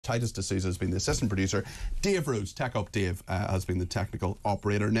Titus D'Souza has been the assistant producer. Dave Rhodes, Tech Up Dave, has been the technical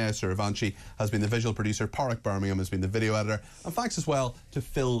operator. Nea Suravanshi has been the visual producer. Porrick Birmingham has been the video editor. And thanks as well to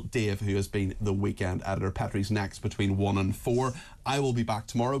Phil Dave, who has been the weekend editor. Petrie's next between 1 and 4. I will be back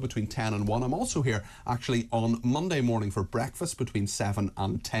tomorrow between 10 and 1. I'm also here actually on Monday morning for breakfast between 7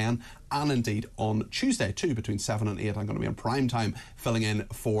 and 10. And indeed on Tuesday too between 7 and 8. I'm going to be in prime time filling in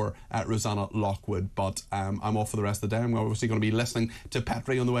for Rosanna Lockwood. But I'm off for the rest of the day. I'm obviously going to be listening to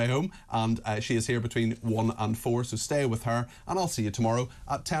Petrie on the way home. And she is here between 1 and 4. So stay with her. And I'll see you tomorrow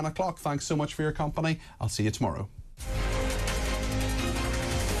at 10 o'clock. Thanks so much for your company. I'll see you tomorrow.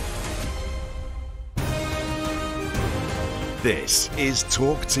 This is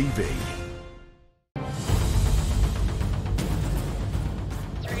talkTV.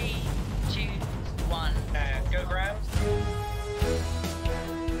 3, 2, 1. And go ground.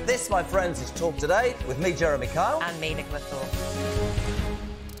 This, my friends, is Talk Today with me, Jeremy Kyle. And me, Nicola Thorpe.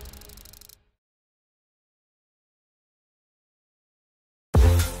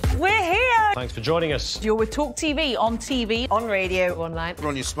 We're here! Thanks for joining us. You're with Talk TV, on radio, online. We're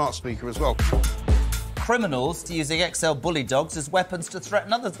on your smart speaker as well. Criminals using XL bully dogs as weapons to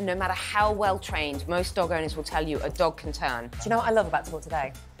threaten others. No matter how well trained, most dog owners will tell you a dog can turn. Do you know what I love about Talk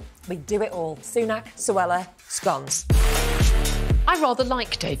Today? We do it all. Sunak, Suella, scones. I rather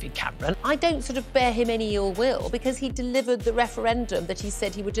like David Cameron. I don't sort of bear him any ill will because he delivered the referendum that he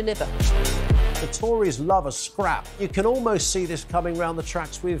said he would deliver. The Tories love a scrap. You can almost see this coming round the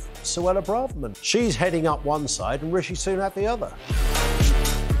tracks with Suella Braverman. She's heading up one side and Rishi Sunak the other.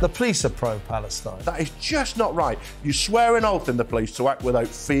 The police are pro-Palestine. That is just not right. You swear an oath in the police to act without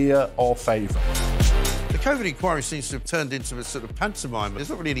fear or favour. The COVID inquiry seems to have turned into a sort of pantomime. There's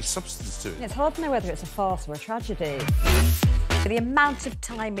not really any substance to it. It's hard to know whether it's a farce or a tragedy. The amount of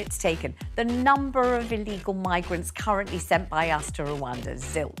time it's taken, the number of illegal migrants currently sent by us to Rwanda,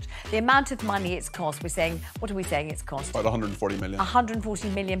 zilch. The amount of money it's cost, we're saying, what are we saying it's cost? About 140 million. 140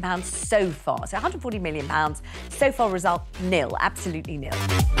 million pounds so far. So 140 million pounds, so far result nil, absolutely nil.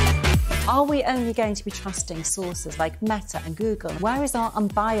 Are we only going to be trusting sources like Meta and Google? Where is our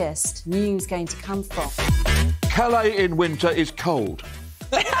unbiased news going to come from? Calais in winter is cold.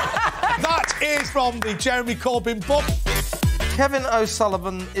 That is from the Jeremy Corbyn book. Kevin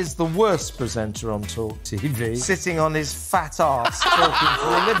O'Sullivan is the worst presenter on Talk TV, sitting on his fat arse talking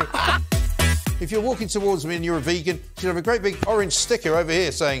for a living. If you're walking towards me and you're a vegan, you should have a great big orange sticker over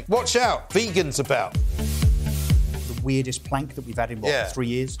here saying, "Watch out, vegans about." The weirdest plank that we've had in, 3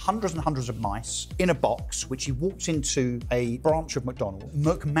 years? Hundreds and hundreds of mice in a box, which he walked into a branch of McDonald's.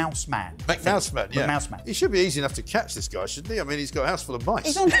 McMouseman. McMouseman, yeah. McMouseman. He should be easy enough to catch, this guy, shouldn't he? I mean, he's got a house full of mice.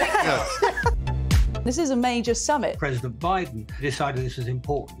 He's on This is a major summit. President Biden decided this was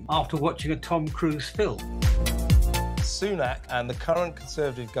important after watching a Tom Cruise film. Sunak and the current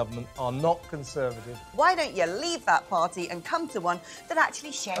Conservative government are not Conservative. Why don't you leave that party and come to one that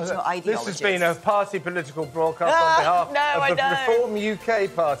actually shares your ideology? This has been a party political broadcast on behalf of the Reform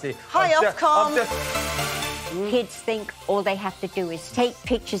UK Party. Hi, Ofcom. Kids think all they have to do is take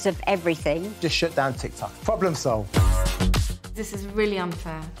pictures of everything. Just shut down TikTok. Problem solved. This is really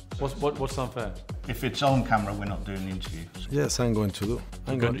unfair. What's unfair? If it's on camera, we're not doing the interview. Yes, I'm going to do.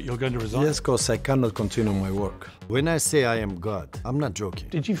 You're going to resign? Yes, because I cannot continue my work. When I say I am God, I'm not joking.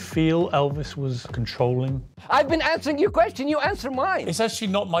 Did you feel Elvis was controlling? I've been answering your question, you answer mine. It's actually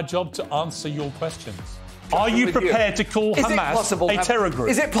not my job to answer your questions. Are you prepared to call Hamas a terror group?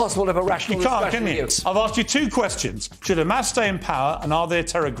 Is it possible to have a rational discussion with you? I've asked you two questions. Should Hamas stay in power and are they a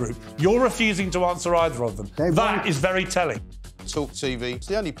terror group? You're refusing to answer either of them. That is very telling. Talk TV. It's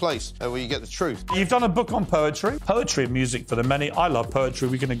the only place where you get the truth. You've done a book on poetry. Poetry and music for the many. I love poetry.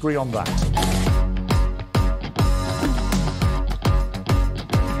 We can agree on that.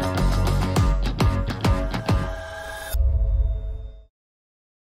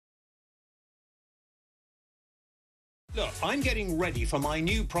 Look, I'm getting ready for my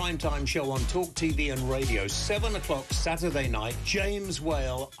new primetime show on Talk TV and radio, 7 o'clock Saturday night, James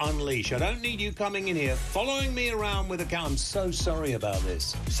Whale Unleash. I don't need you coming in here, following me around with a car. I'm so sorry about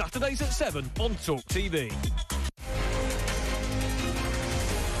this. Saturdays at 7 on Talk TV.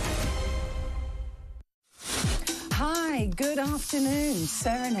 Hi, good afternoon.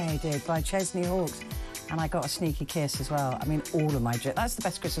 Serenaded by Chesney Hawkes. And I got a sneaky kiss as well. I mean, all of my... That's the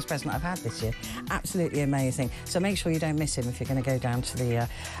best Christmas present I've had this year. Absolutely amazing. So make sure you don't miss him if you're going to go down to the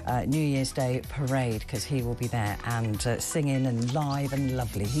New Year's Day parade, because he will be there and singing and live and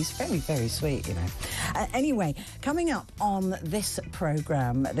lovely. He's very, very sweet, you know. Anyway, coming up on this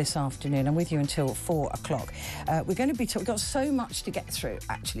programme this afternoon, I'm with you until 4 o'clock. We're going to be... We've got so much to get through,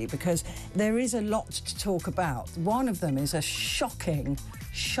 actually, because there is a lot to talk about. One of them is a shocking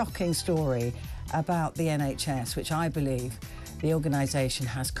story about the NHS, which I believe the organisation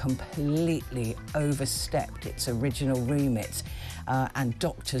has completely overstepped its original remit, and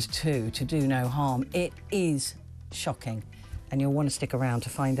doctors too, to do no harm. It is shocking, and you'll want to stick around to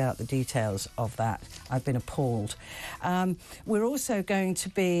find out the details of that. I've been appalled. We're also going to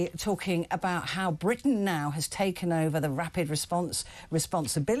be talking about how Britain now has taken over the rapid response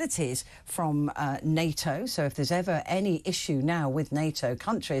responsibilities from NATO. So if there's ever any issue now with NATO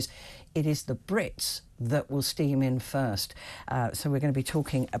countries, it is the Brits that will steam in first. So we're going to be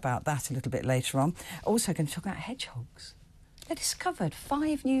talking about that a little bit later on. Also going to talk about hedgehogs. They discovered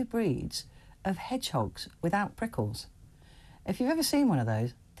 5 new breeds of hedgehogs without prickles. If you've ever seen one of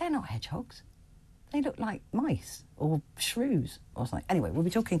those, they're not hedgehogs. They look like mice or shrews or something. Anyway, we'll be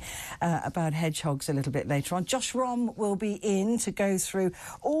talking about hedgehogs a little bit later on. Josh Rom will be in to go through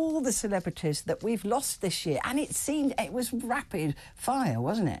all the celebrities that we've lost this year. And it was rapid fire,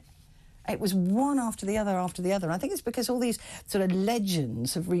 wasn't it? It was one after the other after the other. I think it's because all these sort of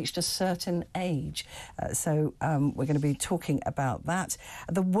legends have reached a certain age. So we're going to be talking about that.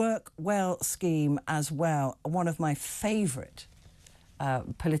 The Work Well scheme as well. One of my favourite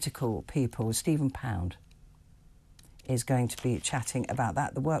political people, Stephen Pound, is going to be chatting about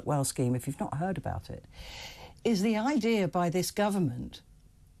that. The Work Well scheme, if you've not heard about it, is the idea by this government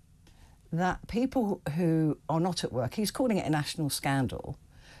that people who are not at work, he's calling it a national scandal,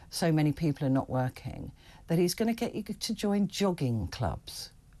 so many people are not working, that he's going to get you to join jogging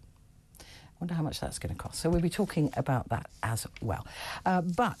clubs. I wonder how much that's going to cost. So we'll be talking about that as well.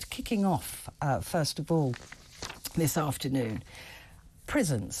 But kicking off, first of all, this afternoon,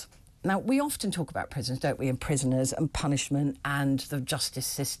 prisons. Now, we often talk about prisons, don't we, and prisoners and punishment and the justice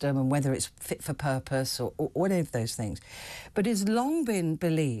system and whether it's fit for purpose or whatever of those things. But it's long been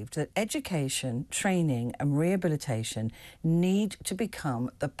believed that education, training and rehabilitation need to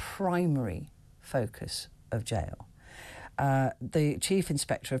become the primary focus of jail. The Chief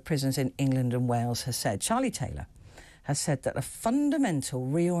Inspector of Prisons in England and Wales has said, Charlie Taylor, has said that a fundamental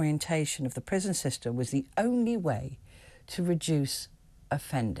reorientation of the prison system was the only way to reduce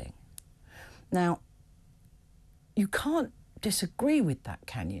offending. Now, you can't disagree with that,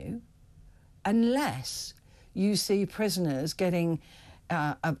 can you? Unless you see prisoners getting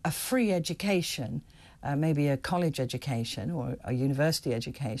a free education, maybe a college education or a university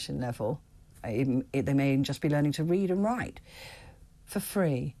education level. They may just be learning to read and write for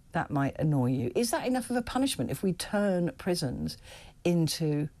free. That might annoy you. Is that enough of a punishment if we turn prisons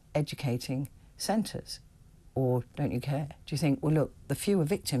into educating centres? Or don't you care? Do you think, well, look, the fewer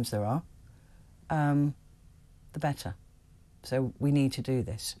victims there are, the better. So we need to do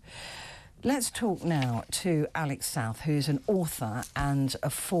this. Let's talk now to Alex South, who's an author and a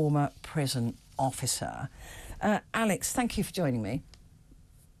former prison officer. Alex, thank you for joining me.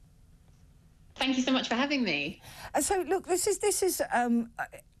 Thank you so much for having me. So, look, this is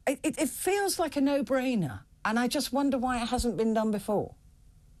it feels like a no-brainer, and I just wonder why it hasn't been done before.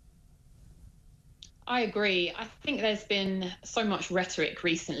 I agree. I think there's been so much rhetoric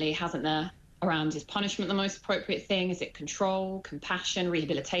recently, hasn't there, around is punishment the most appropriate thing? Is it control, compassion,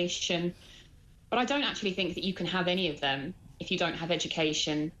 rehabilitation? But I don't actually think that you can have any of them if you don't have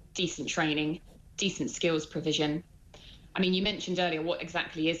education, decent training, decent skills provision. I mean, you mentioned earlier, what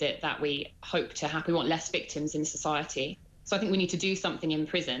exactly is it that we hope to have? We want less victims in society. So I think we need to do something in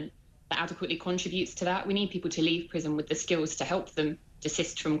prison that adequately contributes to that. We need people to leave prison with the skills to help them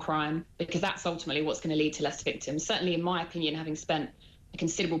desist from crime, because that's ultimately what's going to lead to less victims. Certainly, in my opinion, having spent a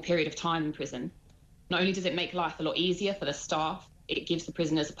considerable period of time in prison, not only does it make life a lot easier for the staff, it gives the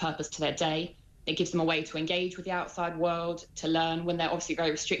prisoners a purpose to their day. It gives them a way to engage with the outside world, to learn when they're obviously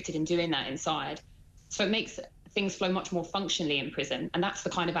very restricted in doing that inside. So it makes things flow much more functionally in prison. And that's the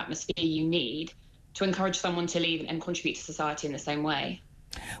kind of atmosphere you need to encourage someone to leave and contribute to society in the same way.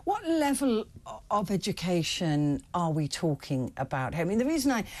 What level of education are we talking about? I mean, the reason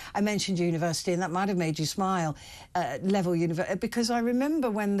I mentioned university, and that might have made you smile, level university, because I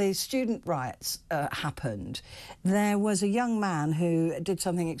remember when the student riots happened, there was a young man who did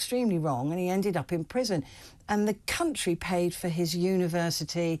something extremely wrong and he ended up in prison. And the country paid for his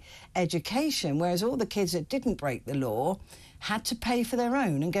university education, whereas all the kids that didn't break the law had to pay for their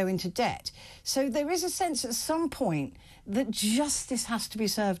own and go into debt. So there is a sense at some point that justice has to be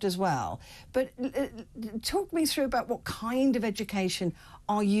served as well. But talk me through about what kind of education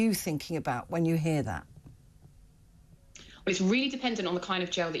are you thinking about when you hear that? Well, it's really dependent on the kind of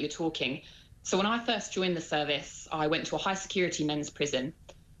jail that you're talking. So when I first joined the service, I went to a high-security men's prison.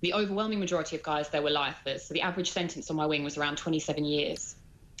 The overwhelming majority of guys there were lifers, so the average sentence on my wing was around 27 years.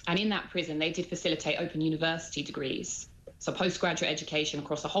 And in that prison, they did facilitate open university degrees, so postgraduate education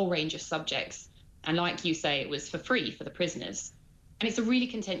across a whole range of subjects. And like you say, it was for free for the prisoners. And it's a really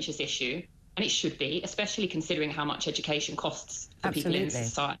contentious issue, and it should be, especially considering how much education costs for people in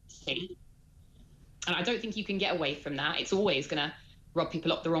society. And I don't think you can get away from that. It's always going to rub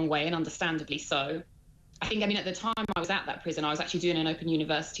people up the wrong way, and understandably so. I mean, at the time I was at that prison, I was actually doing an open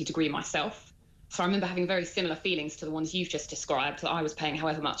university degree myself. So I remember having very similar feelings to the ones you've just described, that I was paying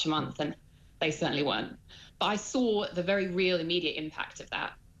however much a month, and they certainly weren't. But I saw the very real immediate impact of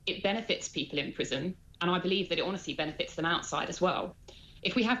that. It benefits people in prison, and I believe that it honestly benefits them outside as well.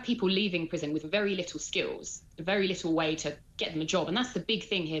 If we have people leaving prison with very little skills, very little way to get them a job, and that's the big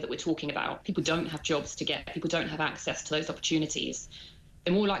thing here that we're talking about. People don't have jobs to get, people don't have access to those opportunities.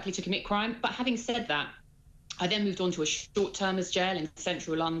 They're more likely to commit crime. But having said that, I then moved on to a short-termers jail in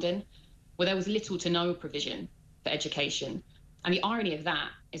central London, where there was little to no provision for education. And the irony of that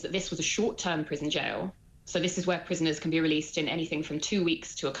is that this was a short-term prison jail. So this is where prisoners can be released in anything from 2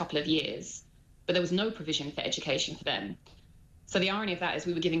 weeks to a couple of years. But there was no provision for education for them. So the irony of that is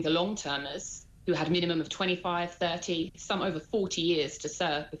we were giving the long-termers, who had a minimum of 25, 30, some over 40 years to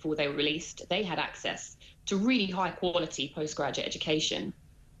serve before they were released, they had access to really high-quality postgraduate education,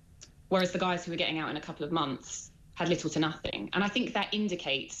 whereas the guys who were getting out in a couple of months had little to nothing. And I think that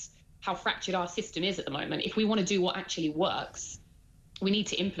indicates how fractured our system is at the moment. If we want to do what actually works, we need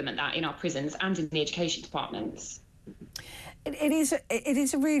to implement that in our prisons and in the education departments. It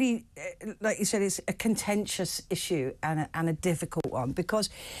is a really, like you said, it's a contentious issue and a difficult one, because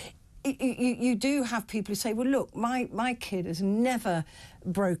you do have people who say, well, look, my kid has never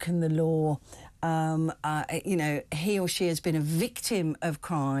broken the law. You know, he or she has been a victim of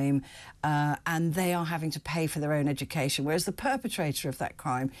crime, and they are having to pay for their own education, whereas the perpetrator of that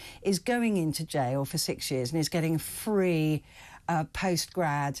crime is going into jail for 6 years and is getting a free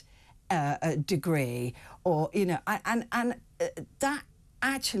post-grad degree, or, you know, and that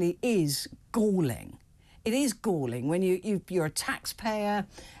actually is galling. It is galling when you're a taxpayer,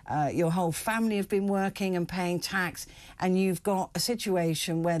 your whole family have been working and paying tax, and you've got a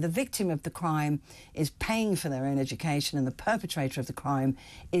situation where the victim of the crime is paying for their own education and the perpetrator of the crime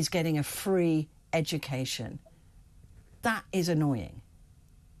is getting a free education. That is annoying.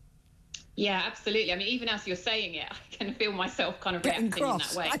 Yeah, absolutely. I mean, even as you're saying it, I can feel myself kind of reacting in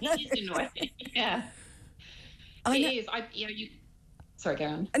that way. It is annoying. Yeah. It is. Sorry, go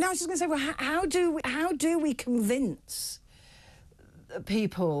on. And I was just going to say, well, how do we convince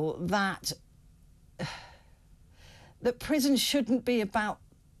people that prison shouldn't be about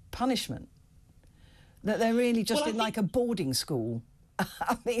punishment, that they're really just like a boarding school?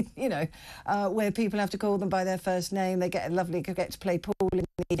 I mean, you know, where people have to call them by their first name, they get to play pool in the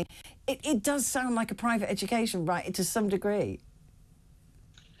evening. It does sound like a private education, right, to some degree.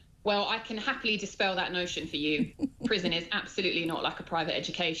 Well, I can happily dispel that notion for you. Prison is absolutely not like a private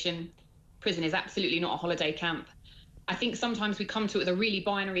education. Prison is absolutely not a holiday camp. I think sometimes we come to it with a really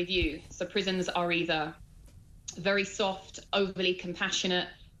binary view. So prisons are either very soft, overly compassionate,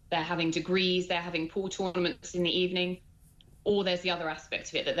 they're having degrees, they're having pool tournaments in the evening, or there's the other aspect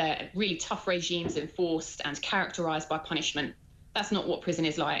of it, that they're really tough regimes enforced and characterised by punishment. That's not what prison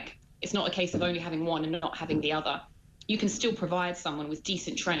is like. It's not a case of only having one and not having the other. You can still provide someone with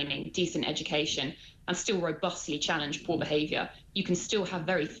decent training, decent education, and still robustly challenge poor behaviour. You can still have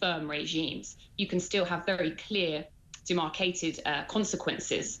very firm regimes. You can still have very clear, demarcated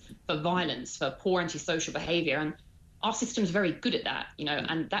consequences for violence, for poor antisocial behaviour. And our system's very good at that, you know,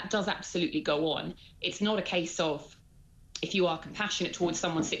 and that does absolutely go on. It's not a case of, if you are compassionate towards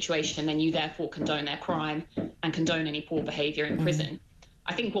someone's situation, then you therefore condone their crime and condone any poor behaviour in prison.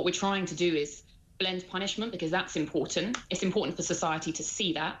 I think what we're trying to do is blend punishment, because that's important. It's important for society to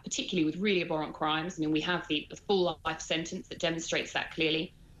see that, particularly with really abhorrent crimes. I mean, we have the full life sentence that demonstrates that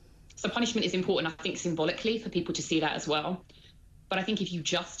clearly. So punishment is important, I think, symbolically for people to see that as well. But I think if you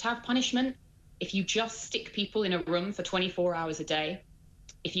just have punishment, if you just stick people in a room for 24 hours a day,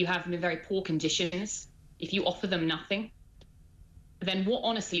 if you have them in very poor conditions, if you offer them nothing, then what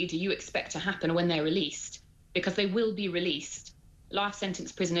honestly do you expect to happen when they're released? Because they will be released. Life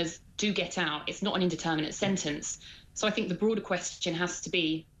sentence prisoners do get out. It's not an indeterminate sentence. So I think the broader question has to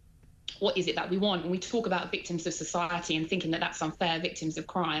be, what is it that we want? When we talk about victims of society and thinking that that's unfair, victims of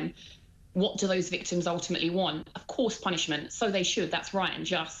crime, what do those victims ultimately want? Of course, punishment. So they should. That's right and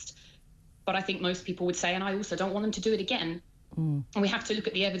just. But I think most people would say, and I also don't want them to do it again. And we have to look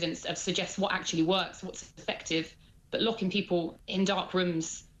at the evidence that suggests what actually works, what's effective. But locking people in dark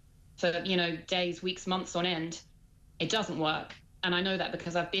rooms for, days, weeks, months on end, it doesn't work. And I know that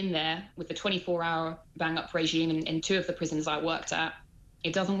because I've been there with the 24-hour bang-up regime in 2 of the prisons I worked at.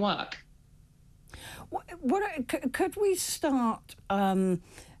 It doesn't work. Could we start...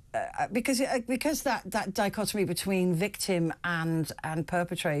 because that dichotomy between victim and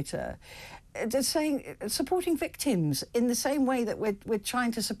perpetrator, supporting victims in the same way that we're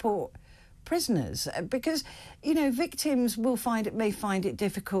trying to support prisoners, because victims may find it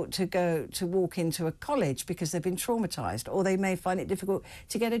difficult to walk into a college because they've been traumatised, or they may find it difficult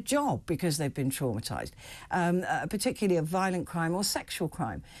to get a job because they've been traumatised, particularly of violent crime or sexual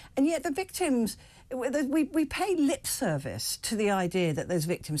crime, and yet the victims. We pay lip service to the idea that there's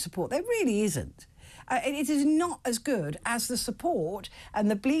victim support. There really isn't. It is not as good as the support and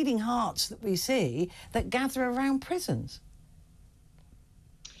the bleeding hearts that we see that gather around prisons.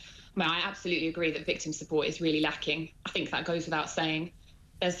 Well, I absolutely agree that victim support is really lacking. I think that goes without saying.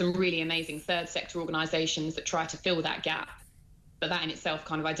 There's some really amazing third sector organisations that try to fill that gap, but that in itself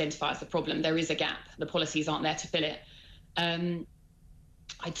kind of identifies the problem. There is a gap. The policies aren't there to fill it.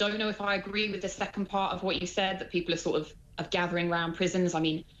 I don't know if I agree with the second part of what you said, that people are sort of gathering around prisons. I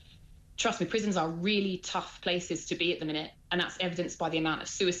mean, trust me, prisons are really tough places to be at the minute, and that's evidenced by the amount of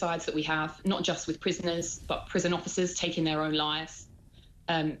suicides that we have, not just with prisoners, but prison officers taking their own lives.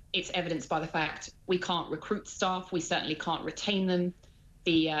 It's evidenced by the fact we can't recruit staff, we certainly can't retain them.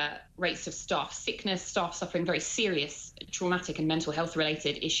 The rates of staff sickness, staff suffering very serious traumatic and mental health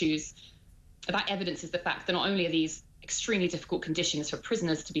related issues. That evidences the fact that not only are these extremely difficult conditions for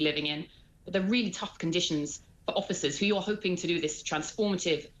prisoners to be living in, but they're really tough conditions for officers who you're hoping to do this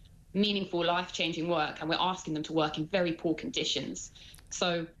transformative, meaningful, life-changing work, and we're asking them to work in very poor conditions.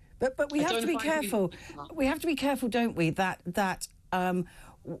 So, but we have to be careful. We have to be careful, don't we? That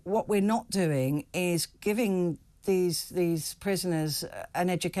what we're not doing is giving these prisoners an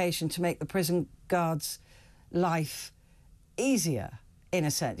education to make the prison guards' life easier. In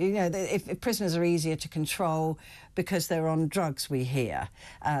a sense, if prisoners are easier to control because they're on drugs, we hear,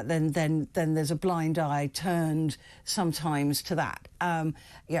 then there's a blind eye turned sometimes to that.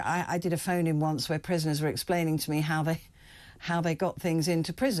 I did a phone-in once where prisoners were explaining to me how they got things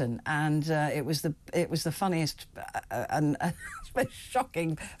into prison, and it was the funniest and most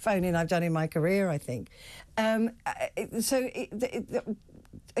shocking phone-in I've done in my career, I think. Again,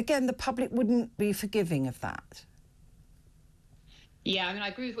 the public wouldn't be forgiving of that. Yeah, I mean, I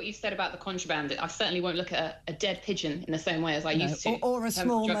agree with what you said about the contraband. I certainly won't look at a dead pigeon in the same way as I used to. Or a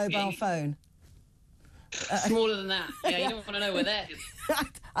small mobile phone. Smaller than that. Yeah, you don't want to know where they're.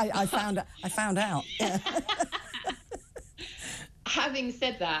 I found out. Yeah. Having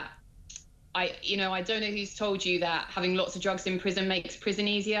said that, I don't know who's told you that having lots of drugs in prison makes prison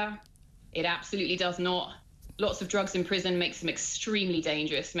easier. It absolutely does not. Lots of drugs in prison makes them extremely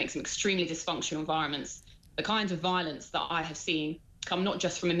dangerous, makes them extremely dysfunctional environments. The kinds of violence that I have seen come not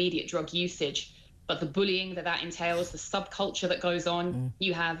just from immediate drug usage, but the bullying that entails, the subculture that goes on.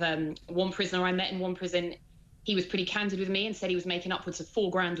 You have one prisoner I met in one prison, he was pretty candid with me and said he was making upwards of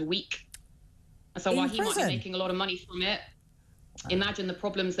 $4,000 a week. And so while he might be making a lot of money from it, imagine the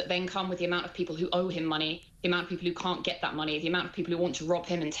problems that then come with the amount of people who owe him money, the amount of people who can't get that money, the amount of people who want to rob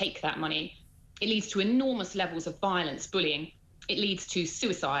him and take that money. It leads to enormous levels of violence, bullying. It leads to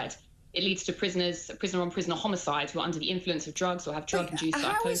suicide. It leads to prisoner-on-prisoner homicides who are under the influence of drugs or have drug-induced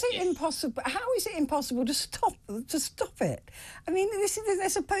psychosis. How is it impossible to stop it? I mean, they're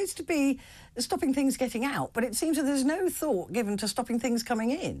supposed to be stopping things getting out, but it seems that there's no thought given to stopping things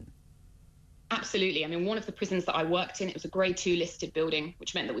coming in. Absolutely. I mean, one of the prisons that I worked in, it was a Grade 2 listed building,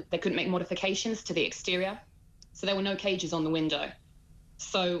 which meant that they couldn't make modifications to the exterior. So there were no cages on the window.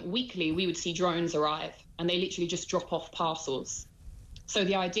 So weekly, we would see drones arrive, and they literally just drop off parcels. So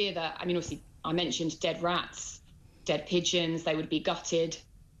the idea that, I mean, obviously, I mentioned dead rats, dead pigeons, they would be gutted,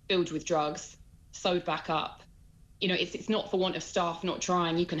 filled with drugs, sewed back up. It's not for want of staff not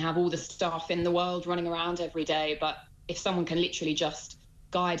trying. You can have all the staff in the world running around every day, but if someone can literally just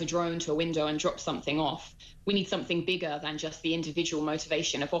guide a drone to a window and drop something off, we need something bigger than just the individual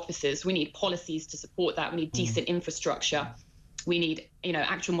motivation of officers. We need policies to support that. We need decent infrastructure. We need,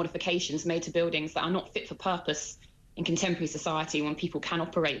 actual modifications made to buildings that are not fit for purpose in contemporary society when people can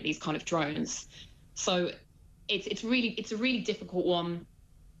operate these kind of drones. So it's a really difficult one.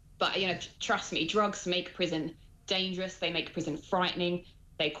 But, trust me, drugs make prison dangerous. They make prison frightening.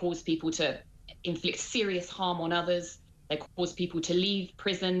 They cause people to inflict serious harm on others. They cause people to leave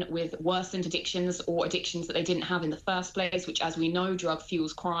prison with worsened addictions or addictions that they didn't have in the first place, which, as we know, drug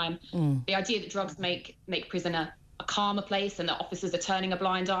fuels crime. The idea that drugs make prison a calmer place and that officers are turning a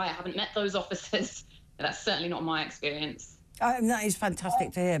blind eye. I haven't met those officers. That's certainly not my experience. That is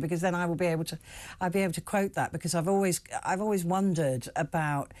fantastic to hear, because then I'll be able to quote that, because I've always wondered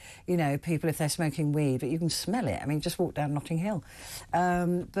about, you know, people if they're smoking weed, but you can smell it. I mean, just walk down Notting Hill,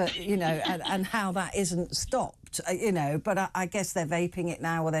 but you know, and how that isn't stopped, you know. But I guess they're vaping it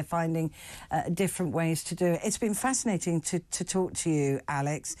now, or they're finding different ways to do it. It's been fascinating to talk to you,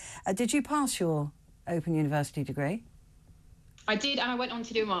 Alex. Did you pass your Open University degree? I did, and I went on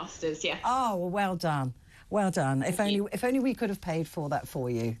to do a master's. Yeah. Oh, well done. Well done. If only we could have paid for that for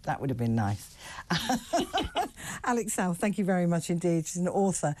you. That would have been nice. Alex South, thank you very much indeed. She's an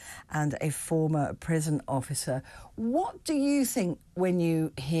author and a former prison officer. What do you think when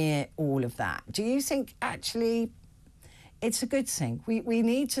you hear all of that? Do you think actually it's a good thing? We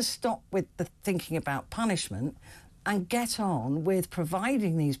need to stop with the thinking about punishment and get on with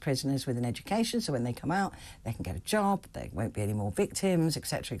providing these prisoners with an education, so when they come out, they can get a job, there won't be any more victims,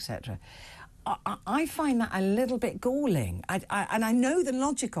 etc., etc. I find that a little bit galling. And I know the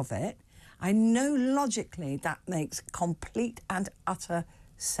logic of it. I know logically that makes complete and utter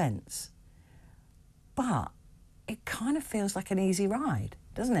sense. But it kind of feels like an easy ride,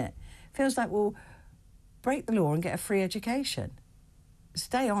 doesn't it? It feels like, well, break the law and get a free education.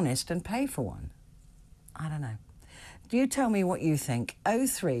 Stay honest and pay for one. I don't know. You tell me what you think.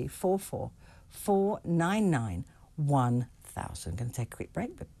 0344 499 1000. I'm going to take a quick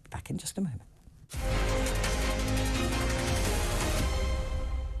break, but back in just a moment.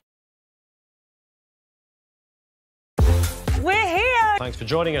 We're here! Thanks for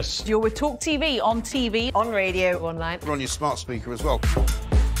joining us. You're with talkTV, on TV, on radio, online. We're on your smart speaker as well.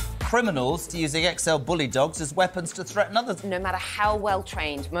 Criminals using XL bully dogs as weapons to threaten others. No matter how well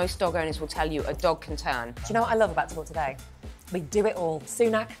trained, most dog owners will tell you a dog can turn. Do you know what I love about Talk Today? We do it all.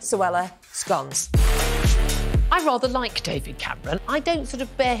 Sunak, Suella, scones. I rather like David Cameron. I don't sort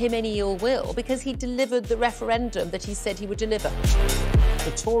of bear him any ill will because he delivered the referendum that he said he would deliver.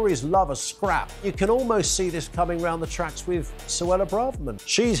 The Tories love a scrap. You can almost see this coming round the tracks with Suella Braverman.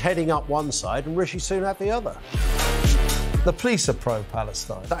 She's heading up one side and Rishi Sunak the other. The police are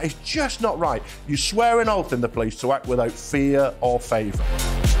pro-Palestine. That is just not right. You swear an oath in the police to act without fear or favour.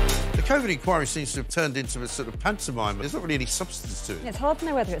 The COVID inquiry seems to have turned into a sort of pantomime. There's not really any substance to it. It's hard to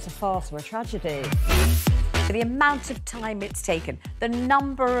know whether it's a farce or a tragedy. The amount of time it's taken, the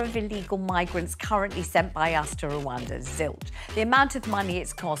number of illegal migrants currently sent by us to Rwanda, zilch. The amount of money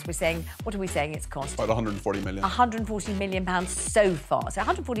it's cost, we're saying, what are we saying it's cost? About 140 million. 140 million pounds so far. So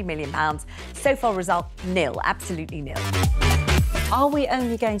 140 million pounds, so far result nil, absolutely nil. Are we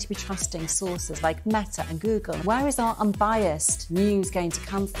only going to be trusting sources like Meta and Google? Where is our unbiased news going to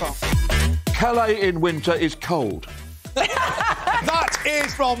come from? Calais in winter is cold. That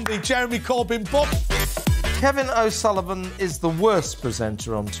is from the Jeremy Corbyn book. Kevin O'Sullivan is the worst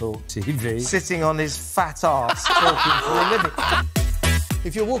presenter on talkTV, sitting on his fat arse talking for a living.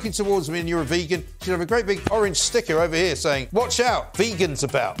 If you're walking towards me and you're a vegan, you should have a great big orange sticker over here saying, "Watch out, vegans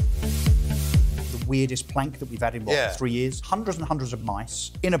about." The weirdest plank that we've had in, 3 years? Hundreds and hundreds of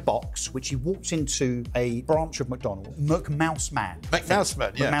mice in a box, which he walks into a branch of McDonald's. McMouse Man. McMouse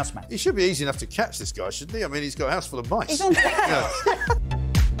Man, yeah. McMouse Man. He should be easy enough to catch, this guy, shouldn't he? I mean, he's got a house full of mice. He's on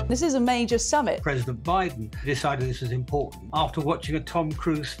This is a major summit. President Biden decided this was important after watching a Tom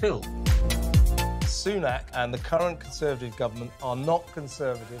Cruise film. Sunak and the current Conservative government are not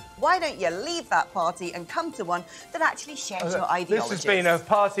conservative. Why don't you leave that party and come to one that actually shares your ideology? This has been a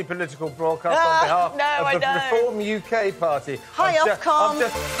party political broadcast on behalf of the Reform UK Party. Hi,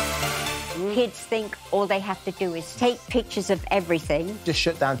 Ofcom. Kids think all they have to do is take pictures of everything. Just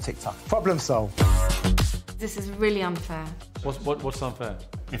shut down TikTok. Problem solved. This is really unfair. What's unfair?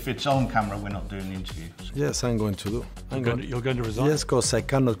 If it's on camera, we're not doing the interview. Yes, I'm going to do. You're going to resign? Yes, because I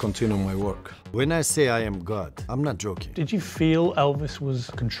cannot continue my work. When I say I am God, I'm not joking. Did you feel Elvis was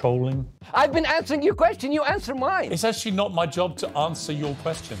controlling? I've been answering your question, you answer mine. It's actually not my job to answer your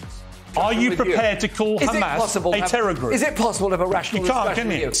questions. Are you prepared to call Hamas a terror group? Is it possible to have a rational discussion?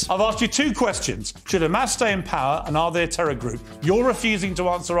 You can't, can you? I've asked you two questions. Should Hamas stay in power and are they a terror group? You're refusing to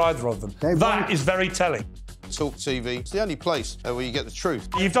answer either of them. That is very telling. talkTV, it's the only place where you get the truth.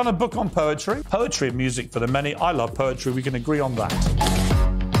 You've done a book on poetry. Poetry and music for the many. I love poetry. We can agree on that.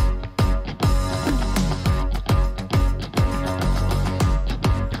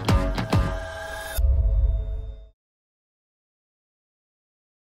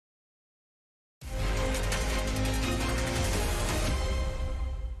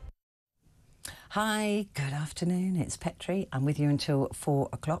 Hi, good afternoon. It's Petrie. I'm with you until 4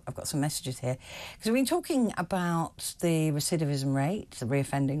 o'clock. I've got some messages here because we've been talking about the recidivism rate, the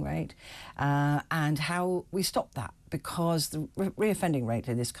reoffending rate, and how we stop that, because the reoffending rate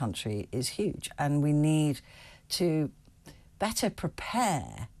in this country is huge, and we need to better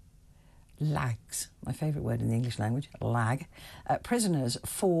prepare lags, my favourite word in the English language, lag, prisoners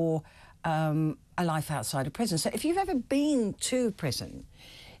for a life outside of prison. So if you've ever been to prison,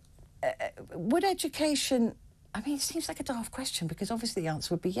 would education... I mean, it seems like a daft question, because obviously the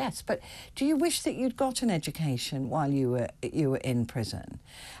answer would be yes, but do you wish that you'd got an education while you were in prison?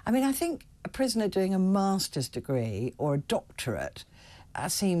 I mean, I think a prisoner doing a master's degree or a doctorate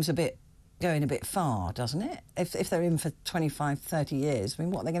seems going a bit far, doesn't it? If they're in for 25, 30 years, I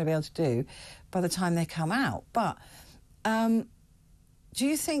mean, what are they going to be able to do by the time they come out? But do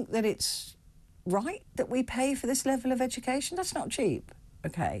you think that it's right that we pay for this level of education? That's not cheap,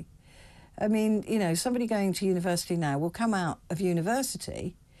 OK? I mean, you know, somebody going to university now will come out of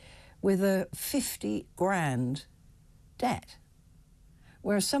university with a 50 grand debt,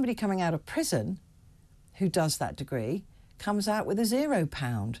 whereas somebody coming out of prison who does that degree comes out with a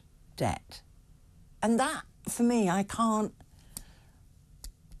 £0 debt. And that, for me, I can't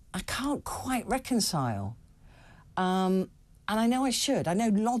quite reconcile. And I know I should. I know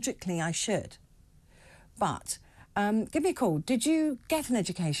logically I should. But give me a call. Did you get an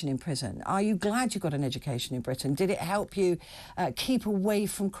education in prison? Are you glad you got an education in Britain? Did it help you keep away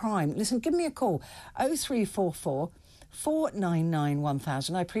from crime? Listen, give me a call. 0344 499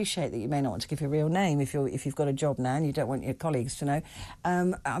 1000. I appreciate that you may not want to give your real name if you've got a job now and you don't want your colleagues to know.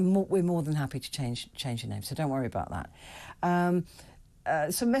 We're more than happy to change your name, so don't worry about that.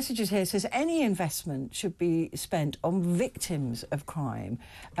 Some messages here says any investment should be spent on victims of crime.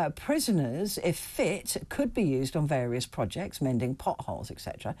 Prisoners, if fit, could be used on various projects, mending potholes,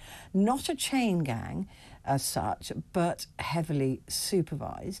 etc. Not a chain gang as such, but heavily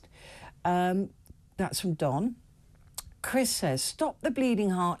supervised. That's from Don. Chris says, stop the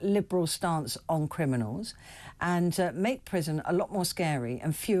bleeding heart liberal stance on criminals and make prison a lot more scary,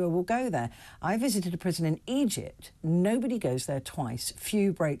 and fewer will go there. I visited a prison in Egypt. Nobody goes there twice.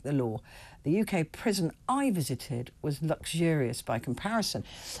 Few break the law. The UK prison I visited was luxurious by comparison.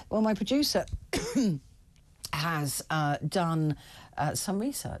 Well, my producer has done some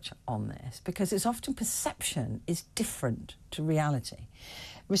research on this, because it's often perception is different to reality.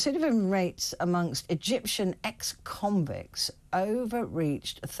 Recidivism rates amongst Egyptian ex-convicts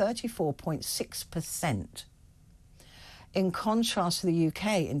overreached 34.6%. In contrast to the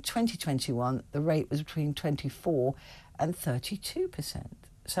UK, in 2021, the rate was between 24 and 32%.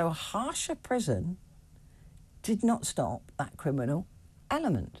 So a harsher prison did not stop that criminal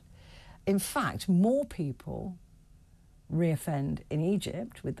element. In fact, more people reoffend in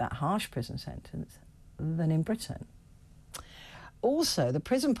Egypt with that harsh prison sentence than in Britain. Also, the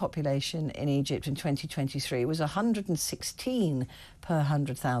prison population in Egypt in 2023 was 116 per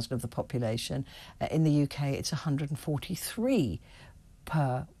 100,000 of the population. In the UK, it's 143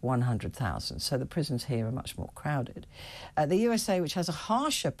 per 100,000. So the prisons here are much more crowded. The USA, which has a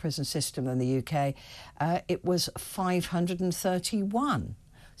harsher prison system than the UK, it was 531.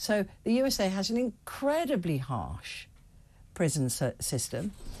 So the USA has an incredibly harsh prison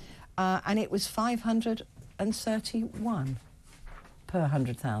system, and it was 531 per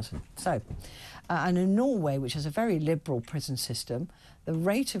 100,000. So, and in Norway, which has a very liberal prison system, the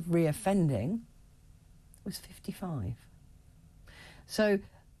rate of reoffending was 55. So,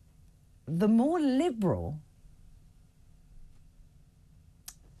 the more liberal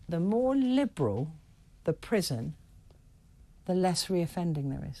the prison, the less reoffending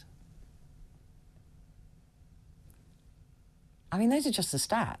there is. I mean, those are just the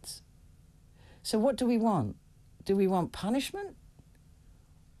stats. So what do we want? Do we want punishment?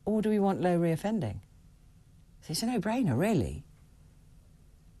 Or do we want low reoffending? It's a no-brainer, really.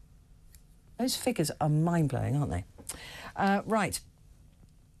 Those figures are mind-blowing, aren't they? Right.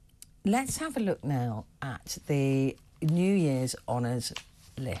 Let's have a look now at the New Year's Honours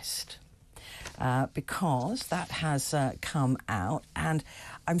list, because that has come out, and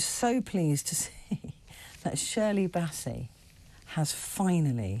I'm so pleased to see that Shirley Bassey has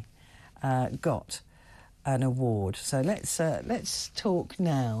finally got an award. So let's talk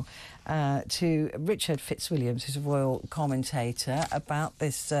now to Richard Fitzwilliams, who's a royal commentator, about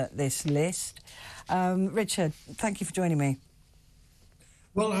this list. Richard, thank you for joining me.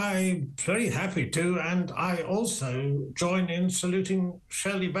 Well, I'm very happy to, and I also join in saluting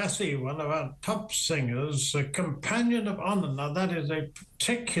Shirley Bassey, one of our top singers, a Companion of Honour. Now, that is a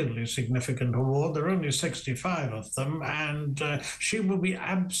particularly significant award. There are only 65 of them, and she will be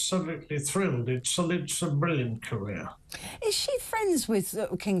absolutely thrilled. It salutes a brilliant career. Is she friends with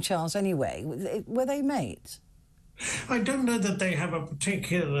King Charles anyway? Were they mates? I don't know that they have a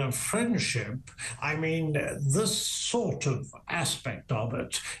particular friendship. I mean, this sort of aspect of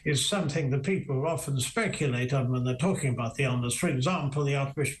it is something that people often speculate on when they're talking about the honours. For example, the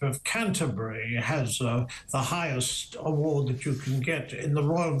Archbishop of Canterbury has the highest award that you can get in the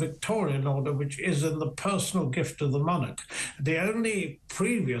Royal Victorian Order, which is in the personal gift of the monarch. The only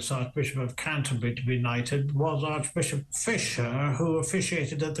previous Archbishop of Canterbury to be knighted was Archbishop Fisher, who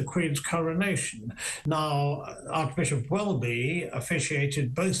officiated at the Queen's coronation. Now, Archbishop Welby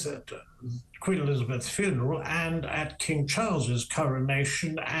officiated both at Queen Elizabeth's funeral and at King Charles's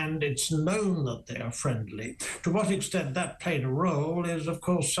coronation, and it's known that they are friendly. To what extent that played a role is, of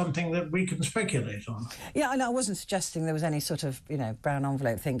course, something that we can speculate on. Yeah, and I wasn't suggesting there was any sort of, you know, brown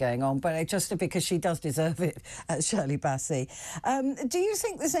envelope thing going on, but just because she does deserve it, Shirley Bassey. Do you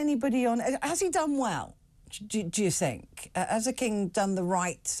think there's anybody on... Has he done well? Do you think? Has the King done the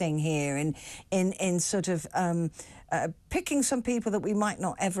right thing here in sort of picking some people that we might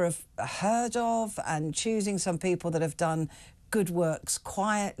not ever have heard of and choosing some people that have done good works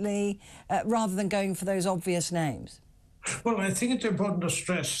quietly rather than going for those obvious names? Well, I think it's important to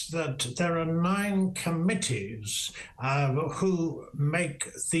stress that there are 9 committees who make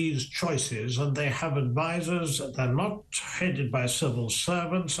these choices, and they have advisors. They're not headed by civil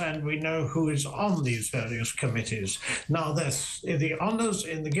servants, and we know who is on these various committees. Now, the honours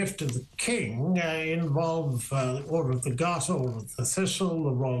in the gift of the King involve the Order of the Garter, Order of the Thistle,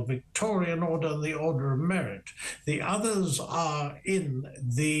 the Royal Victorian Order, and the Order of Merit. The others are in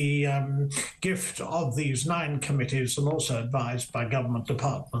the gift of these 9 committees, and also advised by government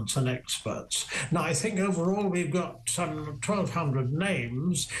departments and experts. Now, I think overall we've got some 1,200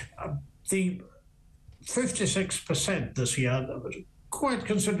 names. The 56% this year, quite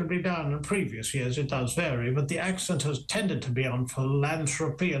considerably down in previous years. It does vary, but the accent has tended to be on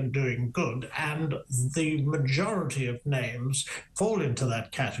philanthropy and doing good, and the majority of names fall into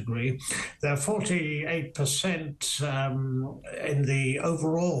that category. They're 48% in the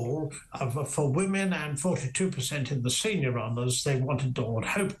overall for women and 42% in the senior honours. They wanted or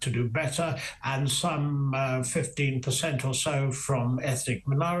hoped to do better, and some 15% or so from ethnic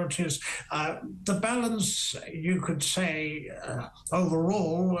minorities. The balance, you could say,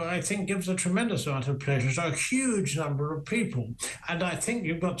 overall, I think gives a tremendous amount of pleasure to a huge number of people. And I think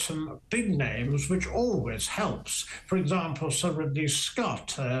you've got some big names, which always helps. For example, Sir Ridley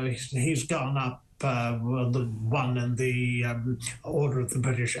Scott, he's gone up the one in the Order of the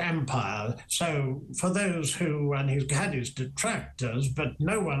British Empire. So for those who, and he's had his detractors, but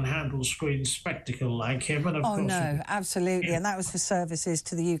no one handles screen spectacle like him. And of course, no, absolutely. And that was for services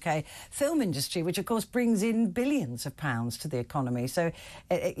to the UK film industry, which of course brings in billions of pounds to the economy. So,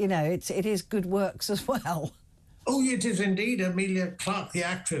 you know, it is good works as well. Oh, it is indeed. Emilia Clarke, the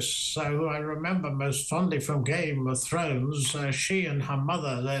actress, who I remember most fondly from Game of Thrones, she and her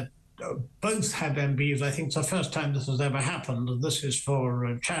mother, both have MBEs. I think it's the first time this has ever happened, and this is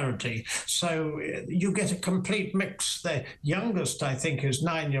for charity. So you get a complete mix. The youngest, I think, is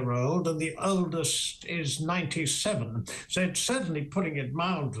 9-year-old, and the oldest is 97. So it's certainly, putting it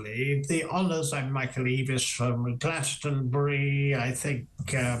mildly, the honours. I'm Michael Eavis from Glastonbury. I think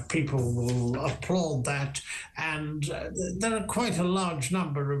people will applaud that. And there are quite a large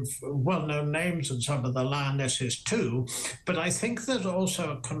number of well-known names in some of the lionesses too. But I think there's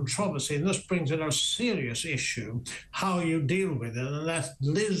also a controversy, and this brings in a serious issue, how you deal with it, and that's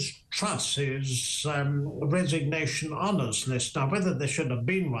Liz Truss's resignation honours list. Now, whether there should have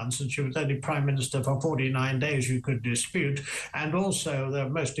been one, since she was only Prime Minister for 49 days, you could dispute. And also, there are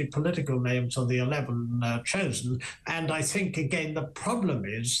mostly political names on the 11 chosen. And I think, again, the problem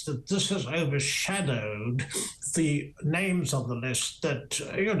is that this has overshadowed the names on the list that,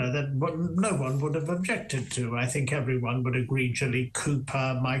 you know, that no one would have objected to. I think everyone would agree. Gilly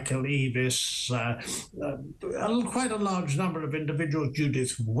Cooper, Michael Eavis, quite a large number of individuals,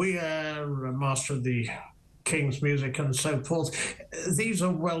 Judith Weir, Master of the King's Music and so forth. These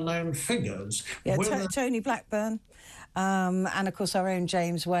are well-known figures. Yeah, Tony Blackburn, and of course our own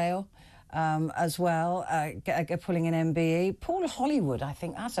James Whale as well, pulling an MBE. Paul Hollywood, I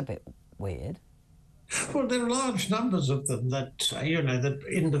think that's a bit weird. Well, there are large numbers of them that, you know, that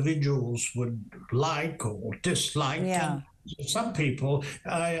individuals would like or dislike. Yeah. Some people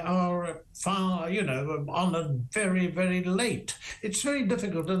are far, honoured very, very late. It's very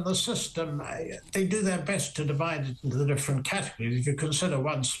difficult in the system. They do their best to divide it into the different categories. If you consider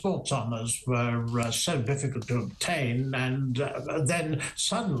once sports honours were so difficult to obtain, and then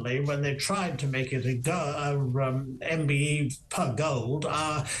suddenly, when they tried to make it a MBE per gold,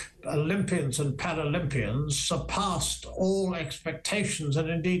 Olympians and Paralympians surpassed all expectations, and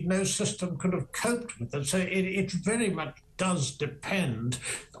indeed no system could have coped with it. So it very much does depend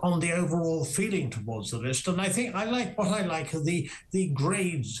on the overall feeling towards the list. And I think what I like are the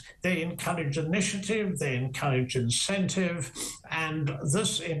grades. They encourage initiative, they encourage incentive, and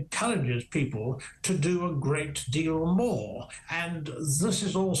this encourages people to do a great deal more. And this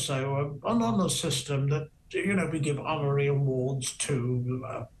is also an honour system that, we give honorary awards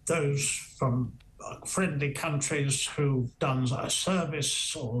to those from friendly countries who've done a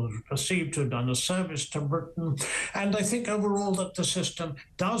service or perceived to have done a service to Britain. And I think overall that the system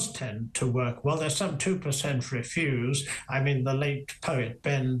does tend to work well. There's some 2% refuse. I mean, the late poet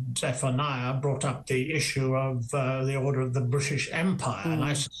Ben Zephaniah brought up the issue of the Order of the British Empire, and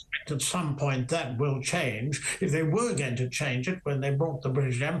I suspect at some point that will change. If they were going to change it, when they brought the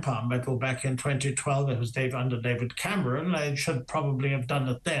British Empire medal back in 2012, it was under David Cameron. They should probably have done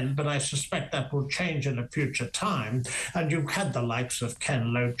it then, but I suspect that will change in a future time. And you've had the likes of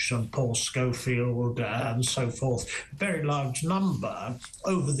Ken Loach and Paul Schofield and so forth. A very large number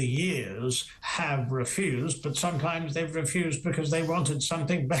over the years have refused, but sometimes they've refused because they wanted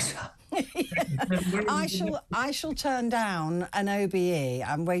something better. I shall turn down an OBE.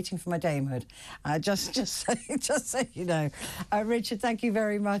 I'm waiting for my damehood. Just so you know. Richard, thank you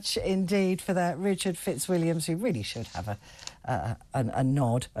very much indeed for that. Richard Fitzwilliams, who really should have a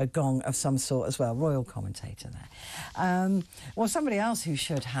nod, a gong of some sort as well. Royal commentator there. Well, somebody else who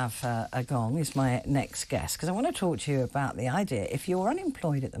should have a gong is my next guest, because I want to talk to you about the idea, if you're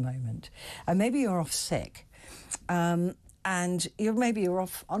unemployed at the moment, and maybe you're off sick, and maybe you're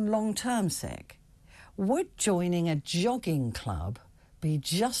off on long-term sick, would joining a jogging club be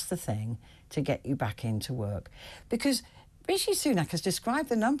just the thing to get you back into work? Because Rishi Sunak has described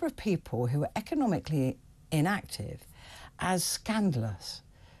the number of people who are economically inactive as scandalous.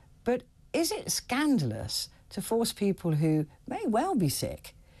 But is it scandalous to force people who may well be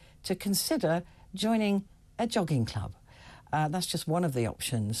sick to consider joining a jogging club? That's just one of the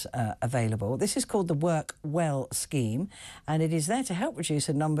options available. This is called the Work Well scheme, and it is there to help reduce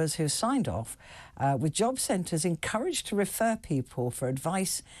the numbers who have signed off, with job centres encouraged to refer people for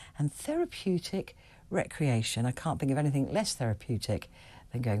advice and therapeutic recreation. I can't think of anything less therapeutic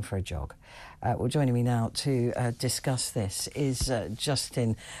than going for a jog. Well, joining me now to discuss this is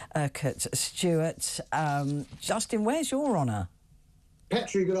Justin Urquhart-Stewart. Justin, where's your honour?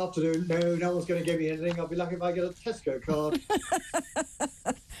 Petrie, good afternoon. No one's going to give me anything. I'll be lucky if I get a Tesco card.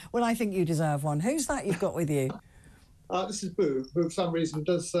 Well, I think you deserve one. Who's that you've got with you? This is Boo, who for some reason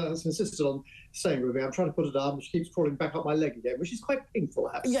has insisted on staying with me. I'm trying to put her down, but she keeps crawling back up my leg again, which is quite painful,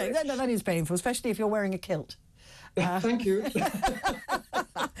 I have to say. Yeah, that is painful, especially if you're wearing a kilt. Thank you.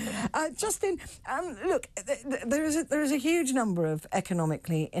 Justin, look, there is a huge number of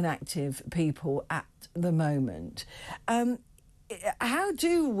economically inactive people at the moment. How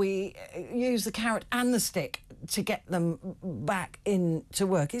do we use the carrot and the stick to get them back into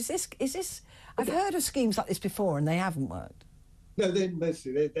work? Is this? I've heard of schemes like this before, and they haven't worked. No,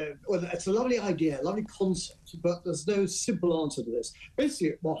 well, it's a lovely idea, a lovely concept, but there's no simple answer to this.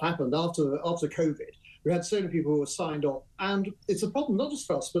 Basically, what happened after COVID, we had so many people who were signed off, and it's a problem not just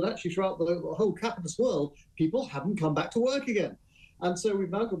for us, but actually throughout the whole capitalist world. People haven't come back to work again. And so we've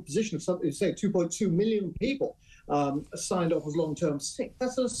now got a position of something, say, 2.2 million people signed off as long-term sick.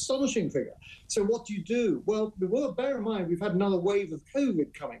 That's an astonishing figure. So what do you do? Well, bear in mind, we've had another wave of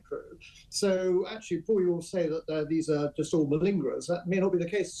COVID coming through. So actually, before you all say that these are just all malingerers, that may not be the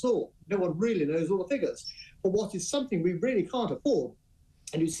case at all. No one really knows all the figures. But what is something we really can't afford,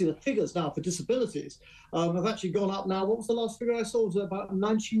 and you see the figures now for disabilities have actually gone up now. What was the last figure I saw? It was about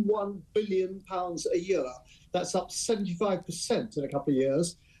 £91 billion a year. That's up 75% in a couple of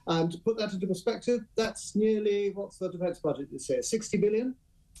years. And to put that into perspective, that's nearly, what's the defence budget this year? 60 billion?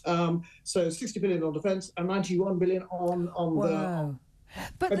 So 60 billion on defence and 91 billion on wow.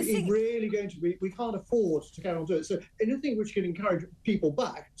 But it's really going to be, we can't afford to carry on doing it. So anything which can encourage people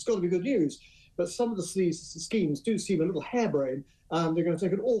back, it's got to be good news. But some of these schemes do seem a little harebrained, and they're going to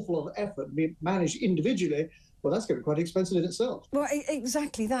take an awful lot of effort and be managed individually. Well, that's going to be quite expensive in itself. Well,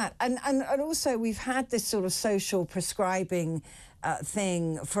 exactly that. And also we've had this sort of social prescribing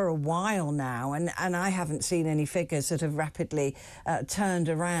thing for a while now, and I haven't seen any figures that have rapidly turned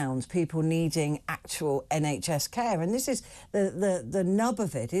around people needing actual NHS care. And this is the nub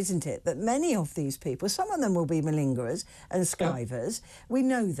of it, isn't it? That many of these people, some of them will be malingerers and skivers. Yeah. We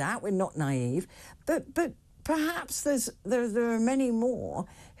know that. We're not naive. But perhaps there are many more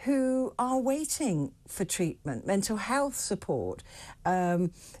who are waiting for treatment, mental health support.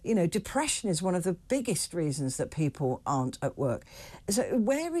 You know, depression is one of the biggest reasons that people aren't at work. So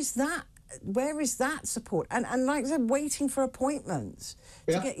where is that? Where is that support? And like I said, waiting for appointments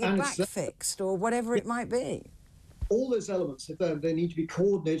to get your back fixed or whatever it might be. All those elements, they need to be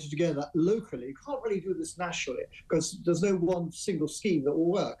coordinated together locally. You can't really do this nationally because there's no one single scheme that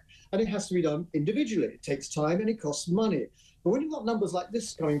will work. And it has to be done individually. It takes time and it costs money. But when you've got numbers like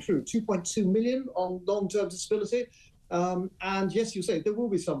this coming through, 2.2 million on long-term disability, and yes, you say there will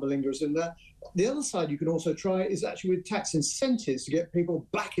be some malingerers in there. The other side you can also try is actually with tax incentives to get people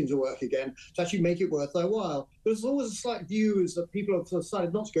back into work again, to actually make it worth their while. There's always a slight view is that people have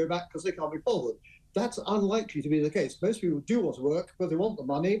decided not to go back because they can't be bothered. That's unlikely to be the case. Most people do want to work, but they want the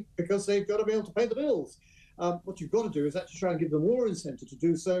money because they've got to be able to pay the bills. What you've got to do is actually try and give them more incentive to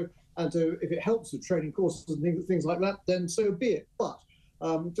do so, and if it helps with training courses and things like that, then so be it. But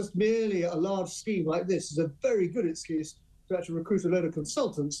just merely a large scheme like this is a very good excuse to actually recruit a load of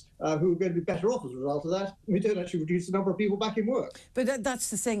consultants who are going to be better off as a result of that. We don't actually reduce the number of people back in work. But that's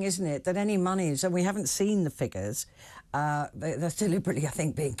the thing, isn't it? That any monies, and we haven't seen the figures, they're deliberately, I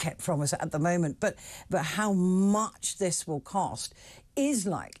think, being kept from us at the moment, but how much this will cost is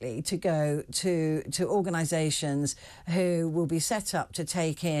likely to go to organisations who will be set up to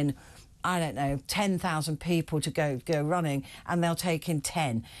take in, I don't know, 10,000 people to go running, and they'll take in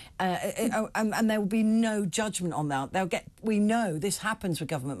 10, and there will be no judgment on that. They'll get. We know this happens with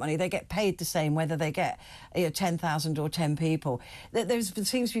government money. They get paid the same whether they get 10,000 or 10 people. There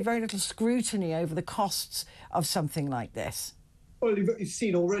seems to be very little scrutiny over the costs of something like this. Well, you've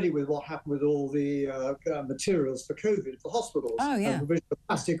seen already with what happened with all the materials for COVID for hospitals. Oh, yeah. And provision of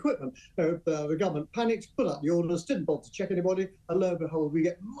plastic equipment. The government panicked, put up the orders, didn't bother to check anybody, and lo and behold, we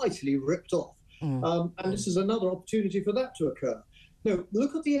get mightily ripped off. And this is another opportunity for that to occur. Now,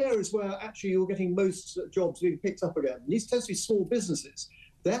 look at the areas where actually you're getting most jobs being picked up again. These tend to be small businesses.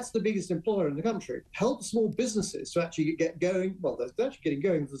 That's the biggest employer in the country. Help small businesses to actually get going. Well, they're actually getting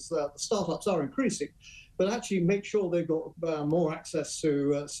going because the startups are increasing. But actually make sure they've got more access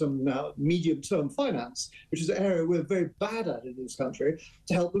to some medium-term finance, which is an area we're very bad at in this country,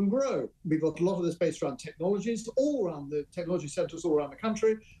 to help them grow. We've got a lot of this based around technologies, all around the technology centres all around the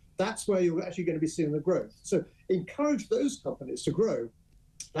country. That's where you're actually going to be seeing the growth. So encourage those companies to grow.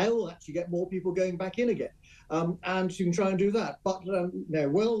 They will actually get more people going back in again. And you can try and do that. But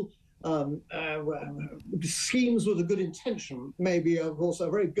schemes with a good intention may be, of course, a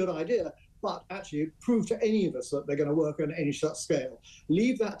very good idea, but actually prove to any of us that they're going to work on any such scale.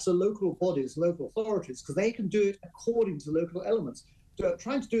 Leave that to local bodies, local authorities, because they can do it according to local elements.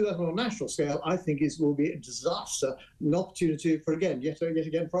 Trying to do that on a national scale, I think, will be a disaster, an opportunity for, yet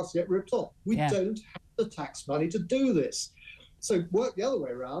again, for us to get ripped off. We don't have the tax money to do this. So work the other way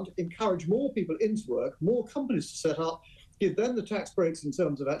around, encourage more people into work, more companies to set up, give them the tax breaks in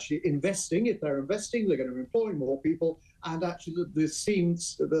terms of actually investing. If they're investing, they're going to be employing more people, and actually the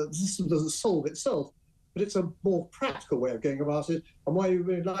system doesn't solve itself, but it's a more practical way of going about it, and why you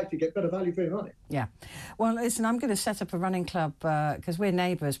really like to get better value for your money. Yeah. Well, listen, I'm going to set up a running club because we're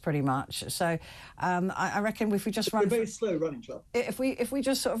neighbours pretty much. So I reckon if we just run... It's a very slow running club. If we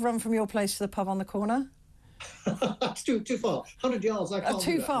just sort of run from your place to the pub on the corner... That's too far. 100 yards, I can't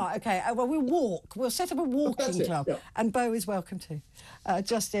too far, OK. Well, we'll walk. We'll set up a walking club. Yeah. And Beau is welcome too.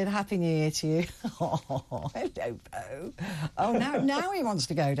 Justin, Happy New Year to you. Oh, hello, Beau. Oh, now he wants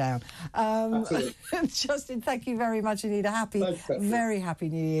to go down. Justin, thank you very much indeed. Very happy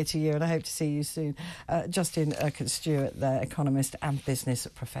New Year to you, and I hope to see you soon. Justin Stewart, the economist and business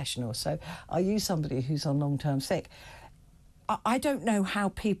professional. So are you somebody who's on long-term sick? I don't know how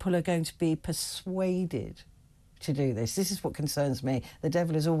people are going to be persuaded to do this. This is what concerns me. The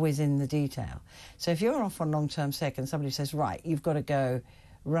devil is always in the detail. So if you're off on long-term sick and somebody says, right, you've got to go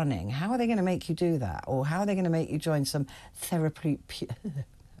running, how are they going to make you do that? Or how are they going to make you join some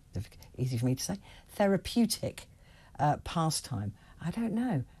easy for me to say, therapeutic pastime? I don't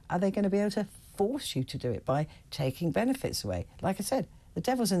know. Are they going to be able to force you to do it by taking benefits away? Like I said, the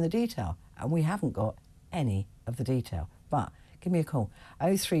devil's in the detail, and we haven't got any of the detail. But give me a call,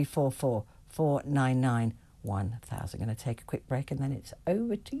 0344 499 1,000. Going to take a quick break and then it's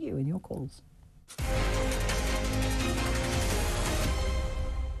over to you and your calls.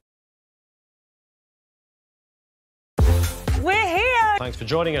 We're here! Thanks for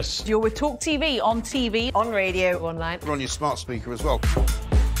joining us. You're with talkTV, on TV, On radio. Online. Put on your smart speaker as well.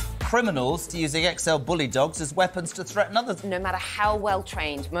 Criminals using XL bully dogs as weapons to threaten others. No matter how well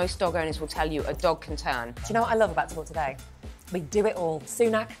trained, most dog owners will tell you a dog can turn. Do you know what I love about Talk Today? We do it all.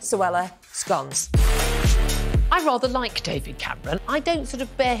 Sunak, Suella, scones. I rather like David Cameron. I don't sort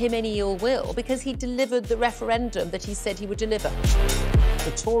of bear him any ill will because he delivered the referendum that he said he would deliver.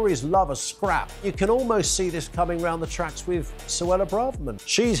 The Tories love a scrap. You can almost see this coming round the tracks with Suella Braverman.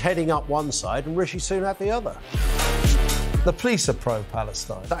 She's heading up one side and Rishi Sunak the other. The police are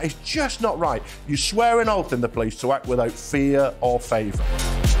pro-Palestine. That is just not right. You swear an oath in the police to act without fear or favour.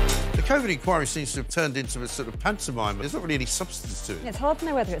 The COVID inquiry seems to have turned into a sort of pantomime. There's not really any substance to it. It's hard to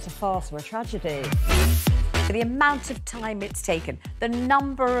know whether it's a farce or a tragedy. The amount of time it's taken, the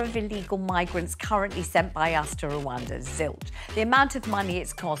number of illegal migrants currently sent by us to Rwanda, zilch. The amount of money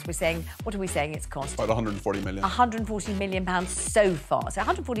it's cost, what are we saying it's cost? About 140 million. £140 million so far. So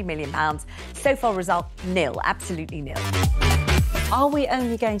 £140 million, so far result nil, absolutely nil. Are we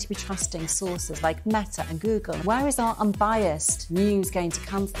only going to be trusting sources like Meta and Google? Where is our unbiased news going to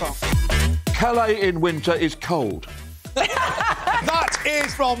come from? Calais in winter is cold. That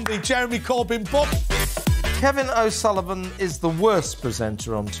is from the Jeremy Corbyn book. Kevin O'Sullivan is the worst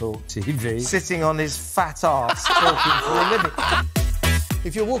presenter on talkTV, sitting on his fat arse talking for a living.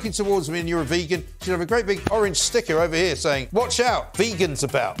 If you're walking towards me and you're a vegan, you should have a great big orange sticker over here saying, "Watch out, vegans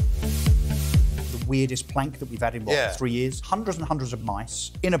about." The weirdest plank that we've had in, 3 years? Hundreds and hundreds of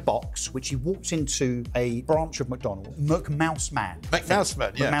mice in a box, which he walked into a branch of McDonald's. McMouseman.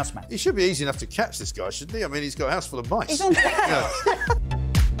 McMouseman, yeah. McMouseman. He should be easy enough to catch, this guy, shouldn't he? I mean, he's got a house full of mice. He's on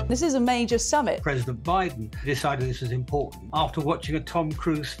This is a major summit. President Biden decided this was important after watching a Tom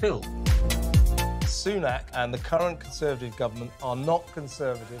Cruise film. Sunak and the current Conservative government are not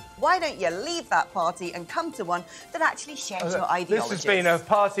Conservative. Why don't you leave that party and come to one that actually shares your ideologies? This has been a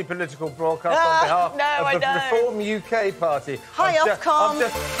party political broadcast on behalf of the Reform UK Party. Hi,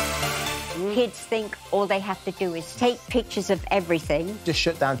 Ofcom. Kids think all they have to do is take pictures of everything. Just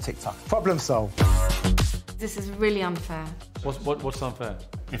shut down TikTok. Problem solved. This is really unfair. What's unfair?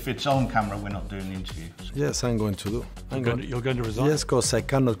 If it's on camera, we're not doing the interview. Yes, I'm going to do. You're going to resign? Yes, because I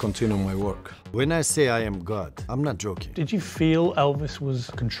cannot continue my work. When I say I am God, I'm not joking. Did you feel Elvis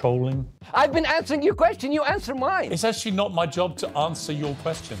was controlling? I've been answering your question, you answer mine. It's actually not my job to answer your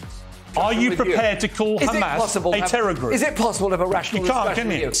questions. Are you prepared to call Hamas a terror group? Is it possible to have a rational discussion?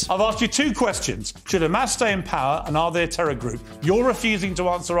 You can't, can you? I've asked you two questions. Should Hamas stay in power and are they a terror group? You're refusing to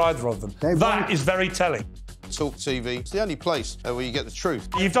answer either of them. That is very telling. talkTV, it's the only place where you get the truth.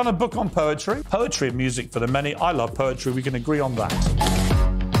 You've done a book on poetry. Poetry and music for the many. I love poetry. We can agree on that.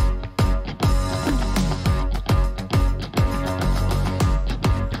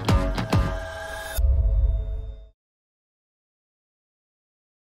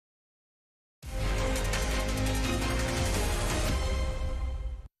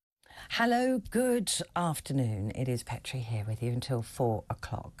 Hello, good afternoon. It is Petrie here with you until 4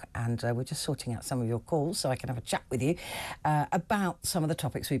 o'clock, and we're just sorting out some of your calls so I can have a chat with you about some of the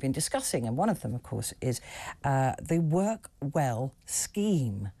topics we've been discussing. And one of them, of course, is the Work Well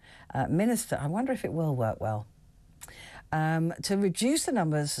scheme. Minister, I wonder if it will work well. To reduce the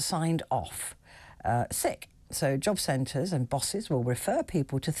numbers signed off sick. So job centres and bosses will refer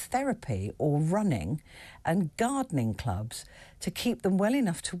people to therapy or running and gardening clubs to keep them well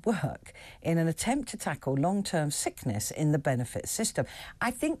enough to work in an attempt to tackle long-term sickness in the benefit system.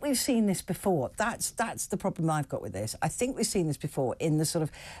 I think we've seen this before. That's the problem I've got with this. I think we've seen this before in the sort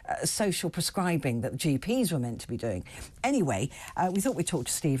of social prescribing that GPs were meant to be doing. Anyway, we thought we'd talk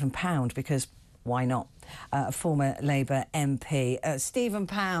to Stephen Pound because why not? Former Labour MP. Stephen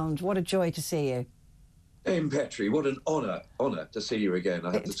Pound, what a joy to see you. Dame Petrie, what an honour to see you again,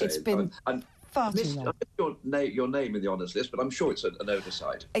 I have to say. It's been far too long. I missed your name in the honours list, but I'm sure it's an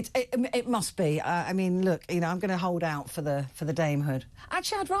oversight. It must be. I mean, look, you know, I'm going to hold out for the damehood.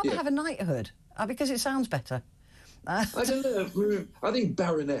 Actually, I'd rather have a knighthood because it sounds better. I don't know. I think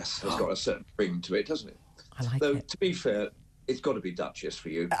Baroness has got a certain ring to it, doesn't it? I like Though, it. to be fair, It's got to be Duchess for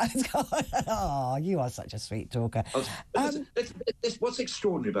you. Oh, you are such a sweet talker. What's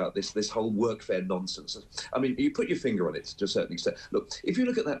extraordinary about this whole workfare nonsense? I mean, you put your finger on it to a certain extent. Look, if you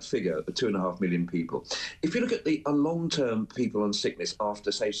look at that figure of 2.5 million people, if you look at the long-term people on sickness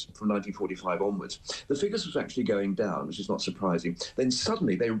after, say, from 1945 onwards, the figures was actually going down, which is not surprising. Then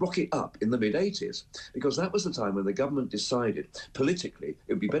suddenly they rocket up in the mid-80s, because that was the time when the government decided politically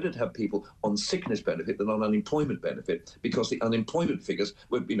it would be better to have people on sickness benefit than on unemployment benefit, because the unemployment figures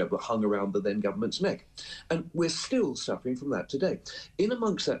were hung around the then government's neck. And we're still suffering from that today. In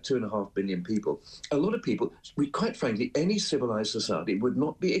amongst that 2.5 billion people, a lot of people, quite frankly, any civilized society would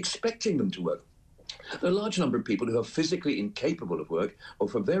not be expecting them to work. There are a large number of people who are physically incapable of work, or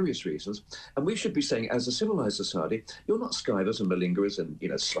for various reasons, and we should be saying, as a civilised society, you're not skivers and malingerers and,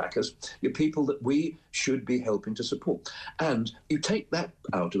 slackers. You're people that we should be helping to support. And you take that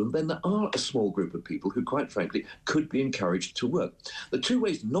out of them, then there are a small group of people who, quite frankly, could be encouraged to work. The two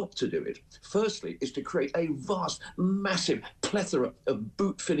ways not to do it, firstly, is to create a vast, massive plethora of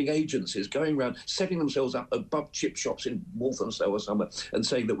boot-filling agencies going around, setting themselves up above chip shops in Walthamstow or somewhere, and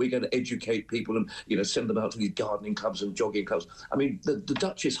saying that we're going to educate people and, send them out to these gardening clubs and jogging clubs. I mean, the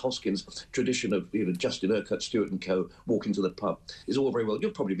Duchess Hosken's tradition of, Justin Urquhart, Stewart and co. walking to the pub is all very well. You'll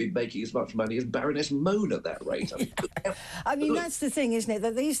probably be making as much money as Baroness Mone at that rate. I mean, that's the thing, isn't it?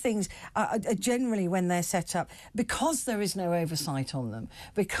 That these things are generally, when they're set up, because there is no oversight on them,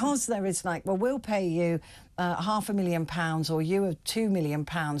 because there is like, well, we'll pay you £500,000 or you have £2 million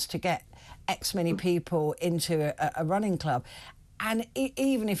to get X many people into a running club. And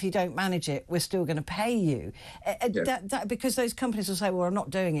even if you don't manage it, we're still going to pay you. Because those companies will say, well, I'm not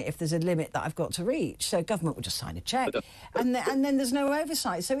doing it if there's a limit that I've got to reach. So government will just sign a cheque. And then there's no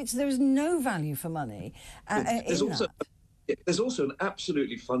oversight. So there's no value for money There's also an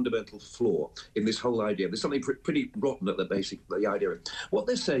absolutely fundamental flaw in this whole idea. There's something pretty rotten at the idea. What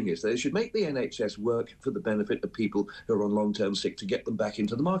they're saying is they should make the NHS work for the benefit of people who are on long-term sick to get them back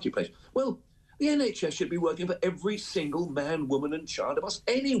into the marketplace. Well, the NHS should be working for every single man, woman and child of us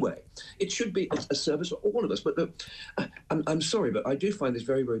anyway. It should be a service for all of us. But look, I'm sorry, but I do find this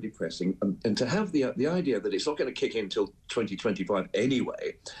very, very depressing. And to have the idea that it's not going to kick in until 2025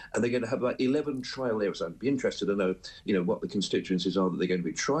 anyway, and they're going to have about 11 trial areas. I'd be interested to know, what the constituencies are that they're going to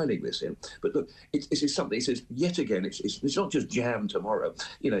be trialling this in. But look, it's something. It says yet again, it's not just jam tomorrow.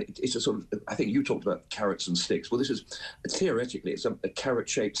 It's a sort of. I think you talked about carrots and sticks. Well, this is theoretically it's a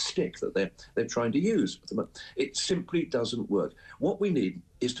carrot-shaped stick that they're trying to use. It simply doesn't work. What we need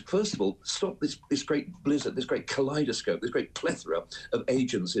is to, first of all, stop this great blizzard, this great kaleidoscope, this great plethora of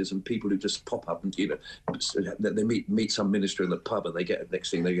agencies and people who just pop up and, they meet some minister in the pub and they get,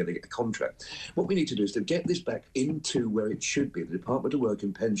 next thing they're going to get a contract. What we need to do is to get this back into where it should be, the Department of Work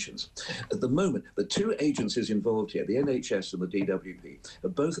and Pensions. At the moment, the two agencies involved here, the NHS and the DWP,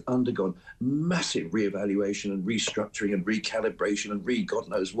 have both undergone massive re-evaluation and restructuring and recalibration and God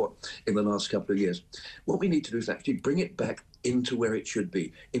knows what in the last couple of years. What we need to do is actually bring it back into where it should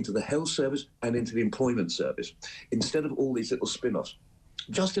be, into the health service and into the employment service, instead of all these little spin-offs.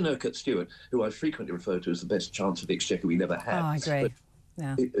 Justin Urquhart Stewart, who I frequently refer to as the best Chancellor of the Exchequer we never had. Oh, I agree.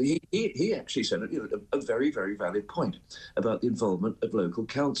 Yeah. He actually said a very, very valid point about the involvement of local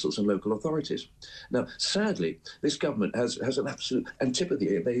councils and local authorities. Now, sadly, this government has an absolute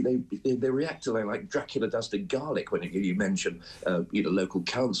antipathy. They react to like Dracula does to garlic when you mention local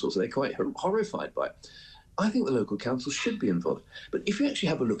councils. They're quite horrified by it. I think the local council should be involved. But if you actually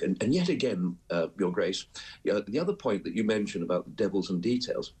have a look, and yet again, Your Grace, the other point that you mentioned about the devils and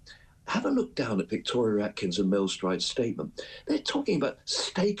details, have a look down at Victoria Atkins and Mel Stride's statement. They're talking about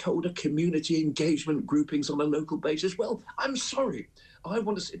stakeholder community engagement groupings on a local basis. Well, I'm sorry. I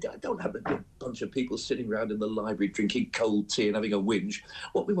don't have a bunch of people sitting around in the library drinking cold tea and having a whinge.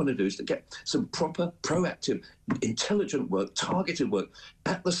 What we want to do is to get some proper, proactive, intelligent work, targeted work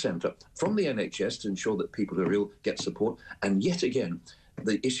at the centre from the NHS to ensure that people who are ill get support. And yet again,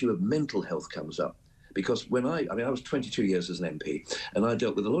 the issue of mental health comes up. Because when I was 22 years as an MP, and I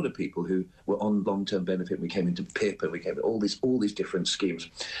dealt with a lot of people who were on long-term benefit. We came into PIP, and we came to all these different schemes.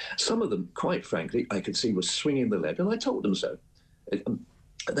 Some of them, quite frankly, I could see were swinging the lead, and I told them so.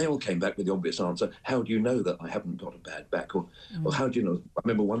 They all came back with the obvious answer: how do you know that I haven't got a bad back? Or how do you know? I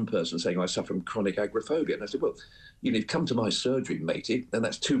remember one person saying, I suffer from chronic agoraphobia. And I said, well, you've come to my surgery, matey, and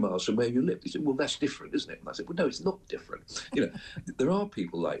that's 2 miles from where you live. He said, well, that's different, isn't it? And I said, well, no, it's not different. There are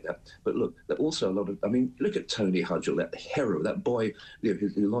people like that. But look, there are also a lot of, look at Tony Hudgell, that hero, that boy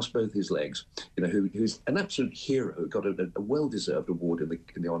who lost both his legs, who's an absolute hero, who got a well-deserved award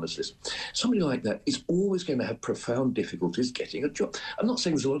in the honours list. Somebody like that is always going to have profound difficulties getting a job. I'm not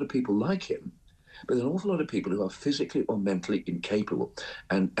saying there's a lot of people like him, but there are an awful lot of people who are physically or mentally incapable.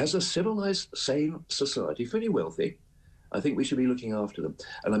 And as a civilized, sane society, fairly wealthy, I think we should be looking after them.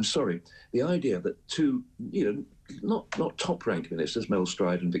 And I'm sorry, the idea that two, not top-ranked ministers, Mel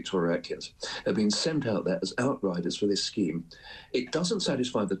Stride and Victoria Atkins, have been sent out there as outriders for this scheme, it doesn't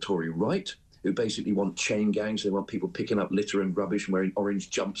satisfy the Tory right, who basically want chain gangs. They want people picking up litter and rubbish and wearing orange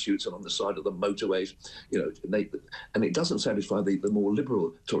jumpsuits and on the side of the motorways. And it doesn't satisfy the more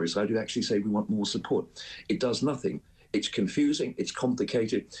liberal Tory side, who actually say we want more support. It does nothing. It's confusing, it's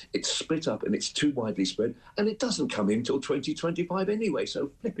complicated, it's split up and it's too widely spread, and it doesn't come in until 2025 anyway. So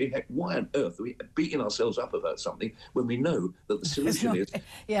flipping heck, why on earth are we beating ourselves up about something when we know that the solution is...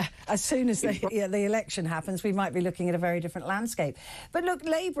 Yeah, as soon as the election happens, we might be looking at a very different landscape. But look,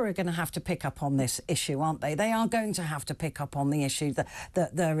 Labour are going to have to pick up on this issue, aren't they? They are going to have to pick up on the issue that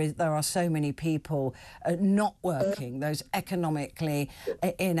there are so many people not working, those economically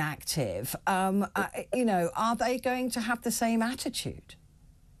inactive. Are they going to have the same attitude?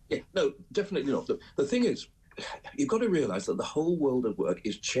 Yeah, no, definitely not. The thing is, you've got to realise that the whole world of work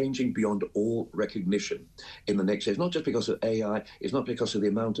is changing beyond all recognition in the next year. It's not just because of AI, it's not because of the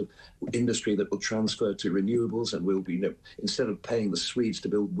amount of industry that will transfer to renewables, and we'll be, instead of paying the Swedes to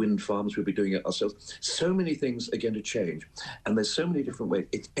build wind farms, we'll be doing it ourselves. So many things are going to change, and there's so many different ways.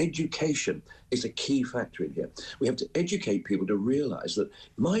 It's education is a key factor in here. We have to educate people to realise that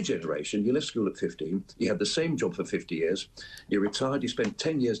my generation, you left school at 15, you had the same job for 50 years, you retired, you spent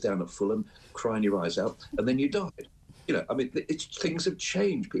 10 years down at Fulham crying your eyes out, and then you died. Things have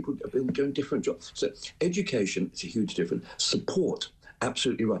changed. People have been doing different jobs. So education is a huge difference. Support,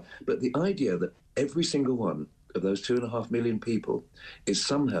 absolutely right. But the idea that every single one of those 2.5 million people is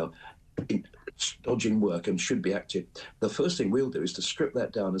somehow dodging work and should be active, the first thing we'll do is to strip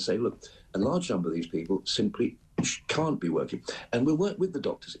that down and say, look, a large number of these people simply can't be working. And we'll work with the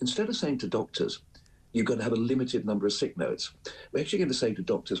doctors. Instead of saying to doctors, you've got to have a limited number of sick notes, we're actually going to say to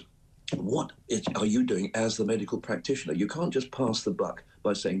doctors, what are you doing as the medical practitioner? You can't just pass the buck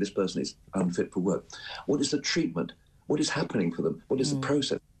by saying this person is unfit for work. What is the treatment? What is happening for them? What is the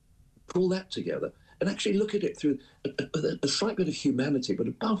process? Pull that together and actually look at it through a slight bit of humanity, but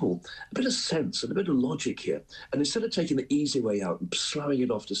above all, a bit of sense and a bit of logic here. And instead of taking the easy way out and slowing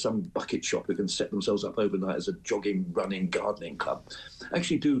it off to some bucket shop who can set themselves up overnight as a jogging, running, gardening club,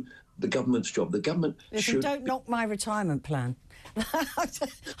 actually do the government's job. The government should... Don't knock my retirement plan.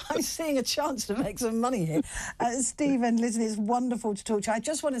 I'm seeing a chance to make some money here. Stephen, listen, it's wonderful to talk to you. I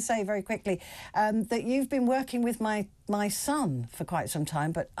just want to say very quickly that you've been working with my son for quite some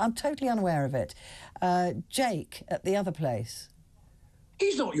time, but I'm totally unaware of it. Jake at the other place.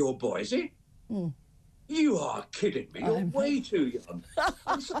 He's not your boy, is he? You are kidding me. You're way too young.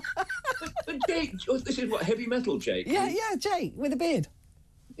 But Jake, this is what, heavy metal Jake? Yeah, Jake, with a beard.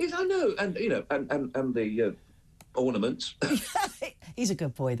 Yes, I know. And, and the... ornaments. He's a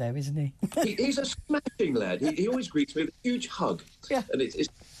good boy, though, isn't he? He's a smashing lad. He always greets me with a huge hug. Yeah. And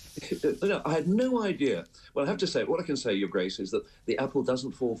I had no idea. Well, I have to say, what I can say, Your Grace, is that the apple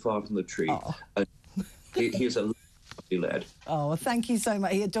doesn't fall far from the tree. Oh. And he is a lovely lad. Oh, well, thank you so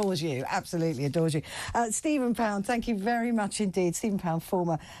much. He adores you, absolutely adores you. Stephen Pound, thank you very much indeed. Stephen Pound,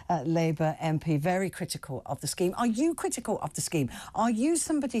 former Labour MP, very critical of the scheme. Are you critical of the scheme? Are you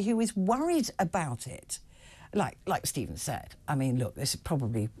somebody who is worried about it? Like Stephen said, I mean, look, this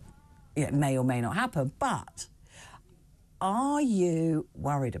probably may or may not happen, but are you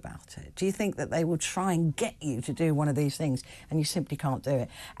worried about it? Do you think that they will try and get you to do one of these things and you simply can't do it?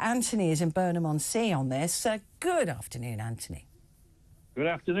 Anthony is in Burnham-on-Sea on this. Good afternoon, Anthony. Good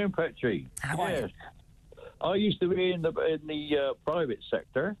afternoon, Petrie. How are you? I used to be in the private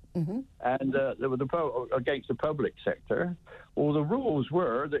sector, and against the public sector. Well, the rules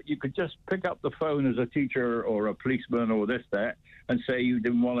were that you could just pick up the phone as a teacher or a policeman or that, and say you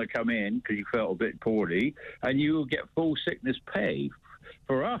didn't want to come in because you felt a bit poorly, and you would get full sickness pay.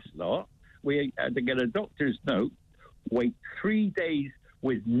 For us lot, we had to get a doctor's note, wait 3 days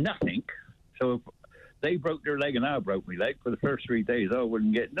with nothing. So if they broke their leg and I broke my leg, for the first 3 days I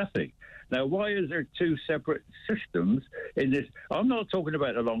wouldn't get nothing. Now, why is there two separate systems in this? I'm not talking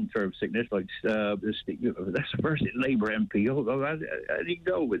about a long-term sickness like that's the first Labour MP. I didn't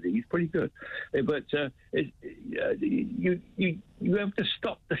go with it. He's pretty good, but you have to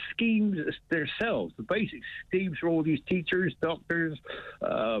stop the schemes themselves, the basic schemes for all these teachers, doctors,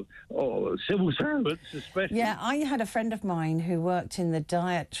 or civil servants, especially. Yeah, I had a friend of mine who worked in the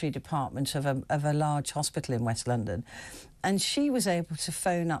dietary department of a large hospital in West London, and she was able to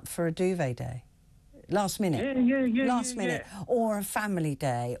phone up for a duvet day, last minute, last minute, or a family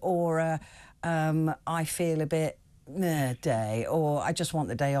day, or a I feel a bit day, or I just want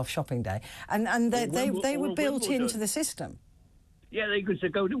the day off shopping day. And they were built into the system. Yeah, they could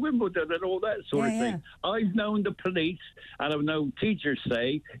go to Wimbledon and all that sort of thing. I've known the police and I've known teachers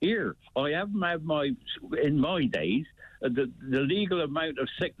say, here, I haven't had in my days, the legal amount of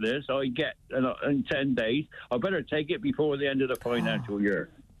sickness I get in 10 days, I better take it before the end of the financial year.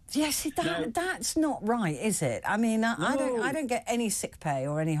 Yes, that's not right, is it? I mean, I don't get any sick pay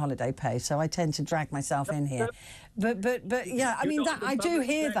or any holiday pay, so I tend to drag myself in here. But yeah, I mean, I do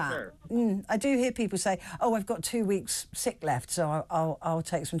hear that. I do hear people say, "Oh, I've got 2 weeks sick left, so I'll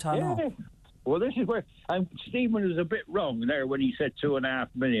take some time off." Well, this is where Stephen was a bit wrong there when he said 2.5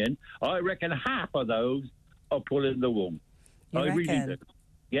 million. I reckon half of those are pulling the wool. I really do.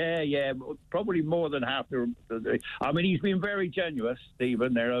 Yeah, probably more than half. I mean, he's been very generous,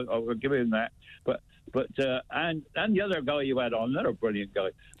 Stephen. There, I'll give him that. But and the other guy you had on, another brilliant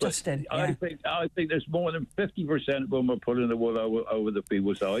guy, Justin. I think there's more than 50% of them are pulling the wool over the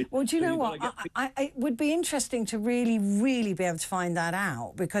people's side. Well, do you know what? It would be interesting to really, really be able to find that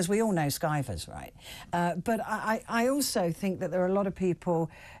out, because we all know skivers, right? But I also think that there are a lot of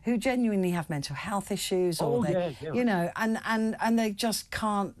people who genuinely have mental health issues, or you know, and they just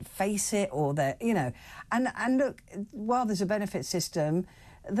can't face it, or they, you know, and look, while there's a benefit system,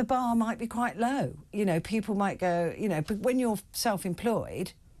 the bar might be quite low. You know, people might go, you know, but when you're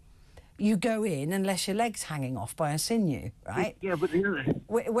self-employed, you go in unless your leg's hanging off by a sinew, right? Yeah, but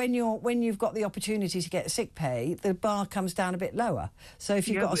when you've got the opportunity to get sick pay, the bar comes down a bit lower. So if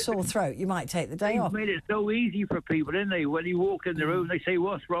you've got a sore throat, you might take the day off. They've made it so easy for people, didn't they? When you walk in the room, they say,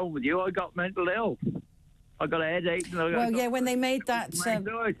 "What's wrong with you?" "I got mental health. I got a headache." When they made that,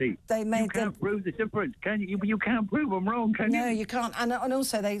 they made. You can't prove the difference, can you? You can't prove them wrong, can you? No, you can't. And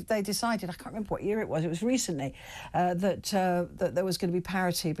also, they decided, I can't remember what year it was. It was recently that there was going to be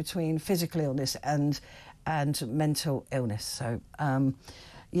parity between physical illness and mental illness. So,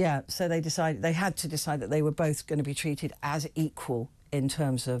 yeah. So they had to decide that they were both going to be treated as equal in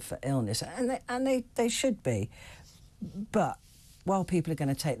terms of illness, and they should be. But while people are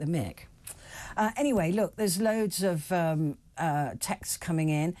going to take the mick. Anyway, look, there's loads of texts coming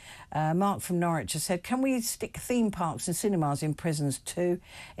in. Mark from Norwich has said, can we stick theme parks and cinemas in prisons too?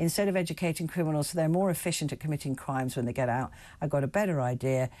 Instead of educating criminals so they're more efficient at committing crimes when they get out, I've got a better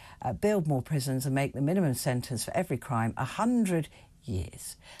idea. Build more prisons and make the minimum sentence for every crime 100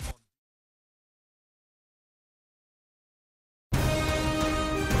 years.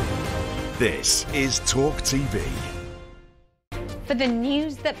 This is talkTV. For the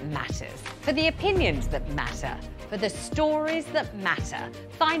news that matters, for the opinions that matter, for the stories that matter.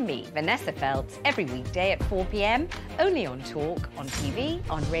 Find me, Vanessa Feltz, every weekday at 4 p.m, only on Talk, on TV,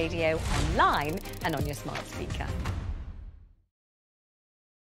 on radio, online and on your smart speaker.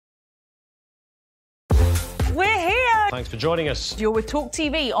 We're here! Thanks for joining us. You're with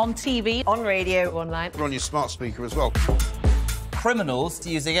talkTV, on radio, online. We're on your smart speaker as well. Criminals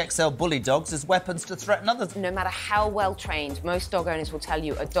using XL bully dogs as weapons to threaten others. No matter how well trained, most dog owners will tell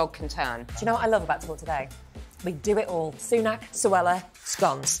you a dog can turn. Do you know what I love about Talk Today? We do it all. Sunak, Suella,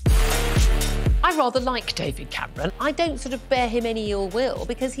 scones. I rather like David Cameron. I don't sort of bear him any ill will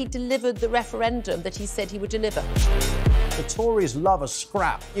because he delivered the referendum that he said he would deliver. The Tories love a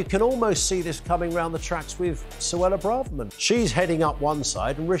scrap. You can almost see this coming round the tracks with Suella Braverman. She's heading up one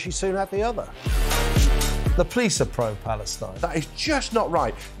side and Rishi Sunak the other. The police are pro-Palestine. That is just not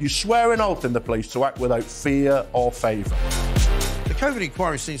right. You swear an oath in the police to act without fear or favour. The COVID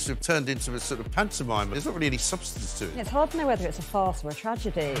inquiry seems to have turned into a sort of pantomime. There's not really any substance to it. It's hard to know whether it's a farce or a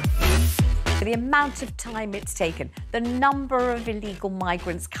tragedy. The amount of time it's taken, the number of illegal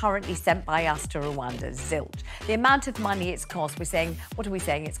migrants currently sent by us to Rwanda, zilch. The amount of money it's cost, what are we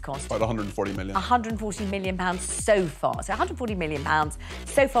saying it's cost? About 140 million. 140 million pounds so far. So 140 million pounds,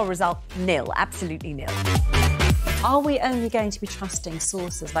 so far result nil, absolutely nil. Are we only going to be trusting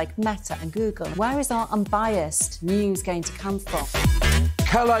sources like Meta and Google? Where is our unbiased news going to come from?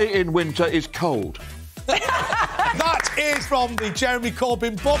 Calais in winter is cold. That is from the Jeremy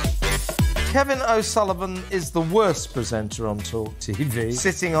Corbyn book. Kevin O'Sullivan is the worst presenter on talkTV,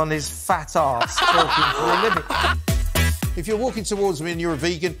 sitting on his fat arse talking for a living. If you're walking towards me and you're a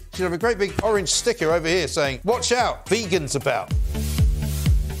vegan, you should have a great big orange sticker over here saying, "Watch out, vegan's about."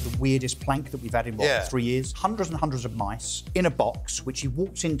 The weirdest plank that we've had in, 3 years? Hundreds and hundreds of mice in a box, which he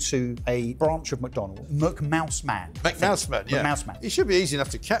walked into a branch of McDonald's. McMouseman. McMouseman, yeah. McMouseman. He should be easy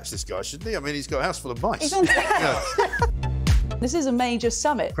enough to catch, this guy, shouldn't he? I mean, he's got a house full of mice. He's on This is a major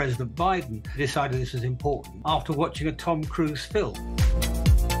summit. President Biden decided this was important after watching a Tom Cruise film.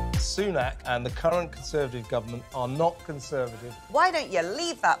 Sunak and the current Conservative government are not Conservative. Why don't you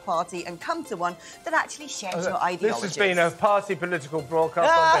leave that party and come to one that actually shares your ideology? This has been a party political broadcast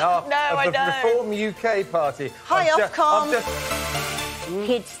on behalf of the Reform UK Party. Hi, Ofcom.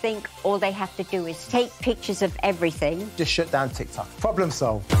 Kids think all they have to do is take pictures of everything. Just shut down TikTok. Problem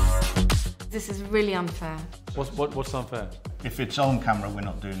solved. This is really unfair. What's unfair? If it's on camera, we're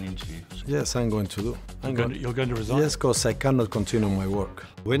not doing the interview. Yes, I'm going to do. You're going to resign? Yes, because I cannot continue my work.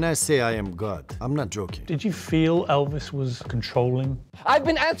 When I say I am God, I'm not joking. Did you feel Elvis was controlling? I've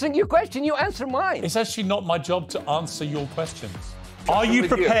been answering your question, you answer mine. It's actually not my job to answer your questions. Are you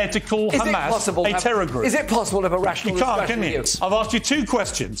prepared to call Hamas a terror group? Is it possible to have a rational discussion? You can't, can you? I've asked you two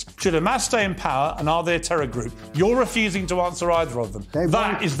questions. Should Hamas stay in power and are they a terror group? You're refusing to answer either of them.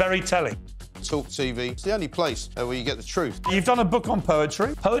 That is very telling. Talk TV. It's the only place where you get the truth. You've done a book on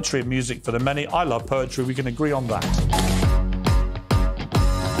poetry. Poetry and music for the many. I love poetry. We can agree on that.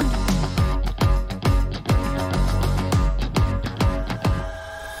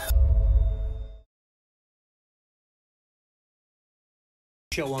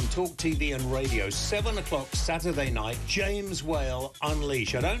 Show on Talk TV and radio, 7 o'clock Saturday night, James Whale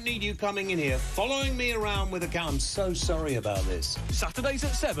Unleash. I don't need you coming in here, following me around with a car. I'm so sorry about this. Saturdays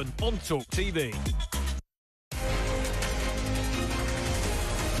at 7 on Talk TV.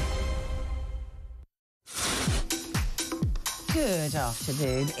 Good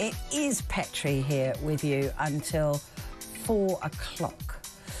afternoon. It is Petrie here with you until 4 o'clock.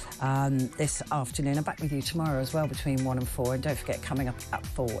 This afternoon. I'm back with you tomorrow as well between 1 and 4. And don't forget, coming up at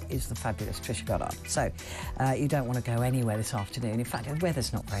 4 is the fabulous Trisha Goddard. So you don't want to go anywhere this afternoon. In fact, the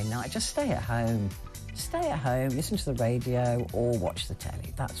weather's not very nice. Just stay at home. Stay at home, listen to the radio or watch the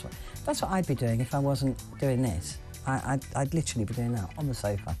telly. That's what I'd be doing if I wasn't doing this. I'd literally be doing that on the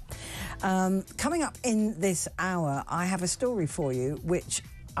sofa. Coming up in this hour, I have a story for you which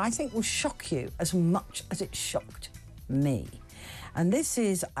I think will shock you as much as it shocked me. And this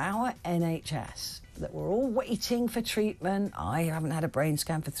is our NHS, that we're all waiting for treatment. I haven't had a brain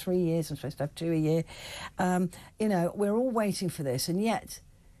scan for 3 years. I'm supposed to have 2 a year. You know, we're all waiting for this, and yet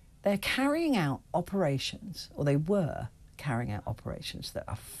they're carrying out operations, or they were carrying out operations that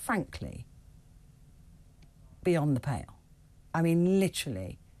are frankly beyond the pale. I mean,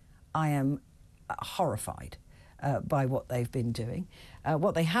 literally, I am horrified by what they've been doing.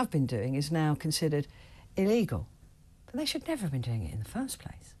 What they have been doing is now considered illegal. But they should never have been doing it in the first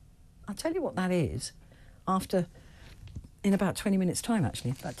place. I'll tell you what that is in about 20 minutes' time,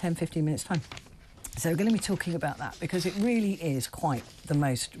 actually, about 10, 15 minutes' time. So we're going to be talking about that because it really is quite the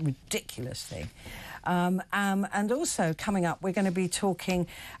most ridiculous thing. And also coming up, we're going to be talking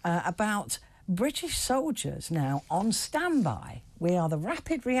about British soldiers now on standby. We are the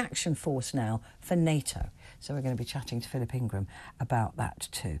Rapid Reaction Force now for NATO. So we're going to be chatting to Philip Ingram about that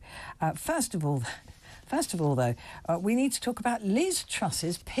too. First of all, though, we need to talk about Liz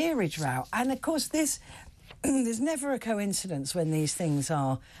Truss's peerage row. And, of course, there's never a coincidence when these things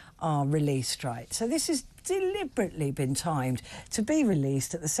are released, right? So this has deliberately been timed to be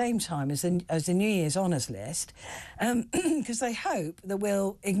released at the same time as the New Year's Honours List, because they hope that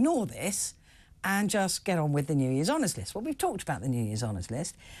we'll ignore this and just get on with the New Year's Honours List. Well, we've talked about the New Year's Honours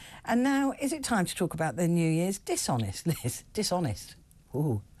List, and now is it time to talk about the New Year's Dishonest List? Dishonest.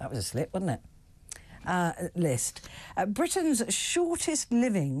 Ooh, that was a slip, wasn't it? List. Britain's shortest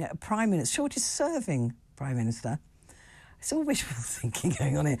serving Prime Minister. It's all wishful thinking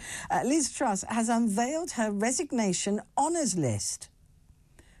going on here. Liz Truss has unveiled her resignation honours list,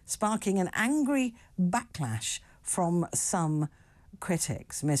 sparking an angry backlash from some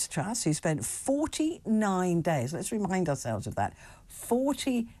critics. Miss Truss, who spent 49 days, let's remind ourselves of that,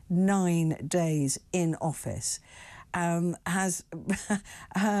 49 days in office, has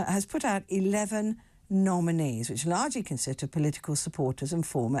put out 11 nominees, which largely consist of political supporters and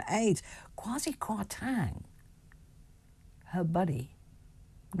former aides. Kwasi Kwarteng, her buddy,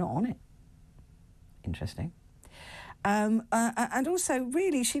 not on it. Interesting. And also,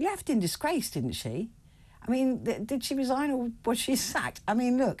 really, she left in disgrace, didn't she? I mean, did she resign or was she sacked? I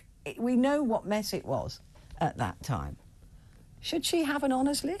mean, look, we know what mess it was at that time. Should she have an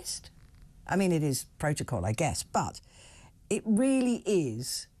honours list? I mean, it is protocol, I guess, but it really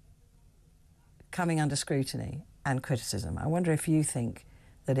is coming under scrutiny and criticism. I wonder if you think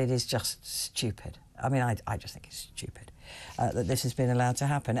that it is just stupid. I mean, I just think it's stupid that this has been allowed to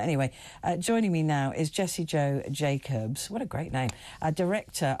happen. Anyway, joining me now is Jessie Jo Jacobs. What a great name.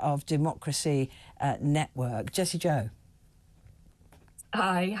 Director of Democracy Network. Jessie Jo.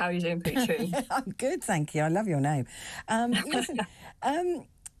 Hi, how are you doing, Petrie? I'm good, thank you. I love your name. Listen,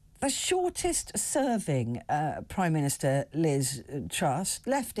 The shortest serving Prime Minister Liz Truss,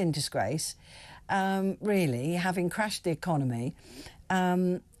 left in disgrace, really, having crashed the economy, she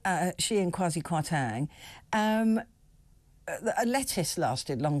and Kwasi Kwarteng. A lettuce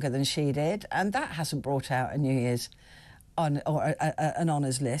lasted longer than she did, and that hasn't brought out a New Year's an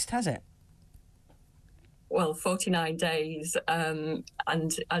honours list, has it? Well, 49 days, and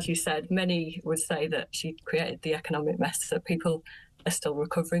as you said, many would say that she created the economic mess that people are still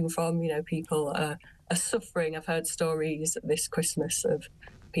recovering from. You know, people are suffering. I've heard stories this Christmas of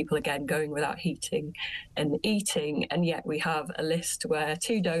people again going without heating and eating, and yet we have a list where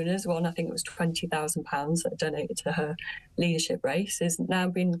two donors, one I think it was £20,000 that donated to her leadership race, is now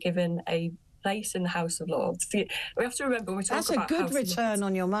been given a place in the House of Lords. We have to remember when we talk about that's a good return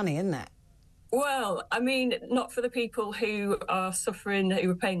on your money, isn't it? Well, I mean, not for the people who are suffering,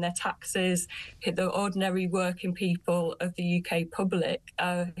 who are paying their taxes, the ordinary working people of the UK public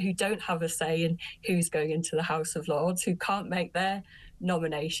who don't have a say in who's going into the House of Lords, who can't make their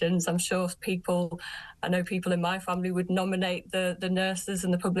nominations. I'm sure I know people in my family would nominate the nurses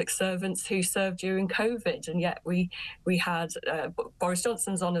and the public servants who served during COVID, and yet we had Boris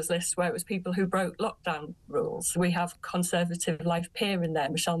Johnson's honours list where it was people who broke lockdown rules. We have Conservative Life peer in there,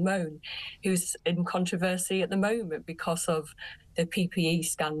 Michelle Mone, who's in controversy at the moment because of the PPE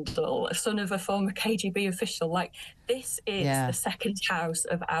scandal, a son of a former KGB official. Like, this is the second house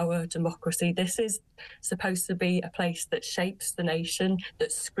of our democracy. This is supposed to be a place that shapes the nation,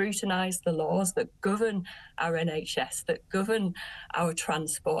 that scrutinise the laws, that govern our NHS, that govern our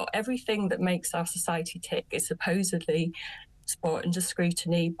transport. Everything that makes our society tick is supposedly brought under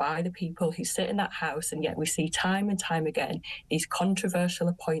scrutiny by the people who sit in that house, and yet we see time and time again these controversial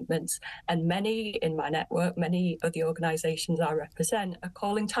appointments, and many in my network, many of the organisations I represent, are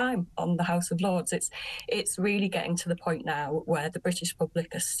calling time on the House of Lords. It's really getting to the point now where the British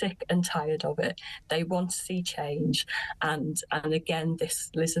public are sick and tired of it. They want to see change, and again, this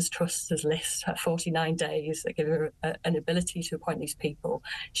Liz Truss's list, 49 days that give her an ability to appoint these people,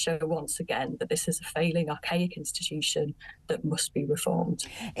 show once again that this is a failing, archaic institution that must be reformed.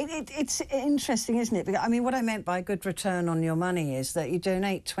 It's interesting, isn't it? Because, I mean, what I meant by good return on your money is that you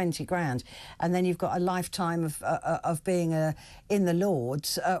donate 20 grand and then you've got a lifetime of being in the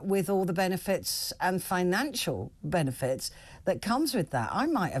Lords with all the benefits and financial benefits that comes with that. I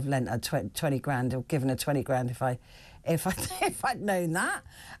might have lent her 20 grand or given her 20 grand if I'd known that.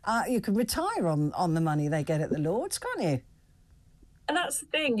 You can retire on the money they get at the Lords, can't you? And that's the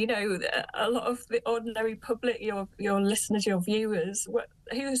thing, you know, a lot of the ordinary public, your listeners, your viewers,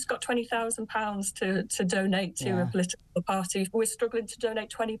 who's got £20,000 to donate to a political party? We're struggling to donate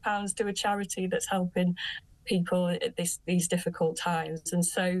 £20 to a charity that's helping people at these difficult times. And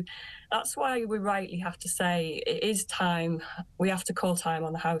so that's why we rightly have to say it is time. We have to call time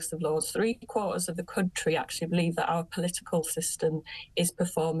on the House of Lords. 3/4 of the country actually believe that our political system is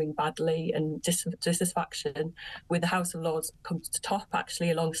performing badly, and dissatisfaction with the House of Lords comes to top,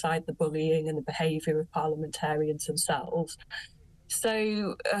 actually, alongside the bullying and the behaviour of parliamentarians themselves.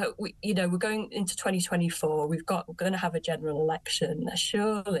 So, we're going into 2024. We're going to have a general election.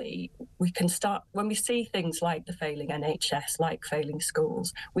 Surely we can start, when we see things like the failing NHS, like failing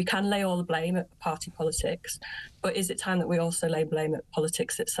schools, we can lay all the blame at party politics. But is it time that we also lay blame at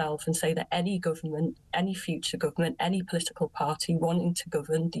politics itself and say that any government, any future government, any political party wanting to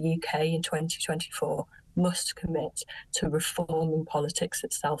govern the UK in 2024 must commit to reforming politics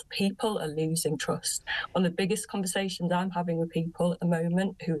itself? People are losing trust. One of the biggest conversations I'm having with people at the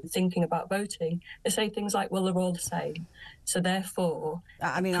moment who are thinking about voting, they say things like, well, they're all the same. So therefore...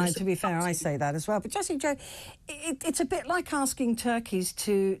 I mean, to be fair, I say that as well. But Jessie Jo, it's a bit like asking turkeys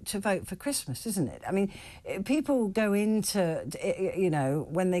to vote for Christmas, isn't it? I mean, people go into,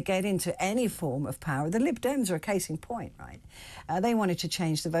 when they get into any form of power, the Lib Dems are a case in point, right? They wanted to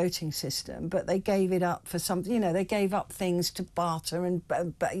change the voting system, but they gave it up for something, they gave up things to barter and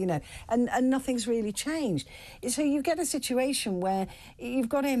nothing's really changed. So you get a situation where you've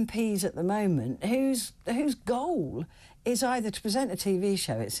got MPs at the moment whose goal is either to present a TV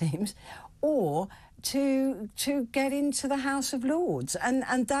show, it seems, or to get into the House of Lords,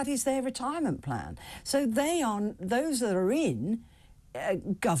 and that is their retirement plan. So those that are in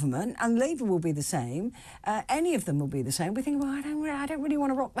government, and Labour will be the same, any of them will be the same. We think, well, I don't really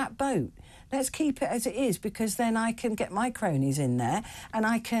want to rock that boat. Let's keep it as it is, because then I can get my cronies in there, and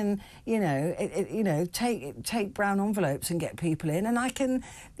I can, take brown envelopes and get people in, and I can,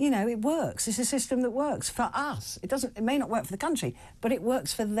 it works. It's a system that works for us. It may not work for the country, but it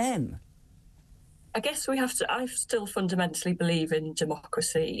works for them. I guess I still fundamentally believe in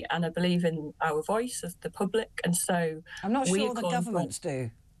democracy, and I believe in our voice as the public, and so... I'm not sure the governments do.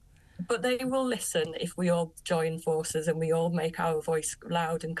 But they will listen if we all join forces and we all make our voice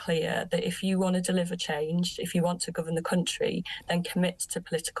loud and clear that if you want to deliver change, if you want to govern the country, then commit to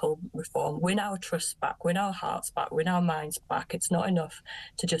political reform, win our trust back, win our hearts back, win our minds back. It's not enough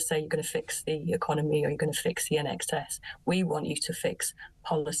to just say you're going to fix the economy or you're going to fix the NHS. We want you to fix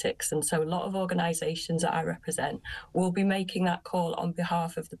politics. And so a lot of organisations that I represent will be making that call on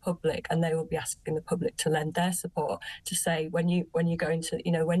behalf of the public, and they will be asking the public to lend their support to say when you go into,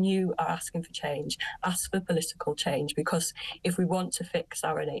 when you are asking for change, ask for political change, because if we want to fix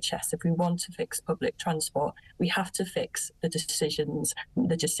our NHS, if we want to fix public transport, we have to fix the decisions.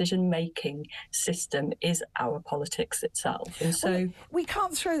 The decision-making system is our politics itself. And so we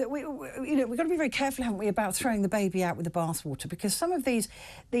can't throw that. We've got to be very careful, haven't we, about throwing the baby out with the bathwater, because some of these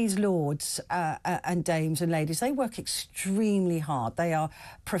lords and dames and ladies, they work extremely hard. They are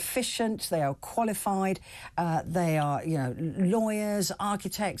proficient, they are qualified, they are, lawyers,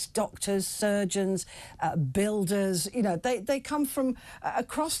 architects, doctors, surgeons, builders. They come from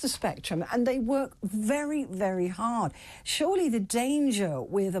across the spectrum, and they work very, very hard. Surely the danger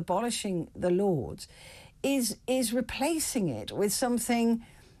with abolishing the lords is replacing it with something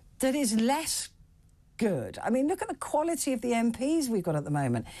that is less good. I mean, look at the quality of the MPs we've got at the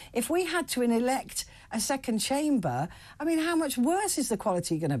moment. If we had to elect a second chamber, I mean, how much worse is the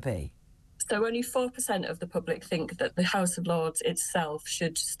quality going to be? So only 4% of the public think that the House of Lords itself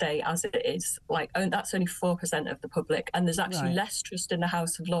should stay as it is. That's only 4% of the public, and there's actually less trust in the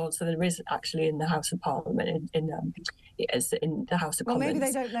House of Lords than there is actually in the House of Parliament, in the House of Commons. Well, maybe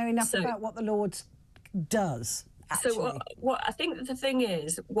they don't know enough about what the Lords does, actually. So what I think the thing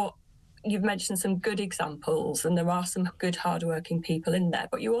is, you've mentioned some good examples, and there are some good hard-working people in there,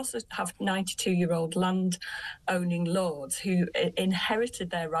 but you also have 92-year-old land-owning lords who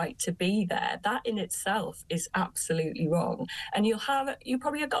inherited their right to be there. That in itself is absolutely wrong. And you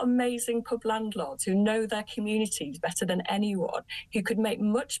probably have got amazing pub landlords who know their communities better than anyone, who could make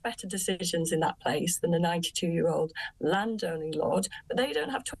much better decisions in that place than a 92-year-old land-owning lord, but they don't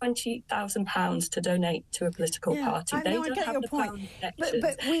have £20,000 to donate to a political party. They don't have the power and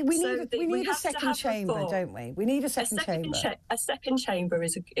connections. We need a second chamber, don't we? We need a second chamber. A second chamber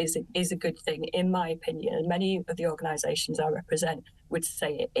is a good thing, in my opinion, and many of the organisations I represent would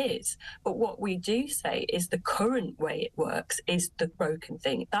say it is. But what we do say is the current way it works is the broken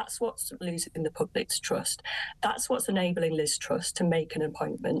thing. That's what's losing the public's trust. That's what's enabling Liz Truss to make an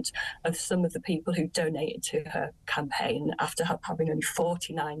appointment of some of the people who donated to her campaign after having only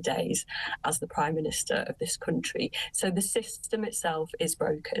 49 days as the Prime Minister of this country. So the system itself is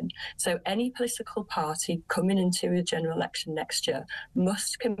broken. So any political party coming into a general election next year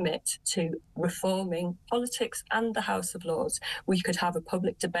must commit to reforming politics and the House of Lords. We could have a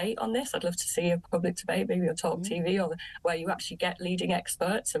public debate on this. I'd love to see a public debate, maybe on talkTV, or where you actually get leading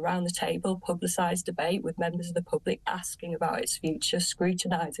experts around the table, publicised debate with members of the public asking about its future,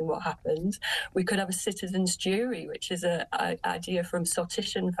 scrutinising what happens. We could have a citizens' jury, which is an idea from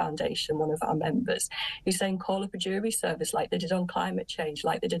Sortition Foundation, one of our members, who's saying call up a jury service like they did on climate change,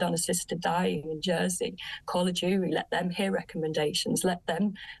 like they did on assisted dying in Jersey. Call a jury, let them hear recommendations, let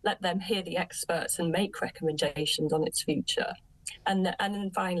them hear the experts and make recommendations on its future. And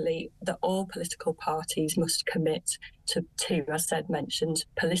then finally, that all political parties must commit to, as Ed mentioned,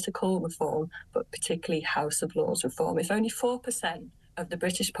 political reform, but particularly House of Lords reform. If only 4% of the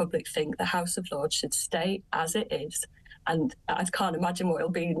British public think the House of Lords should stay as it is, and I can't imagine what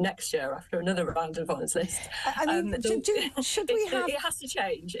it'll be next year after another round of honours list. Should we have? It has to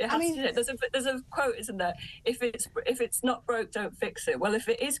change. It has to change. There's a quote, isn't there? If it's not broke, don't fix it. Well, if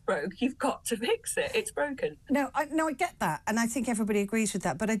it is broke, you've got to fix it. It's broken. No, I get that, and I think everybody agrees with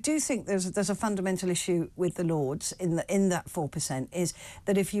that. But I do think there's a fundamental issue with the Lords in that 4%, is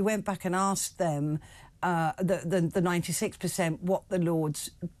that if you went back and asked them, the 96% what the Lords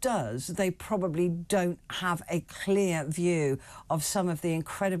does, they probably don't have a clear view of some of the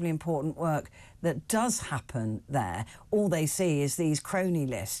incredibly important work that does happen there. All they see is these crony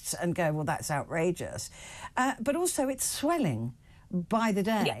lists and go, well, that's outrageous. But also it's swelling by the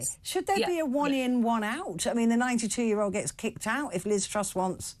day. Yes. Should there be a one in, one out? I mean, the 92-year-old gets kicked out if Liz Truss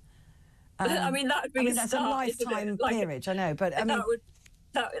wants... I mean, that would be that's a lifetime peerage, I know, but I mean...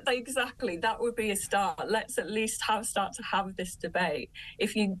 That would be a start. Let's at least start to have this debate.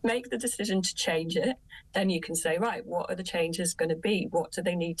 If you make the decision to change it, then you can say, right, what are the changes going to be? What do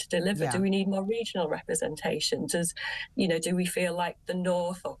they need to deliver? Yeah. Do we need more regional representation? Do we feel like the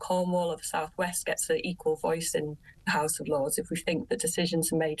North or Cornwall or the South West gets an equal voice in the House of Lords? If we think that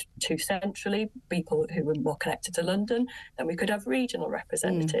decisions are made too centrally, people who are more connected to London, then we could have regional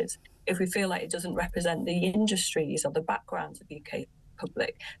representatives. If we feel like it doesn't represent the industries or the backgrounds of UK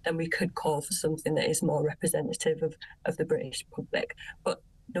public, then we could call for something that is more representative of the British public. But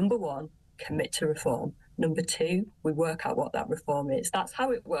number one, commit to reform. Number two, we work out what that reform is. That's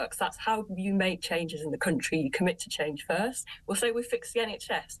how it works. That's how you make changes in the country. You commit to change first. We'll say we fix the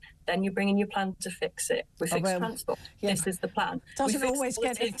NHS. Then you bring in your plan to fix it. We fix transport. Yeah. This is the plan. Doesn't always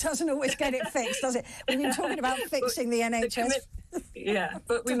get it fixed, does it? We've been talking about fixing the NHS. Yeah,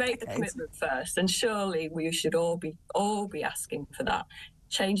 but we make the commitment first, and surely we should all be asking for that.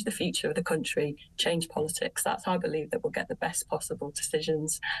 Change the future of the country, change politics. That's how I believe that we'll get the best possible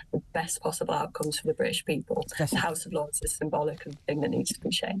decisions, the best possible outcomes for the British people. The House of Lords is symbolic of the thing that needs to be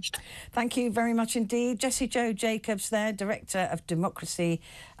changed. Thank you very much indeed. Jessie Jo Jacobs there, Director of Democracy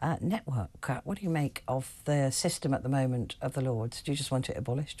Network. What do you make of the system at the moment of the Lords? Do you just want it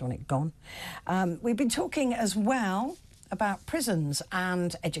abolished? Do you want it gone? We've been talking as well about prisons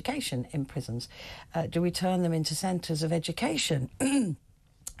and education in prisons. Do we turn them into centres of education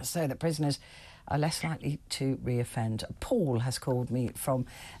so that prisoners are less likely to reoffend? Paul has called me from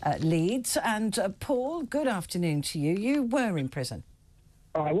Leeds. And Paul, good afternoon to you. You were in prison.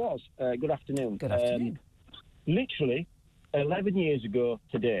 I was. Good afternoon. Good afternoon. Literally 11 years ago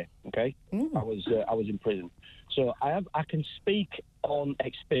today, okay, I was in prison. So I can speak on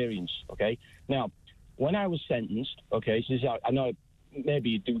experience, okay? Now, when I was sentenced, okay, so this is how, I know maybe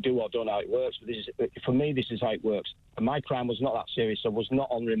you do or don't know how it works, but for me, this is how it works. And my crime was not that serious, so I was not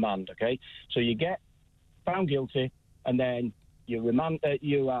on remand, okay? So you get found guilty, and then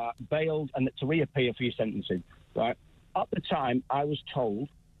you are bailed and to reappear for your sentencing, right? At the time, I was told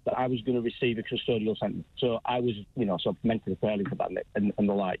that I was going to receive a custodial sentence. So I was, sort of mentally preparing for that and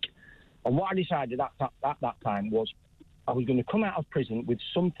the like. And what I decided at that time was I was going to come out of prison with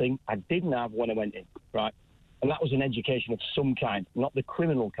something I didn't have when I went in, right? And that was an education of some kind, not the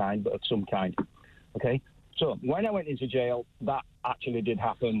criminal kind, but of some kind, okay? So when I went into jail, that actually did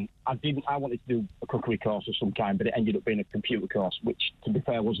happen. I wanted to do a cookery course of some kind, but it ended up being a computer course, which, to be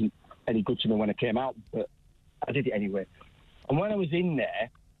fair, wasn't any good to me when I came out, but I did it anyway. And when I was in there,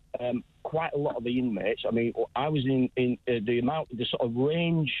 quite a lot of the inmates, I mean, I was in the sort of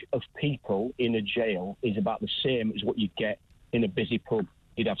range of people in a jail is about the same as what you'd get in a busy pub.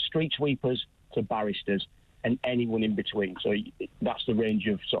 You'd have street sweepers to barristers and anyone in between. So that's the range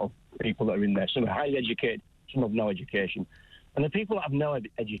of sort of people that are in there. Some are highly educated, some have no education. And the people that have no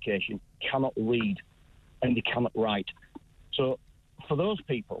education cannot read and they cannot write. So for those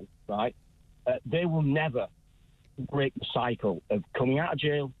people, right, they will never break the cycle of coming out of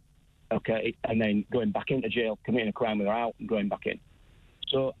jail, okay, and then going back into jail, committing a crime when they're out and going back in.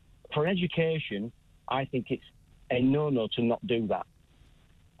 So for education, I think it's a no-no to not do that.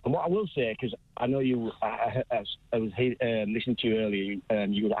 And what I will say, because I know I was listening to you earlier,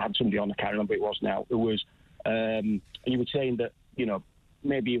 you had somebody on, I can't remember who it was now, who was, and you were saying that,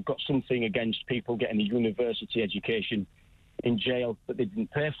 maybe you've got something against people getting a university education in jail that they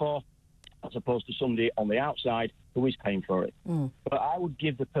didn't pay for, as opposed to somebody on the outside who is paying for it. But I would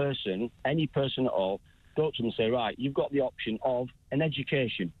give the person, any person at all, go to them and say, right, you've got the option of an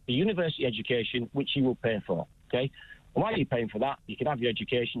education, a university education, which you will pay for, okay? And why are you paying for that? You can have your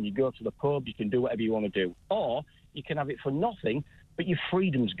education, you go to the pub, you can do whatever you want to do. Or you can have it for nothing, but your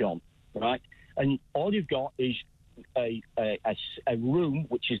freedom's gone, right? And all you've got is a room,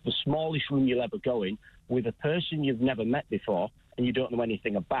 which is the smallest room you'll ever go in, with a person you've never met before and you don't know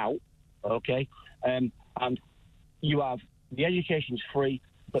anything about, okay? And you have, the education's free,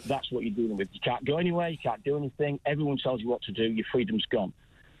 but that's what you're dealing with. You can't go anywhere, you can't do anything, everyone tells you what to do, your freedom's gone.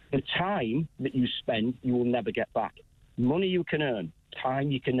 The time that you spend, you will never get back. Money you can earn,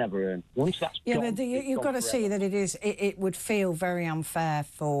 time you can never earn. Once that's gone, but you've got to see that it would feel very unfair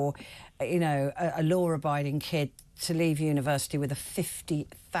for, a law-abiding kid to leave university with a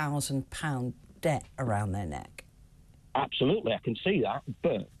 £50,000 debt around their neck. Absolutely, I can see that.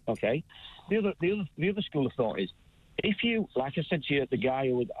 But okay, the other school of thought is, if you, like I said to you, the guy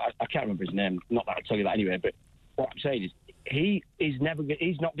who I can't remember his name. Not that I tell you that anyway. But what I'm saying is, he's not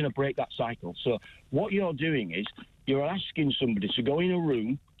going to break that cycle. So what you're doing is you're asking somebody to go in a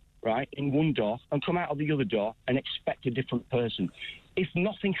room, right, in one door and come out of the other door and expect a different person. If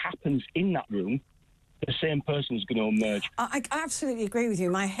nothing happens in that room, the same person's going to emerge. I absolutely agree with you.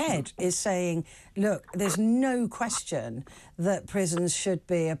 My head is saying, look, there's no question that prisons should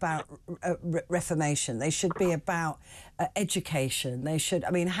be about reformation. They should be about education. They should,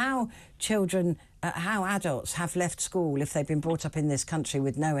 how children, how adults have left school if they've been brought up in this country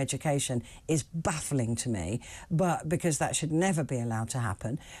with no education is baffling to me, but because that should never be allowed to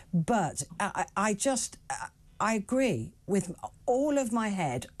happen. But I agree with all of my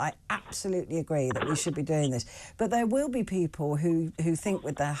head. I absolutely agree that we should be doing this. But there will be people who think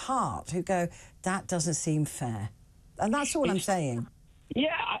with their heart, who go, that doesn't seem fair. And that's all I'm saying.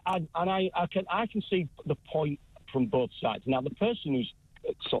 Yeah, I can see the point from both sides. Now, the person who's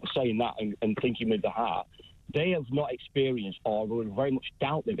sort of saying that and thinking with the heart, they have not experienced, or would very much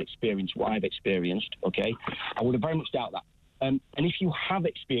doubt they've experienced what I've experienced, OK? I would very much doubt that. And if you have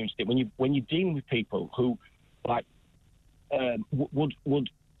experienced it, when you're dealing with people who, like,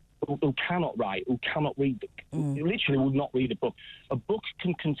 who cannot write, who cannot read, literally would not read a book. A book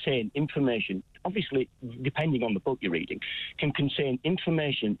can contain information, obviously, depending on the book you're reading, can contain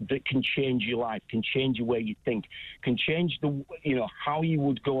information that can change your life, can change the way you think, can change how you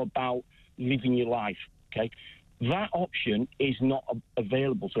would go about living your life, okay? That option is not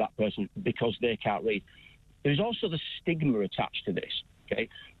available to that person because they can't read. There's also the stigma attached to this, okay?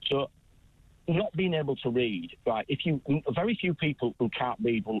 So not being able to read, right? Very few people who can't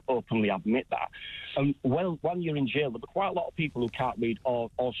read will openly admit that. And when you're in jail, there'll be quite a lot of people who can't read or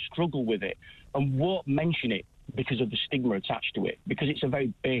struggle with it and won't mention it because of the stigma attached to it, because it's a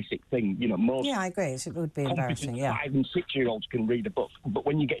very basic thing. Most I agree. It would be embarrassing. Yeah, 5- and 6-year-olds can read a book, but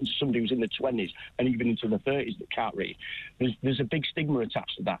when you get into somebody who's in the 20s and even into the 30s that can't read, there's a big stigma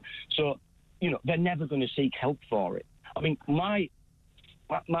attached to that. So they're never going to seek help for it. I mean, my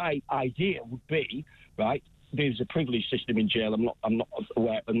idea would be, right, there's a privilege system in jail. I'm not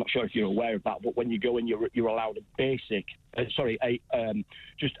aware. I'm not sure if you're aware of that. But when you go in, you're allowed a basic,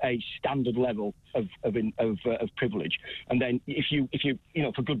 just a standard level of privilege. And then if you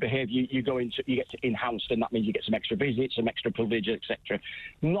for good behaviour, you get to enhanced, and that means you get some extra visits, some extra privilege, etc.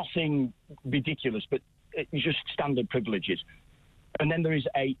 Nothing ridiculous, but it's just standard privileges. And then there is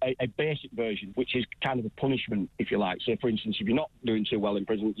a basic version, which is kind of a punishment, if you like. So, for instance, if you're not doing too well in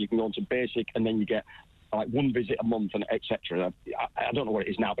prison, you can go on to basic, and then you get like one visit a month, and etc. I don't know what it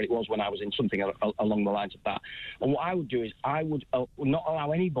is now, but it was when I was in something along the lines of that. And what I would do is I would not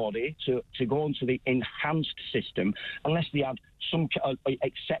allow anybody to go onto the enhanced system unless they had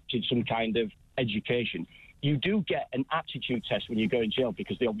accepted some kind of education. You do get an aptitude test when you go in jail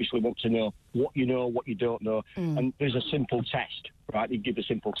because they obviously want to know what you don't know. And there's a simple test, right? They give a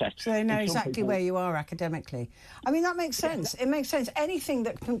simple test. So they know exactly where you are academically. I mean, that makes sense. Yeah. It makes sense. Anything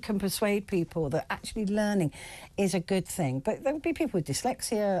that can persuade people that actually learning is a good thing. But there would be people with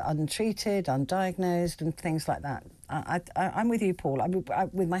dyslexia, untreated, undiagnosed, and things like that. I'm with you, Paul. I'm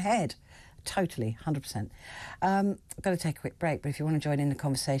with my head. Totally, 100%. I've got to take a quick break, but if you want to join in the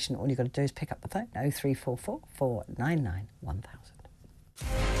conversation, all you've got to do is pick up the phone, 0344 499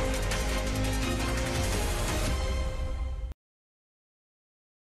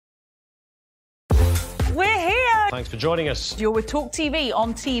 1000. We're here! Thanks for joining us. You're with talkTV,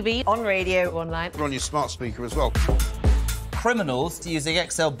 on TV, on radio, online. We're on your smart speaker as well. Criminals using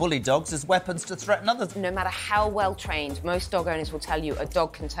XL bully dogs as weapons to threaten others. No matter how well trained, most dog owners will tell you a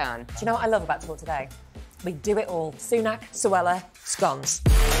dog can turn. Do you know what I love about Talk Today? We do it all. Sunak, Suella, scones.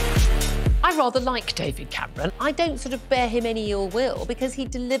 I rather like David Cameron. I don't sort of bear him any ill will because he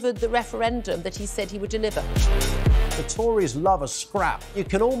delivered the referendum that he said he would deliver. The Tories love a scrap. You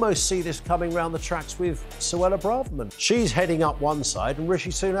can almost see this coming round the tracks with Suella Braverman. She's heading up one side and Rishi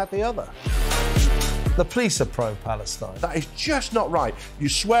Sunak the other. The police are pro-Palestine. That is just not right. You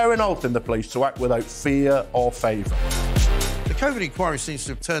swear an oath in the police to act without fear or favour. The COVID inquiry seems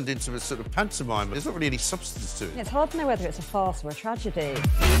to have turned into a sort of pantomime. There's not really any substance to it. It's hard to know whether it's a farce or a tragedy.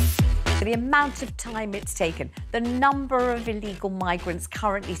 The amount of time it's taken, the number of illegal migrants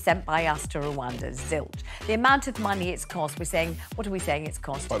currently sent by us to Rwanda, zilch. The amount of money it's cost, what are we saying it's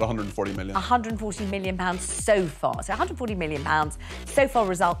cost? About 140 million. 140 million pounds so far. So 140 million pounds, so far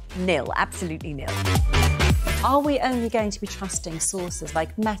result nil, absolutely nil. Are we only going to be trusting sources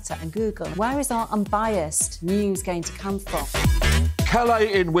like Meta and Google? Where is our unbiased news going to come from?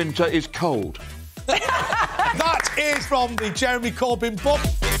 Calais in winter is cold. That is from the Jeremy Corbyn book.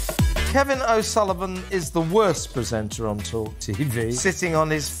 Kevin O'Sullivan is the worst presenter on talkTV, sitting on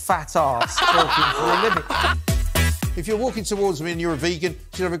his fat arse talking for a living. If you're walking towards me and you're a vegan, you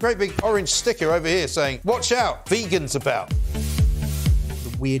should have a great big orange sticker over here saying, "Watch out, vegan's about."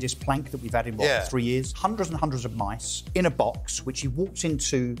 The weirdest plank that we've had in, 3 years? Hundreds and hundreds of mice in a box, which he walked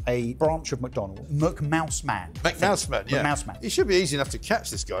into a branch of McDonald's. McMouse Man. McMouse Man, yeah. McMouse Man. He should be easy enough to catch,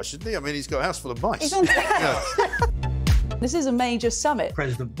 this guy, shouldn't he? I mean, he's got a house full of mice. He's on This is a major summit.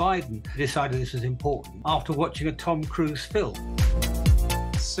 President Biden decided this was important after watching a Tom Cruise film.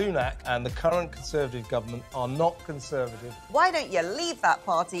 Sunak and the current Conservative government are not Conservative. Why don't you leave that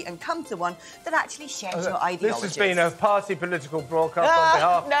party and come to one that actually shares your ideology? This has been a party political broadcast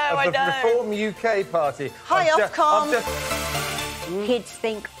on behalf of the Reform UK Party. Hi, Ofcom. Kids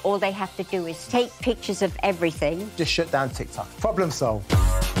think all they have to do is take pictures of everything. Just shut down TikTok. Problem solved.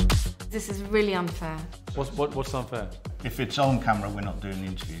 This is really unfair. What's unfair? If it's on camera, we're not doing the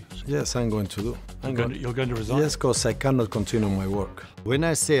interview. Yes, I'm going to do. You're going to resign? Yes, because I cannot continue my work. When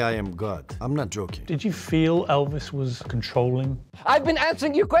I say I am God, I'm not joking. Did you feel Elvis was controlling? I've been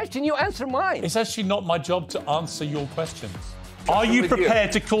answering your question, you answer mine. It's actually not my job to answer your questions. Are you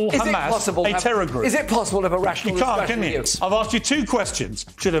prepared to call Hamas a terror group? Is it possible to have a rational discussion? You can't, can you? I've asked you two questions.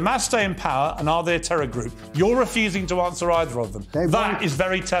 Should Hamas stay in power and are they a terror group? You're refusing to answer either of them. That is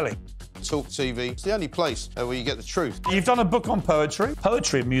very telling. Talk TV. It's the only place where you get the truth. You've done a book on poetry.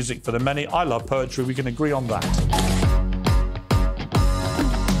 Poetry and music for the many. I love poetry. We can agree on that.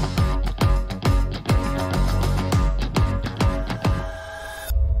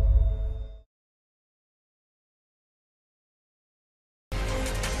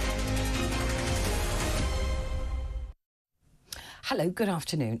 Hello, good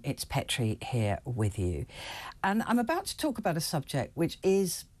afternoon. It's Petrie here with you. And I'm about to talk about a subject which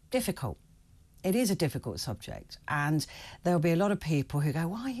is difficult. It is a difficult subject. And there'll be a lot of people who go,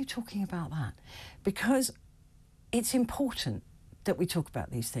 why are you talking about that? Because it's important that we talk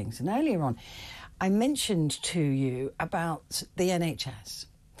about these things. And earlier on, I mentioned to you about the NHS.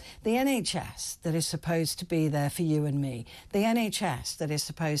 The NHS that is supposed to be there for you and me. The NHS that is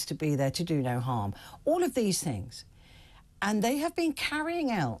supposed to be there to do no harm. All of these things. And they have been carrying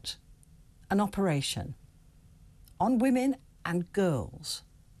out an operation on women and girls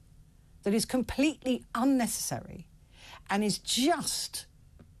that is completely unnecessary and is just,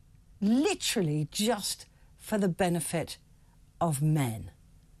 literally just for the benefit of men.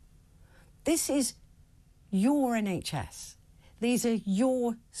 This is your NHS. These are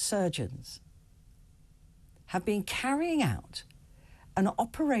your surgeons. Have been carrying out an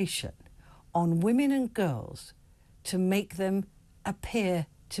operation on women and girls to make them appear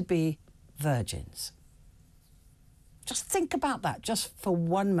to be virgins. Just think about that, just for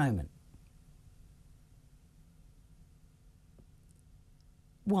one moment.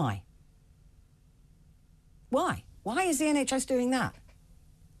 Why? Why? Why is the NHS doing that?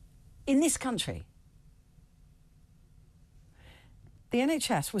 In this country? The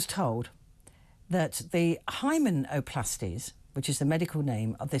NHS was told that the hymenoplasties, which is the medical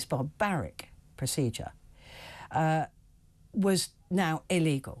name of this barbaric procedure, was now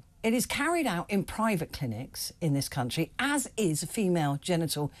illegal. It is carried out in private clinics in this country, as is female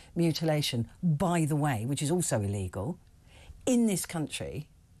genital mutilation, by the way, which is also illegal, in this country,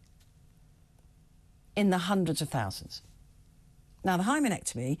 in the hundreds of thousands. Now, the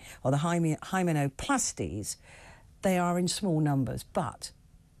hymenectomy, or the hymenoplasties, they are in small numbers, but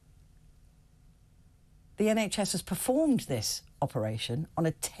the NHS has performed this operation on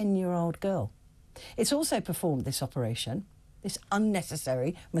a 10-year-old girl. It's also performed this operation, this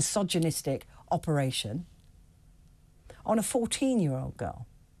unnecessary, misogynistic operation, on a 14-year-old girl.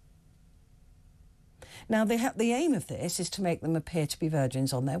 Now, the aim of this is to make them appear to be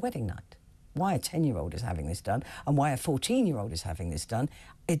virgins on their wedding night. Why a 10-year-old is having this done and why a 14-year-old is having this done,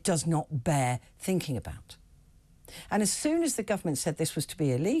 it does not bear thinking about. And as soon as the government said this was to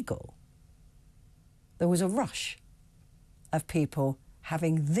be illegal, there was a rush of people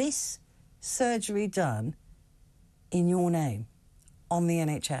having this surgery done in your name on the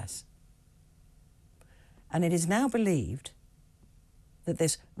NHS. And it is now believed that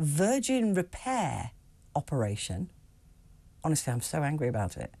this virgin repair operation, honestly, I'm so angry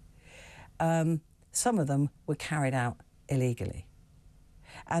about it, some of them were carried out illegally.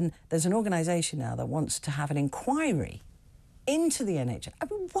 And there's an organisation now that wants to have an inquiry into the NHS. I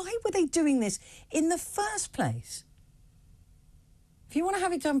mean, why were they doing this in the first place? If you want to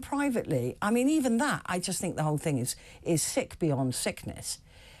have it done privately, I mean, even that, I just think the whole thing is sick beyond sickness.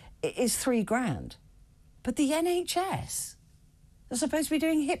 It is $3,000. But the NHS are supposed to be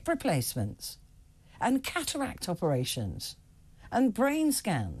doing hip replacements and cataract operations and brain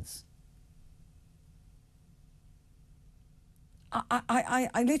scans.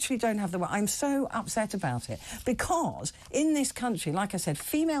 I literally don't have the word. I'm so upset about it because in this country, like I said,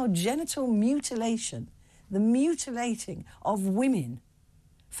 female genital mutilation, the mutilating of women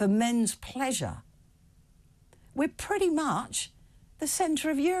for men's pleasure, we're pretty much the centre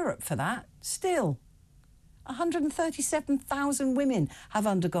of Europe for that still. 137,000 women have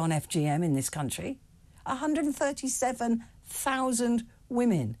undergone FGM in this country. 137,000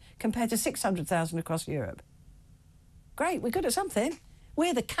 women compared to 600,000 across Europe. Great, we're good at something.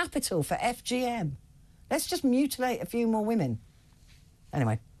 We're the capital for FGM. Let's just mutilate a few more women.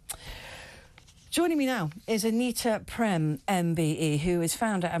 Anyway. Joining me now is Anita Prem, MBE, who is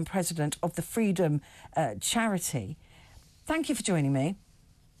founder and president of the Freedom Charity. Thank you for joining me.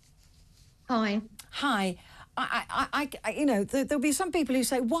 Hi. Hi. You know, there'll be some people who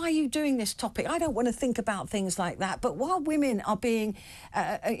say, why are you doing this topic? I don't want to think about things like that. But while women are being,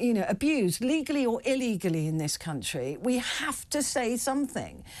 you know, abused legally or illegally in this country, we have to say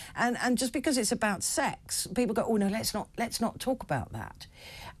something. And just because it's about sex, people go, oh, no, let's not talk about that.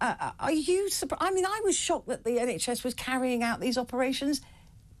 Are you surprised? I mean, I was shocked that the NHS was carrying out these operations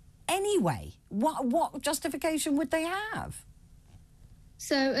anyway. What justification would they have?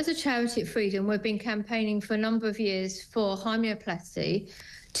 So, as a charity at Freedom, we've been campaigning for a number of years for homeoplasty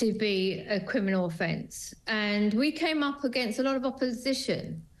to be a criminal offence. And we came up against a lot of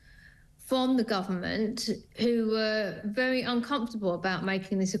opposition from the government who were very uncomfortable about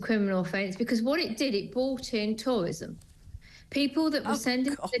making this a criminal offence, because what it did, it brought in tourism. People that were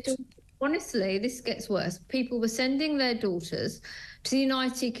sending their daughters, honestly, this gets worse. People were sending their daughters to the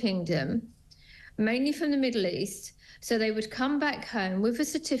United Kingdom, mainly from the Middle East, so they would come back home with a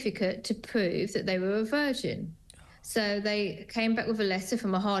certificate to prove that they were a virgin. So they came back with a letter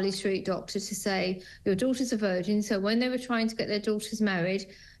from a Harley Street doctor to say, your daughter's a virgin. So when they were trying to get their daughters married,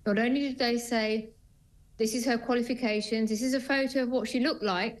 not only did they say, this is her qualifications, this is a photo of what she looked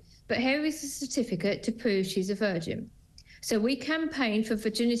like, but here is a certificate to prove she's a virgin. So we campaigned for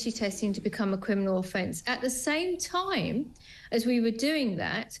virginity testing to become a criminal offence. At the same time as we were doing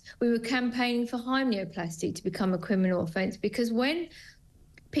that, we were campaigning for hymenoplasty to become a criminal offence, because when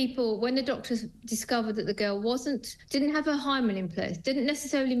the doctors discovered that the girl didn't have her hymen in place, didn't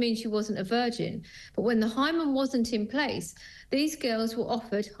necessarily mean she wasn't a virgin, but when the hymen wasn't in place, these girls were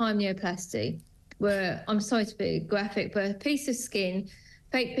offered hymenoplasty, where, I'm sorry to be graphic, but a piece of skin,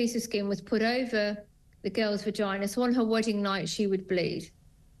 fake piece of skin was put over the girl's vagina, so on her wedding night she would bleed.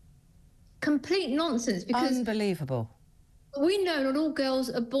 Complete nonsense, because... Unbelievable. We know not all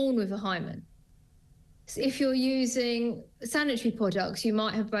girls are born with a hymen. So if you're using sanitary products, you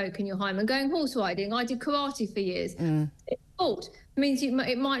might have broken your hymen. Going horse riding, I did karate for years. It's fault. It means it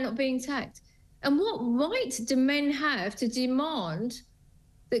might not be intact. And what right do men have to demand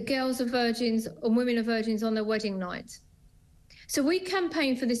that girls are virgins and women are virgins on their wedding night? So we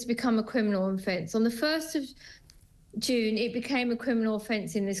campaigned for this to become a criminal offence. On the 1st of June, it became a criminal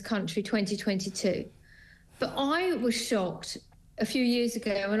offence in this country, 2022. But I was shocked a few years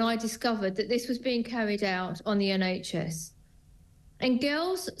ago when I discovered that this was being carried out on the NHS. And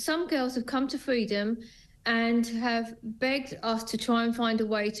some girls have come to Freedom and have begged us to try and find a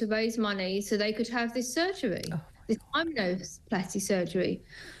way to raise money so they could have this surgery, this hymenoplasty surgery.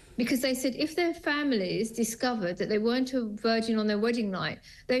 Because they said if their families discovered that they weren't a virgin on their wedding night,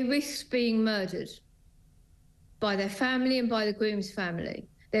 they risked being murdered by their family and by the groom's family.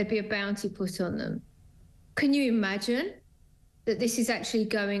 There'd be a bounty put on them. Can you imagine that this is actually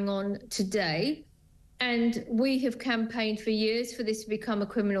going on today? And we have campaigned for years for this to become a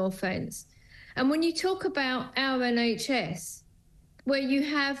criminal offence. And when you talk about our NHS, where you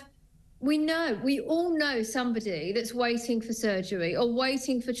have... We all know somebody that's waiting for surgery or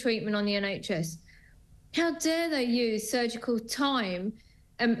waiting for treatment on the NHS. How dare they use surgical time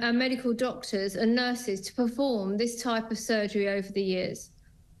and medical doctors and nurses to perform this type of surgery over the years?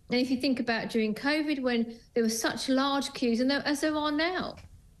 And if you think about during COVID, when there were such large queues, and as there are now,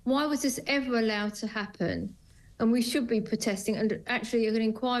 why was this ever allowed to happen? And we should be protesting, and actually an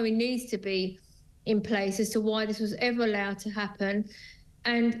inquiry needs to be in place as to why this was ever allowed to happen.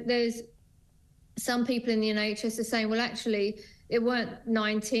 And there's some people in the NHS are saying, well, actually, it weren't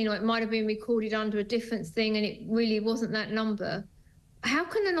 19, or it might have been recorded under a different thing, and it really wasn't that number. How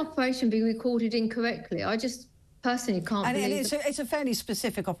can an operation be recorded incorrectly? I just personally can't believe it's a fairly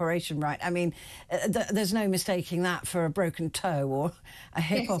specific operation, right? I mean, there's no mistaking that for a broken toe or a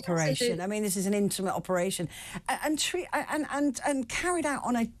hip operation. Absolutely. I mean, this is an intimate operation, and carried out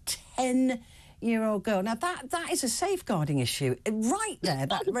on a 10-year-old girl. Now, that is a safeguarding issue. Right there,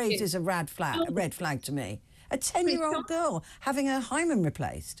 that raises a red flag to me. A 10-year-old girl having her hymen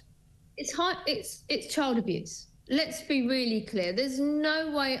replaced. It's child abuse. Let's be really clear. There's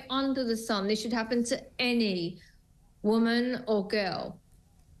no way under the sun this should happen to any woman or girl.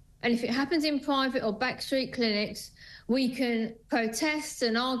 And if it happens in private or backstreet clinics, we can protest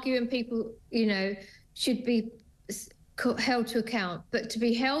and argue, and people, should be held to account. But to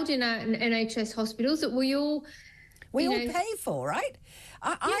be held in NHS hospitals that we all pay for, right?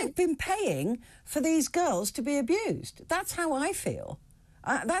 I've been paying for these girls to be abused. That's how I feel.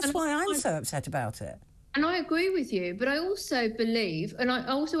 That's why I'm so upset about it. And I agree with you, but I also believe, and I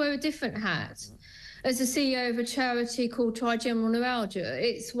also wear a different hat, as the CEO of a charity called trigeminal neuralgia.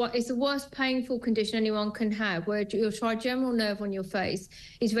 It's the worst painful condition anyone can have, where your trigeminal nerve on your face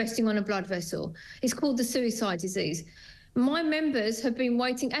is resting on a blood vessel. It's called the suicide disease. My members have been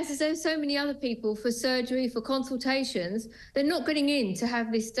waiting, as there so many other people, for surgery, for consultations. They're not getting in to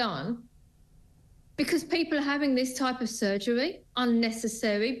have this done because people are having this type of surgery,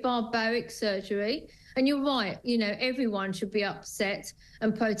 unnecessary, barbaric surgery. And you're right, you know, everyone should be upset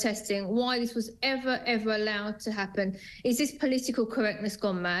and protesting why this was ever allowed to happen. Is this political correctness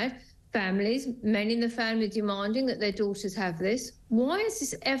gone mad? Families, men in the family demanding that their daughters have this. Why has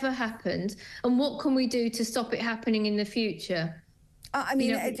this ever happened? And what can we do to stop it happening in the future? I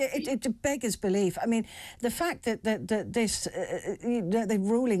mean, it beggars belief. I mean, the fact that the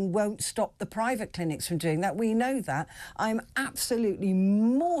ruling won't stop the private clinics from doing that, we know that. I'm absolutely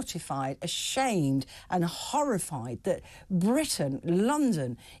mortified, ashamed and horrified that Britain,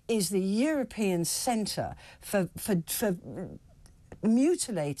 London, is the European centre for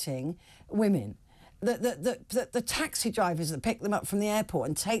mutilating women. The taxi drivers that pick them up from the airport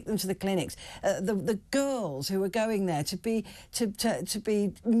and take them to the clinics, the girls who are going there to be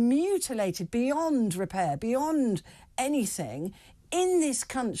mutilated beyond repair, beyond anything in this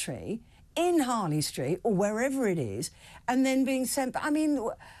country, in Harley Street or wherever it is, and then being sent. I mean,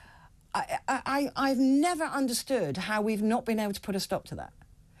 I've never understood how we've not been able to put a stop to that,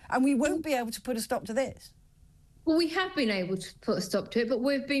 and we won't be able to put a stop to this. Well, we have been able to put a stop to it, but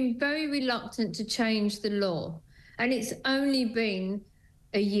we've been very reluctant to change the law. And it's only been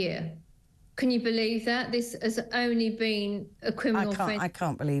a year. Can you believe that? This has only been a criminal offence. I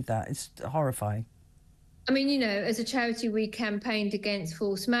can't believe that. It's horrifying. I mean, you know, as a charity, we campaigned against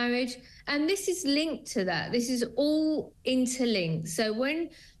forced marriage, and this is linked to that. This is all interlinked. So when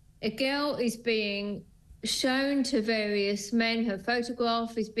a girl is being shown to various men, her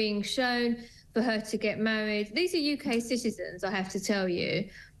photograph is being shown for her to get married. These are UK citizens, I have to tell you,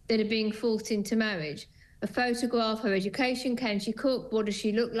 that are being forced into marriage. A photograph, her education, can she cook, what does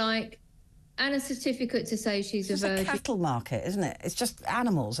she look like, and a certificate to say she's a virgin. It's a cattle market, isn't it? It's just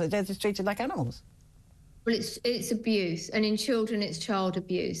animals. They're just treated like animals. Well, it's abuse, and in children it's child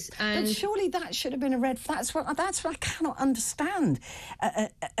abuse. And but surely that should have been a red flag. That's what I cannot understand,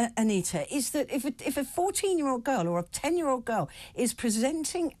 Anita, is that if a 14-year-old girl or a 10-year-old girl is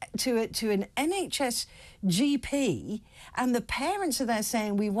presenting to an NHS GP and the parents are there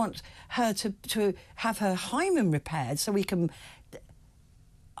saying we want her to have her hymen repaired so we can...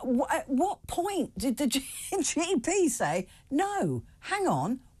 At what point did the GP say, no, hang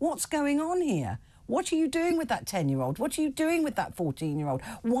on, what's going on here? What are you doing with that 10-year-old? What are you doing with that 14-year-old?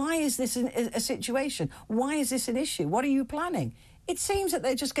 Why is this a situation? Why is this an issue? What are you planning? It seems that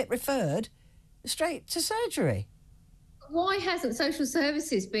they just get referred straight to surgery. Why hasn't social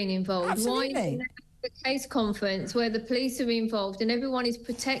services been involved? Absolutely. Why isn't there a case conference where the police are involved and everyone is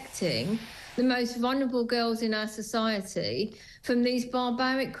protecting the most vulnerable girls in our society from these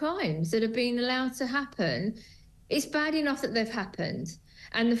barbaric crimes that are being allowed to happen? It's bad enough that they've happened.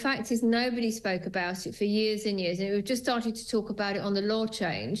 And the fact is nobody spoke about it for years and years. And we've just started to talk about it on the law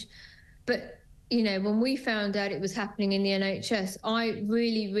change. But, you know, when we found out it was happening in the NHS, I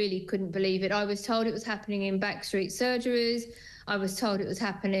really couldn't believe it. I was told it was happening in backstreet surgeries. I was told it was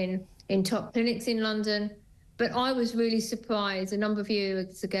happening in top clinics in London. But I was really surprised a number of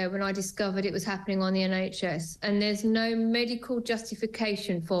years ago when I discovered it was happening on the NHS. And there's no medical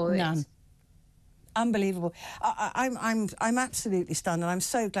justification for it. None. Unbelievable. I'm absolutely stunned, and I'm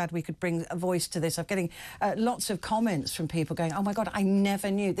so glad we could bring a voice to this. I'm getting lots of comments from people going, oh my God, I never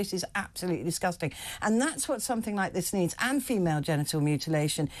knew. This is absolutely disgusting. And that's what something like this needs, and female genital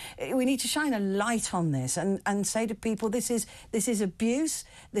mutilation. We need to shine a light on this and say to people, this is abuse,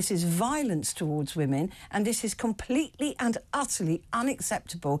 this is violence towards women, and this is completely and utterly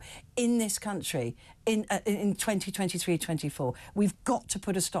unacceptable in this country in 2023-24. We've got to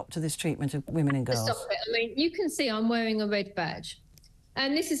put a stop to this treatment of women and girls. Stop it. I mean, you can see I'm wearing a red badge.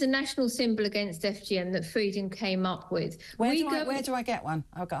 And this is a national symbol against FGM that Freedom came up with. Where do I get one?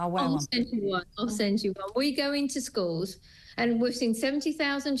 I'll wear one. I'll send you one. We go into schools and we've seen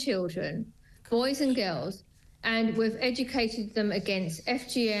 70,000 children, boys and girls, and we've educated them against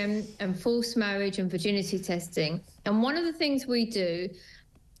FGM and forced marriage and virginity testing. And one of the things we do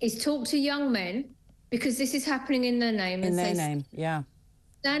is talk to young men, because this is happening in their name. In their name, yeah.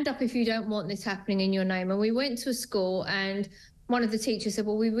 Stand up if you don't want this happening in your name. And we went to a school and one of the teachers said,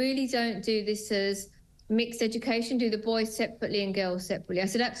 well, we really don't do this as mixed education, do the boys separately and girls separately. I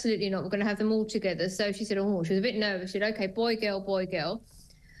said, absolutely not. We're going to have them all together. So she said, oh, she was a bit nervous. She said, OK, boy, girl, boy, girl.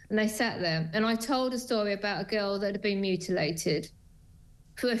 And they sat there, and I told a story about a girl that had been mutilated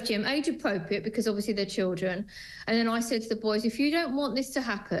for FGM, age appropriate, because obviously they're children. And then I said to the boys, if you don't want this to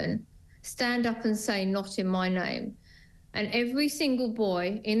happen, stand up and say, not in my name. And every single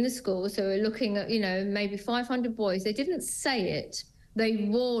boy in the school, so we're looking at, you know, maybe 500 boys, they didn't say it, they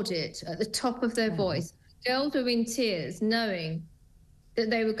roared it at the top of their voice. Girls were in tears knowing that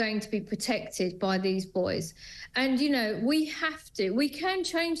they were going to be protected by these boys. And, you know, we can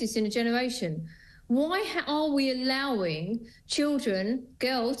change this in a generation. Why are we allowing children,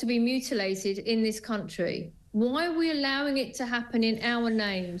 girls, to be mutilated in this country? Why are we allowing it to happen in our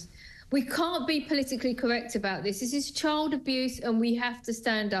names? We can't be politically correct about this. This is child abuse, and we have to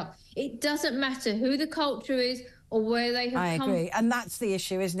stand up. It doesn't matter who the culture is or where they have come. I agree, and that's the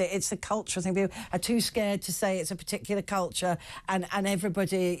issue, isn't it? It's the cultural thing. People are too scared to say it's a particular culture, and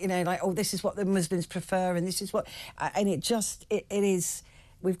everybody, you know, like, oh, this is what the Muslims prefer, and this is what, and it is.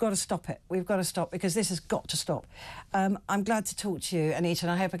 We've got to stop it. We've got to stop, because this has got to stop. I'm glad to talk to you, Anita,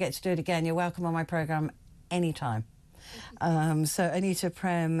 and I hope I get to do it again. You're welcome on my programme anytime. So Anita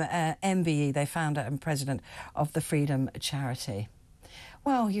Prem, MBE, they founder and president of the Freedom Charity.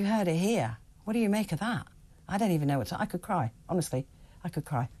 Well, you heard it here. What do you make of that? I don't even know what to... I could cry, honestly. I could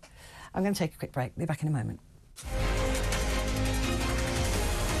cry. I'm going to take a quick break. Be back in a moment.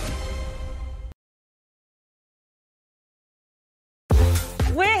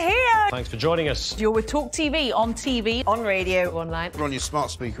 We're here! Thanks for joining us. You're with talkTV, on radio, online. We're on your smart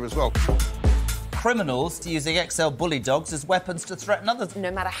speaker as well. Criminals using XL bully dogs as weapons to threaten others.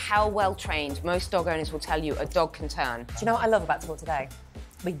 No matter how well trained, most dog owners will tell you a dog can turn. Do you know what I love about Talk Today?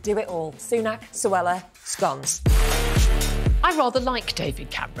 We do it all. Sunak, Suella, scones. I rather like David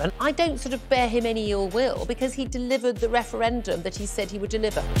Cameron. I don't sort of bear him any ill will because he delivered the referendum that he said he would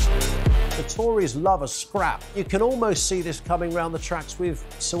deliver. The Tories love a scrap. You can almost see this coming round the tracks with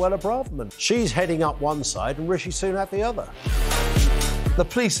Suella Braverman. She's heading up one side and Rishi Sunak the other. The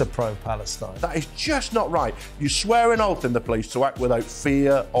police are pro-Palestine. That is just not right. You swear an oath in the police to act without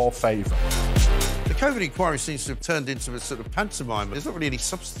fear or favour. The COVID inquiry seems to have turned into a sort of pantomime. There's not really any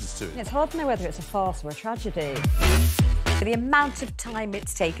substance to it. It's hard to know whether it's a farce or a tragedy. The amount of time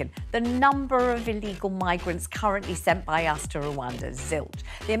it's taken, the number of illegal migrants currently sent by us to Rwanda, zilch.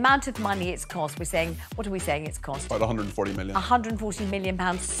 The amount of money it's cost, we're saying, what are we saying it's cost? About 140 million. 140 million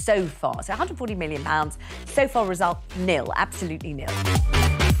pounds so far. So 140 million pounds, so far result nil, absolutely nil.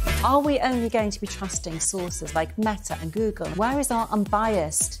 Are we only going to be trusting sources like Meta and Google? Where is our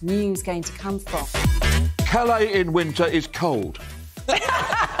unbiased news going to come from? Calais in winter is cold.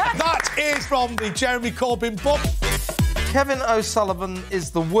 That is from the Jeremy Corbyn book. Kevin O'Sullivan is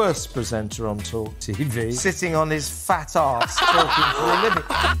the worst presenter on talkTV, sitting on his fat arse talking for a living.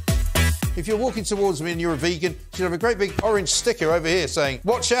 If you're walking towards me and you're a vegan, you should have a great big orange sticker over here saying,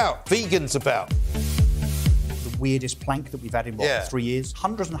 watch out, vegans about. The weirdest plank that we've had in, 3 years?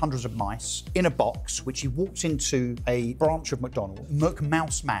 Hundreds and hundreds of mice in a box, which he walks into a branch of McDonald's.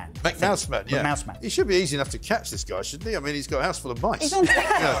 McMouseman. McMouseman, yeah. McMouseman. He should be easy enough to catch, this guy, shouldn't he? I mean, he's got a house full of mice. He's on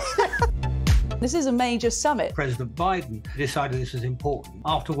This is a major summit. President Biden decided this was important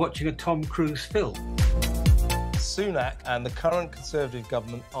after watching a Tom Cruise film. Sunak and the current Conservative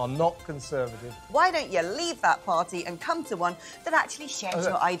government are not conservative. Why don't you leave that party and come to one that actually shares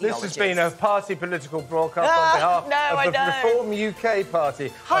your ideology? This has been a party political broadcast on behalf of the Reform UK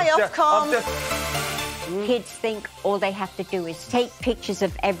Party. Hi, Ofcom. Kids think all they have to do is take pictures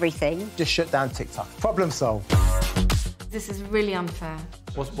of everything. Just shut down TikTok. Problem solved. This is really unfair.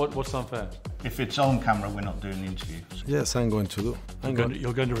 What's unfair? If it's on camera, we're not doing the interviews. Yes, I'm going to do.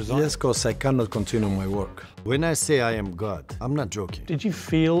 You're going to resign? Yes, because I cannot continue my work. When I say I am God, I'm not joking. Did you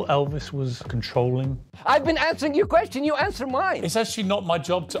feel Elvis was controlling? I've been answering your question, you answer mine. It's actually not my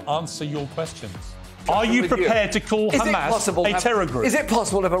job to answer your questions. Are you prepared to call Hamas a terror group? Is it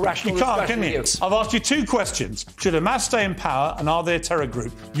possible to have a rational discussion? You can't, can you? I've asked you two questions. Should Hamas stay in power and are they a terror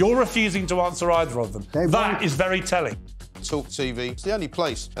group? You're refusing to answer either of them. That is very telling. talkTV. It's the only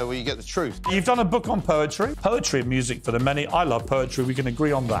place where you get the truth. You've done a book on poetry. Poetry and music for the many. I love poetry. We can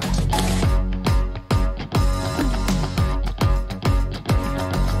agree on that.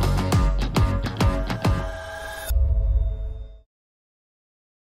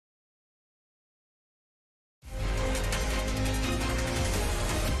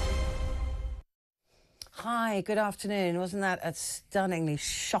 Hi, good afternoon. Wasn't that a stunningly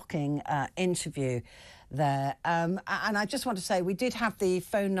shocking interview there? And I just want to say we did have the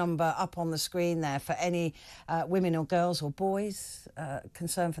phone number up on the screen there for any women or girls or boys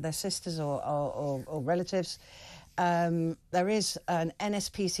concerned for their sisters or relatives. There is an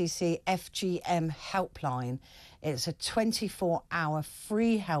NSPCC FGM helpline It's a 24-hour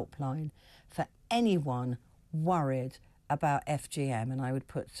free helpline for anyone worried about FGM, and I would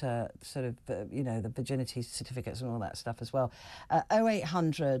put you know, the virginity certificates and all that stuff as well.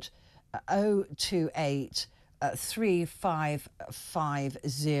 0800 028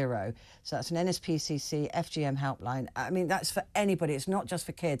 3550. So that's an NSPCC FGM helpline. I mean, that's for anybody. It's not just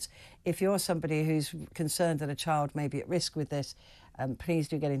for kids. If you're somebody who's concerned that a child may be at risk with this, please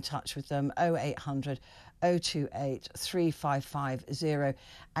do get in touch with them. 0800 028 3550.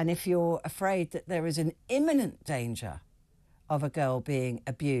 And if you're afraid that there is an imminent danger of a girl being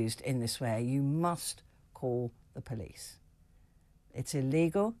abused in this way, you must call the police. It's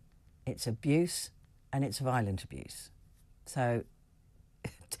illegal, it's abuse, and it's violent abuse. So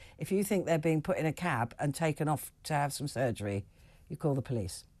if you think they're being put in a cab and taken off to have some surgery, you call the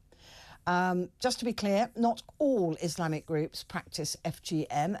police. Just to be clear, not all Islamic groups practice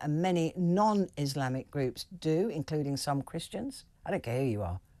FGM, and many non-Islamic groups do, including some Christians. I don't care who you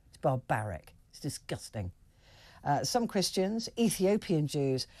are. It's barbaric. It's disgusting. Some Christians, Ethiopian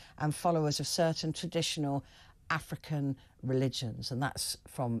Jews, and followers of certain traditional African religions, and that's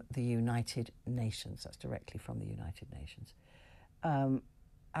from the United Nations. That's directly from the United Nations.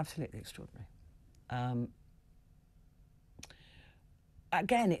 Absolutely extraordinary.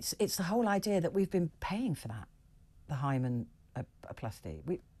 Again, it's the whole idea that we've been paying for that, the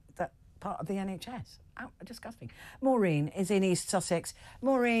hymenoplasty. That part of the NHS. Disgusting. Maureen is in East Sussex.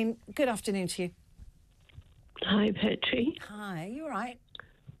 Maureen, good afternoon to you. Hi, Petrie. Hi, you all right?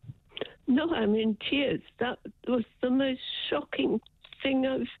 No, I'm in tears. That was the most shocking thing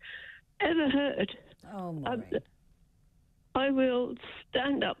I've ever heard. Oh, Maureen. I will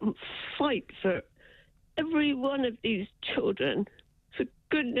stand up and fight for every one of these children, for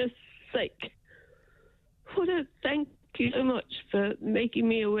goodness sake. Thank you so much for making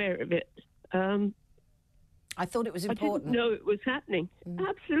me aware of it. I thought it was important. I didn't know it was happening.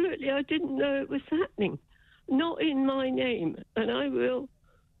 Absolutely, I didn't know it was happening. Not in my name. And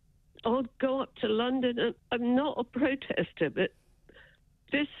I'll go up to London. And I'm not a protester, but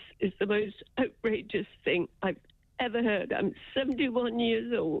this is the most outrageous thing I've ever heard. I'm 71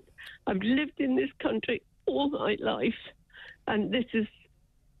 years old. I've lived in this country all my life, and this is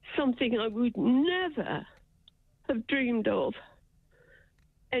something I would never have dreamed of.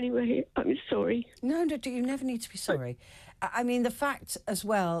 Anyway, I'm sorry. No, you never need to be sorry. I mean, the fact as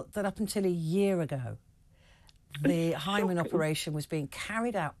well that up until a year ago, the hymen operation was being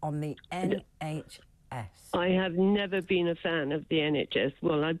carried out on the NHS. I have never been a fan of the NHS.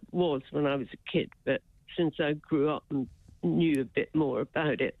 Well, I was when I was a kid, but since I grew up and knew a bit more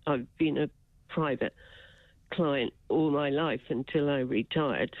about it, I've been a private client all my life until I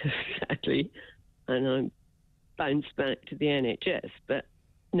retired, sadly, and I bounced back to the NHS. But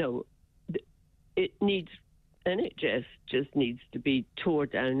no, NHS just needs to be torn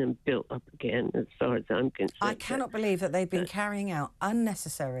down and built up again, as far as I'm concerned. I cannot believe that they've been carrying out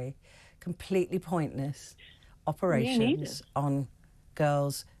unnecessary, completely pointless operations on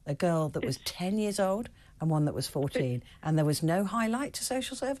girls. A girl that was 10 years old and one that was 14, and there was no highlight to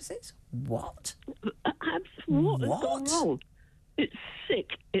social services? What? What has gone wrong? It's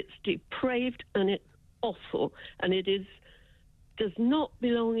sick, it's depraved, and it's awful, and does not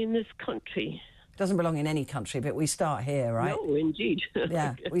belong in this country. Doesn't belong in any country, but we start here, right? No, indeed.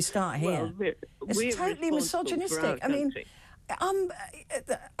 Yeah, we start here. Well, it's totally misogynistic. I mean,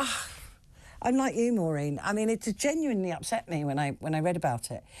 I'm like you, Maureen. I mean, it genuinely upset me when I read about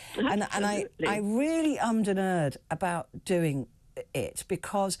it, and I really ummed and erred about doing it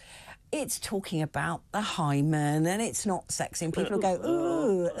because it's talking about the hymen and it's not sexy, and people go,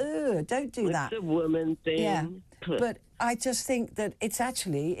 ooh, don't do that. It's a woman thing. Yeah, but I just think that it's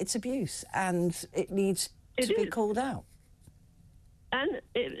abuse, and it needs to be called out. And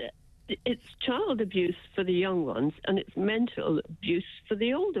it's child abuse for the young ones, and it's mental abuse for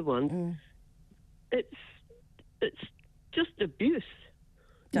the older ones. It's just abuse.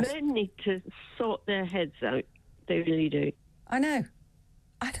 Men need to sort their heads out. They really do. I know.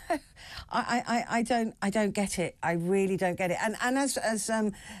 I don't get it. I really don't get it. And as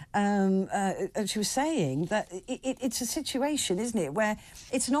she was saying, that it's a situation, isn't it, where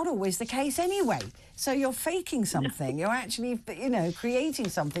it's not always the case anyway. So you're faking something. You're actually, creating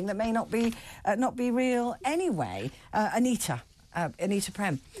something that may not be real anyway. Anita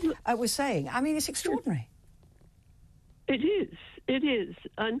Prem was saying. I mean, it's extraordinary. It is,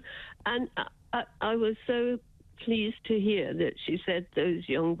 and I was so pleased to hear that she said those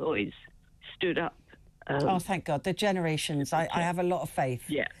young boys stood up. Oh, thank God. The generations. I have a lot of faith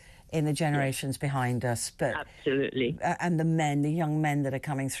in the generations behind us, but absolutely, and the young men that are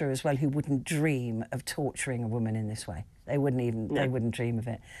coming through as well, who wouldn't dream of torturing a woman in this way. They wouldn't dream of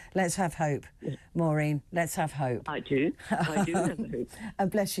it. Let's have hope, Maureen. Let's have hope. I do have hope.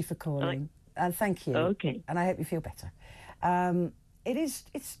 And bless you for calling. Thank you. Okay. And I hope you feel better. It's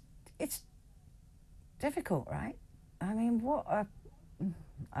difficult, right? I mean,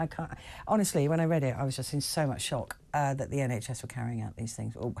 I can't. Honestly, when I read it, I was just in so much shock that the NHS were carrying out these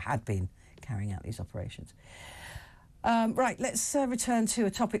things, or had been carrying out these operations. Right, let's return to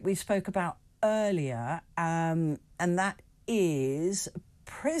a topic we spoke about earlier, and that is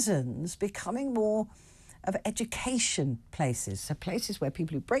prisons becoming more of education places. So places where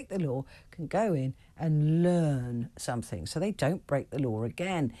people who break the law can go in and learn something so they don't break the law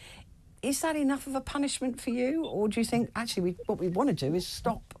again. Is that enough of a punishment for you, or do you think actually what we want to do is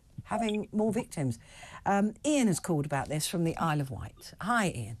stop having more victims? Ian has called about this from the Isle of Wight. Hi,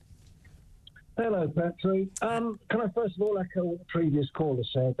 Ian. Hello, Petrie. Can I first of all echo what the previous caller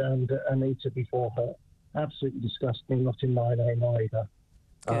said, and Anita before her? Absolutely disgusting, not in my name either.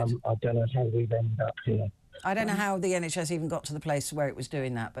 I don't know how we've ended up here. I don't know how the NHS even got to the place where it was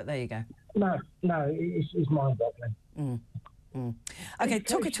doing that, but there you go. No, it's mind-boggling. OK,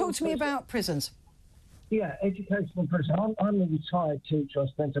 talk to me about prisons. Yeah, education in prison. I'm a retired teacher. I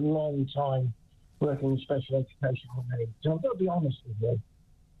spent a long time working in special educational needs. So I've got to be honest with you.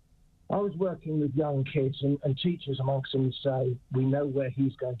 I was working with young kids, and teachers amongst them say, we know where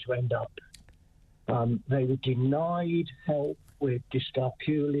he's going to end up. They were denied help with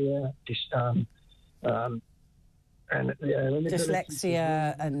dyscalculia, and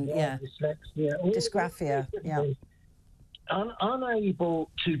dyslexia, and dyslexia, dysgraphia, unable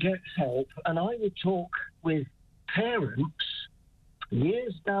to get help. And I would talk with parents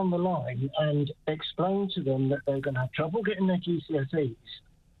years down the line and explain to them that they're going to have trouble getting their GCSEs.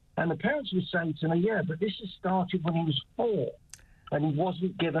 And the parents would say to me, yeah, but this has started when he was 4, and he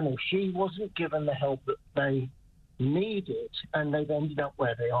wasn't given, or she wasn't given, the help that they needed, and they've ended up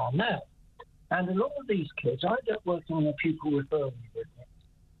where they are now. And a lot of these kids, I don't work in a pupil referral unit.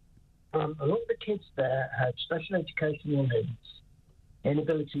 A lot of the kids there had special educational needs,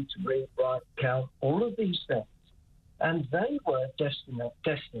 inability to read, write, count, all of these things. And they were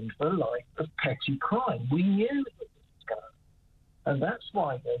destined for a life of petty crime. We knew that this was going. And that's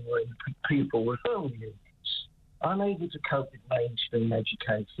why they were in pupil referral units, unable to cope with mainstream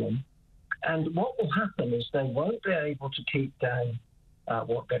education. And what will happen is they won't be able to keep down,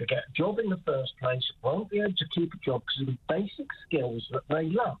 won't be able to get a job in the first place, won't be able to keep a job because of the basic skills that they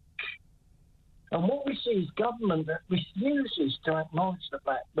lack. And what we see is government that refuses to acknowledge the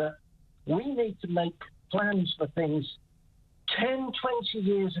fact that we need to make plans for things 10, 20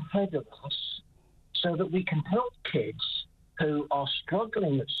 years ahead of us so that we can help kids who are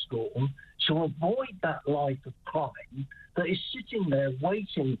struggling at school to avoid that life of crime that is sitting there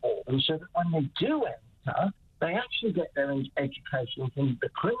waiting for them, so that when they do enter, they actually get their education from the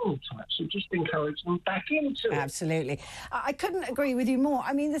criminal type. So just encourage them back into it. Absolutely. I couldn't agree with you more.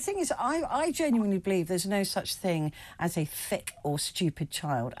 I mean, the thing is, I genuinely believe there's no such thing as a thick or stupid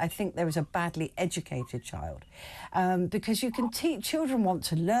child. I think there is a badly educated child. Because you can teach, children want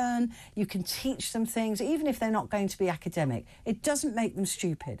to learn, you can teach them things, even if they're not going to be academic. It doesn't make them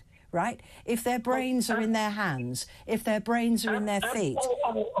stupid. Right? If their brains are in their hands, if their brains are in their feet.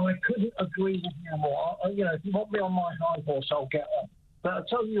 I couldn't agree with you more. If you want me on my high horse, I'll get on. But I'll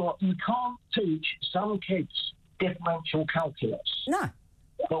tell you what, you can't teach some kids differential calculus. No.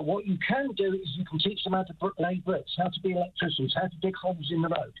 But what you can do is you can teach them how to lay bricks, how to be electricians, how to dig holes in the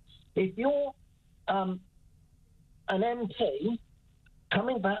road. If you're an MP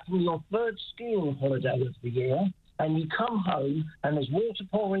coming back from your 3rd skiing holiday of the year, and you come home and there's water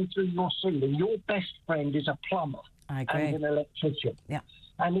pouring through your ceiling, your best friend is a plumber I agree. and an electrician. Yeah.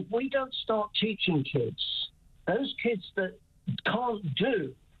 And if we don't start teaching kids, those kids that can't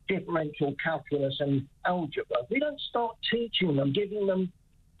do differential calculus and algebra, we don't start teaching them, giving them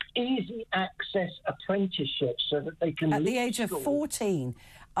easy access apprenticeships so that they can... At the age of 14...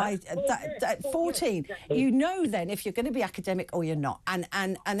 At 14, you know then if you're going to be academic or you're not, and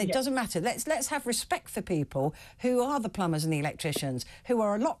it doesn't matter. Let's have respect for people who are the plumbers and the electricians, who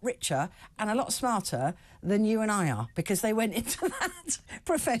are a lot richer and a lot smarter than you and I are, because they went into that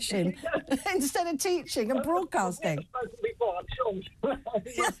profession instead of teaching and broadcasting.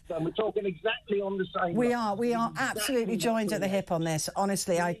 We're talking exactly on the same. We are absolutely joined at the hip on this.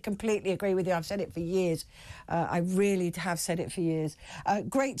 Honestly, I completely agree with you. I've said it for years. I really have said it for years.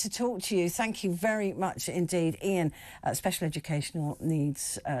 Great great to talk to you. Thank you very much indeed, Ian, special educational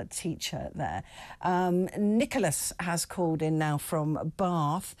needs teacher there. Nicholas has called in now from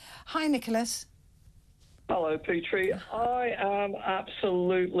Bath. Hi, Nicholas. Hello, Petrie. I am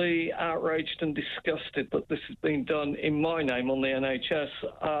absolutely outraged and disgusted that this has been done in my name on the NHS.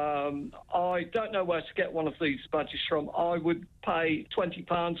 I don't know where to get one of these badges from. I would pay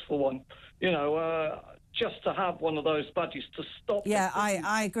 £20 for one, you know, just to have one of those badges to stop. Yeah,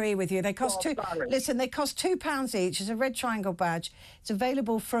 I agree with you. They cost Listen, they cost £2 each. It's a red triangle badge. It's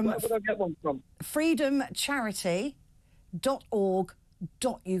available from. Where would I get one from?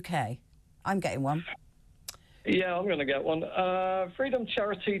 freedomcharity.org.uk. I'm getting one. Yeah, I'm going to get one.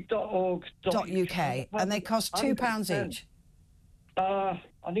 freedomcharity.org.uk. And they cost £2 each. I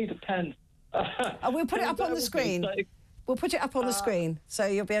need a pen. We'll put it up on the screen. We'll put it up on the screen, so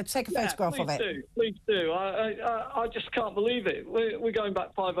you'll be able to take a photograph of it. Please do. I just can't believe it. We're going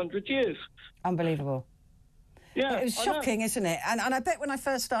back 500 years. Unbelievable. Yeah, it was shocking, isn't it? And I bet when I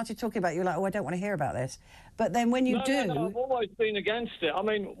first started talking about it, you were like, oh, I don't want to hear about this. But then when you do... No, I've always been against it. I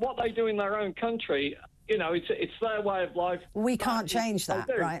mean, what they do in their own country, you know, it's their way of life. We can't change that,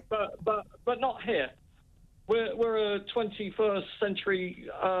 right? But not here. We're a 21st century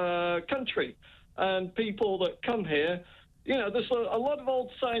country, and people that come here, you know, there's a lot of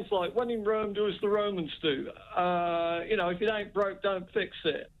old sayings like, when in Rome, do as the Romans do. You know, if it ain't broke, don't fix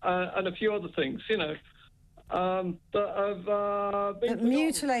it. And a few other things, you know, that have been...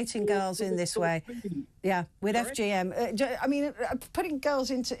 mutilating girls in this way. Yeah, with FGM. I mean, putting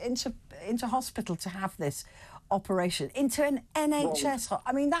girls into hospital to have this operation, into an NHS.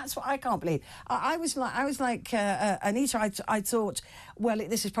 I mean, that's what I can't believe. I was like Anita. I thought, well,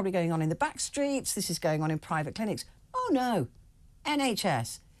 this is probably going on in the back streets. This is going on in private clinics. Oh no,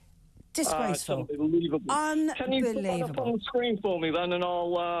 NHS. Disgraceful. It's unbelievable. Unbelievable. Can you put that up on the screen for me then, and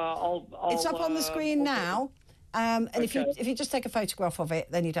I'll it's up on the screen now. And if you just take a photograph of it,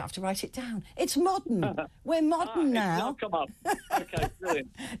 then you don't have to write it down. It's modern. We're modern now. Come up. Okay,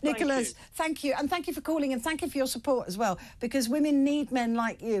 brilliant. Nicholas, thank you. And thank you for calling, and thank you for your support as well, because women need men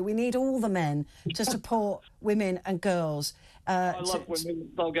like you. We need all the men to support women and girls. I love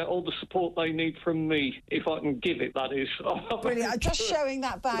women. They'll get all the support they need from me, if I can give it, that is. Brilliant. Just showing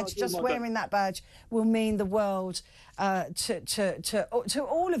that badge, just wearing that badge will mean the world to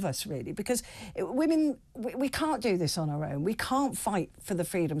all of us, really, because women, we can't do this on our own. We can't fight for the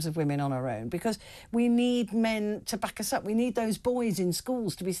freedoms of women on our own, because we need men to back us up. We need those boys in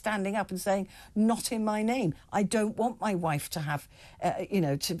schools to be standing up and saying, not in my name. I don't want my wife to have, you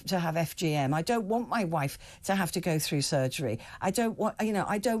know, to have FGM. I don't want my wife to have to go through surgery. I don't want, you know,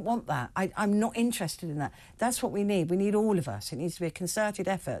 I don't want that. I'm not interested in that. That's what we need. We need all of us. It needs to be a concerted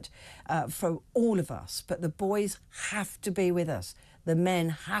effort for all of us. But the boys have to be with us. The men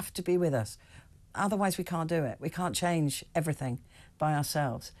have to be with us. Otherwise, we can't do it. We can't change everything by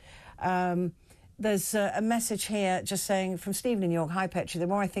ourselves. There's a message here just saying from Stephen in York, hi Petrie, the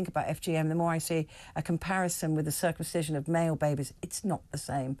more I think about FGM, the more I see a comparison with the circumcision of male babies. It's not the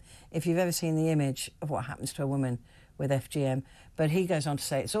same. If you've ever seen the image of what happens to a woman with FGM. But he goes on to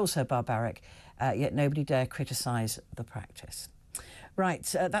say it's also barbaric, yet nobody dare criticise the practice. Right,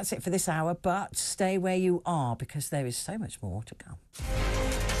 that's it for this hour, but stay where you are, because there is so much more to come.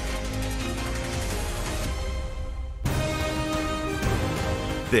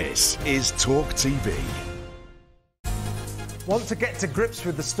 This is talkTV. Want to get to grips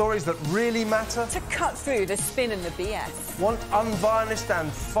with the stories that really matter? To cut through the spin and the BS. Want unvarnished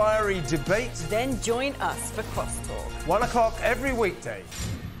and fiery debate? Then join us for Crosstalk. 1 o'clock every weekday.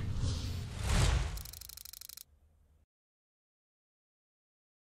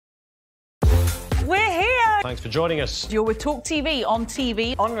 We're here! Thanks for joining us. You're with talkTV, on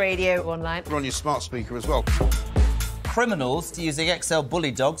TV, on radio, online. We're on your smart speaker as well. Criminals using XL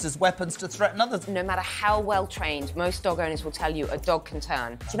bully dogs as weapons to threaten others. No matter how well trained, most dog owners will tell you a dog can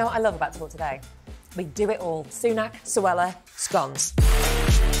turn. Do you know what I love about Talk Today? We do it all. Sunak, Suella, scones.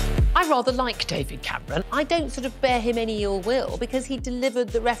 I rather like David Cameron. I don't sort of bear him any ill will, because he delivered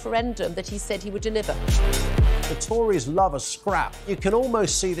the referendum that he said he would deliver. The Tories love a scrap. You can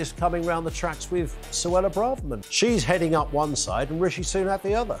almost see this coming round the tracks with Suella Braverman. She's heading up one side and Rishi Sunak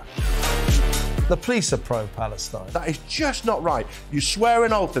the other. The police are pro-Palestine. That is just not right. You swear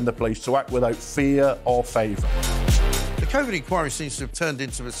an oath in the police to act without fear or favour. The COVID inquiry seems to have turned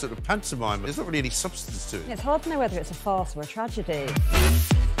into a sort of pantomime. There's not really any substance to it. It's hard to know whether it's a farce or a tragedy.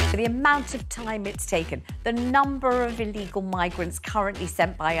 For the amount of time it's taken, the number of illegal migrants currently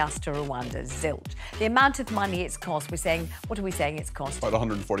sent by us to Rwanda, zilch. The amount of money it's cost, we're saying, what are we saying it's cost? About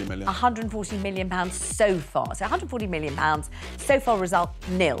 140 million. 140 million pounds so far. So 140 million pounds, so far result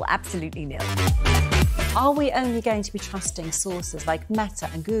nil, absolutely nil. Are we only going to be trusting sources like Meta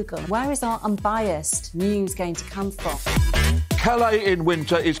and Google? Where is our unbiased news going to come from? Calais in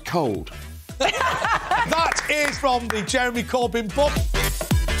winter is cold. That is from the Jeremy Corbyn book.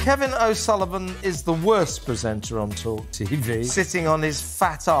 Kevin O'Sullivan is the worst presenter on talkTV, sitting on his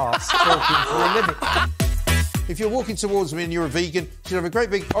fat arse talking for a living. If you're walking towards me and you're a vegan, you should have a great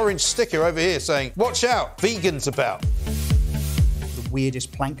big orange sticker over here saying, "Watch out, vegans about."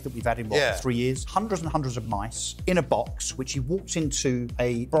 Weirdest plank that we've had in, 3 years? Hundreds and hundreds of mice in a box, which he walked into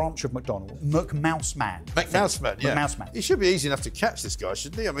a branch of McDonald's. McMouseman. McMouseman, yeah. McMouseman. He should be easy enough to catch, this guy,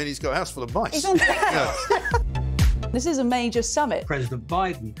 shouldn't he? I mean, he's got a house full of mice. He's on This is a major summit. President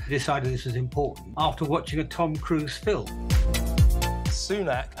Biden decided this was important after watching a Tom Cruise film.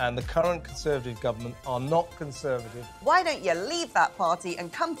 Sunak and the current Conservative government are not conservative. Why don't you leave that party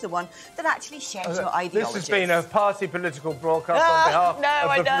and come to one that actually shares your ideology? This has been a party political broadcast on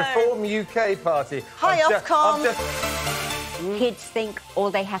behalf of the Reform UK Party. Hi, Ofcom. Kids think all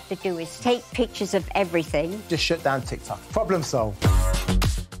they have to do is take pictures of everything. Just shut down TikTok. Problem solved.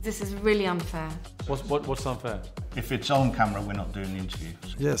 This is really unfair. What's unfair? If it's on camera, we're not doing the interview.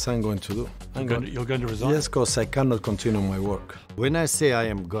 Yes, I'm going to do. You're going to resign? Yes, because I cannot continue my work. When I say I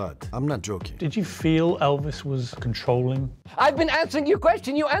am God, I'm not joking. Did you feel Elvis was controlling? I've been answering your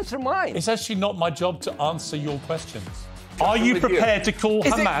question, you answer mine. It's actually not my job to answer your questions. Are you prepared to call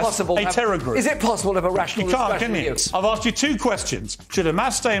Hamas a terror group? Is it possible to have a rational discussion? You can't, can you? I've asked you two questions. Should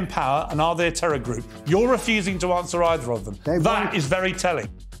Hamas stay in power and are they a terror group? You're refusing to answer either of them. That is very telling.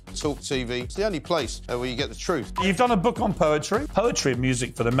 talkTV, it's the only place where you get the truth. You've done a book on poetry. Poetry and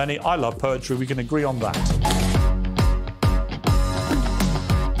music for the many. I love poetry. We can agree on that.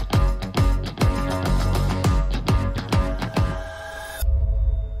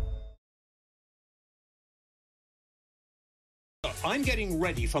 I'm getting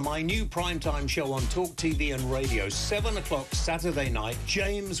ready for my new primetime show on talkTV and radio, 7 o'clock Saturday night,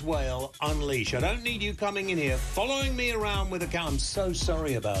 James Whale Unleash. I don't need you coming in here, following me around with a car. I'm so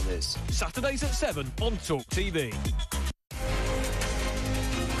sorry about this. Saturdays at 7 on talkTV.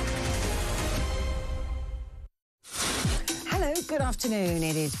 Hello, good afternoon.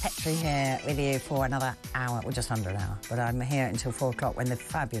 It is Petrie here with you for another hour, well, just under an hour, but I'm here until 4 o'clock when the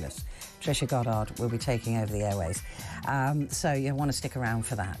fabulous Trisha Goddard will be taking over the airways. So you want to stick around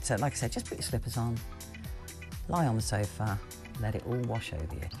for that. Like I said, just put your slippers on, lie on the sofa, let it all wash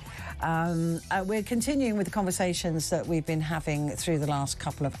over you. We're continuing with the conversations that we've been having through the last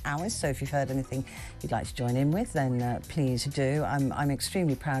couple of hours. So if you've heard anything you'd like to join in with, then please do. I'm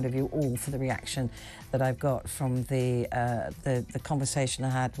extremely proud of you all for the reaction that I've got from the conversation I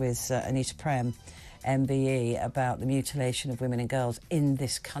had with Anita Prem, MBE, about the mutilation of women and girls in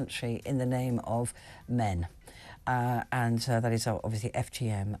this country in the name of men. And that is obviously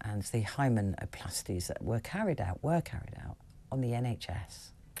FGM and the hymenoplasties that were carried out on the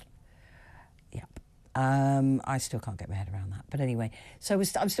NHS. Yep. I still can't get my head around that. But anyway, so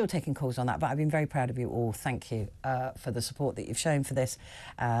I'm still taking calls on that, but I've been very proud of you all. Thank you for the support that you've shown for this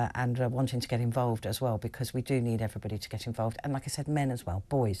and wanting to get involved as well, because we do need everybody to get involved. And like I said, men as well,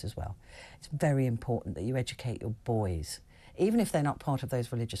 boys as well. It's very important that you educate your boys, even if they're not part of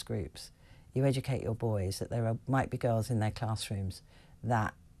those religious groups. You educate your boys that there might be girls in their classrooms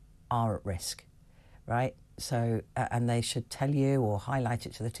that are at risk, right? So, and they should tell you or highlight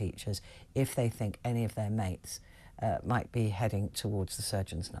it to the teachers if they think any of their mates might be heading towards the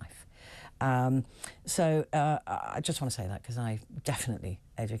surgeon's knife. So I just want to say that because I definitely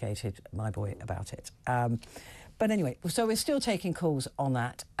educated my boy about it. But anyway, so we're still taking calls on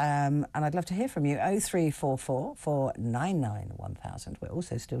that, and I'd love to hear from you. 0344 499 1000. We're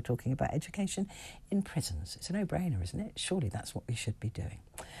also still talking about education in prisons. It's a no-brainer, isn't it? Surely that's what we should be doing.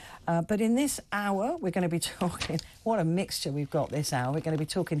 But in this hour, we're going to be talking... What a mixture we've got this hour. We're going to be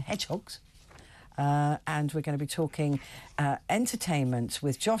talking hedgehogs, and we're going to be talking entertainment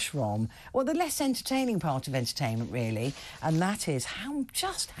with Josh Rom. Well, the less entertaining part of entertainment, really, and that is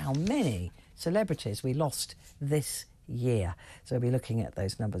just how many celebrities we lost this year. So we'll be looking at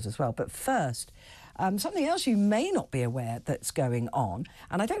those numbers as well. But first, something else you may not be aware that's going on,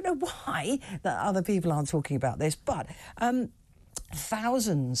 and I don't know why that other people aren't talking about this, but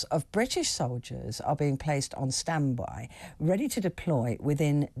thousands of British soldiers are being placed on standby, ready to deploy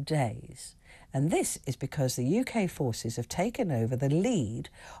within days. And this is because the UK forces have taken over the lead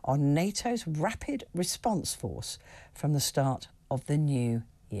on NATO's Rapid Response Force from the start of the new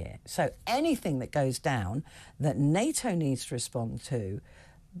year. So anything that goes down that NATO needs to respond to,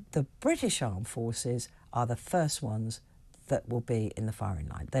 the British Armed Forces are the first ones that will be in the firing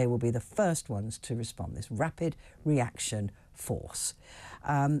line. They will be the first ones to respond, this rapid reaction force.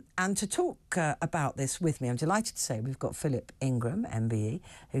 And to talk about this with me, I'm delighted to say we've got Philip Ingram, MBE,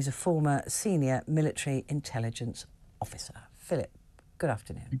 who's a former senior military intelligence officer. Philip, good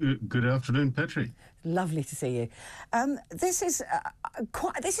afternoon. Good afternoon, Petrie. Lovely to see you. This is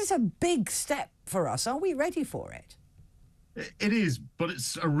a big step for us. Are we ready for it? It is, but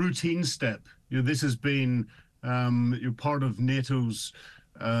it's a routine step. This has been part of NATO's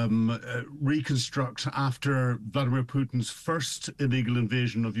reconstruct after Vladimir Putin's first illegal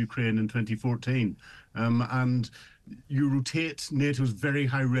invasion of Ukraine in 2014. And you rotate NATO's very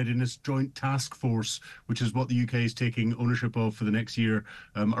high readiness joint task force, which is what the UK is taking ownership of for the next year,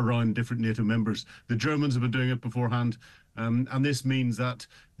 around different NATO members. The Germans have been doing it beforehand. And this means that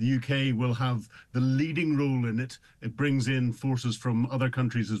the UK will have the leading role in it. It brings in forces from other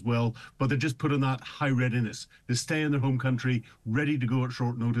countries as well, but they're just put in that high readiness. They stay in their home country, ready to go at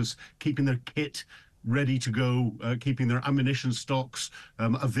short notice, keeping their kit ready to go, keeping their ammunition stocks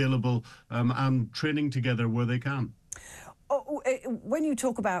available, and training together where they can. When you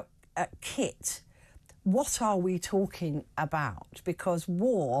talk about kit, what are we talking about? Because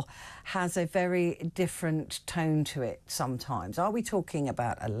war has a very different tone to it sometimes. Are we talking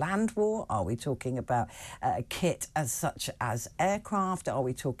about a land war? Are we talking about kit as such as aircraft? Are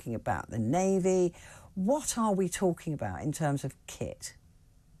we talking about the Navy? What are we talking about in terms of kit?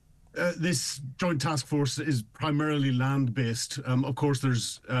 This joint task force is primarily land-based. Of course,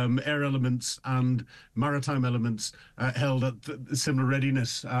 there's air elements and maritime elements held at similar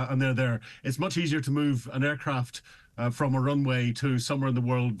readiness, and they're there. It's much easier to move an aircraft from a runway to somewhere in the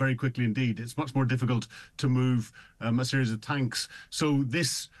world very quickly indeed. It's much more difficult to move a series of tanks. So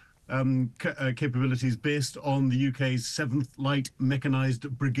this capabilities based on the UK's 7th Light Mechanised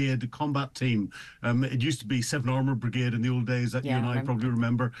Brigade combat team. It used to be 7 Armoured Brigade in the old days that you and I probably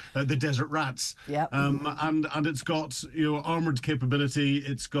remember, the Desert Rats. Yep. And it's got armoured capability,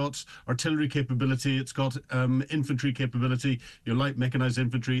 it's got artillery capability, it's got infantry capability, light mechanised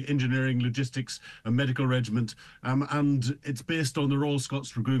infantry, engineering, logistics, a medical regiment, and it's based on the Royal Scots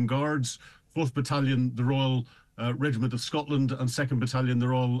Dragoon Guards, 4th Battalion, the Royal Regiment of Scotland, and 2nd Battalion, the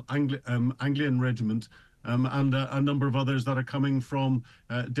Royal Anglian Regiment, and a number of others that are coming from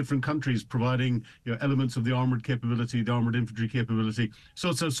different countries, providing elements of the armoured capability, the armoured infantry capability. So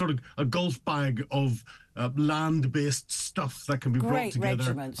it's a sort of a golf bag of land-based stuff that can be brought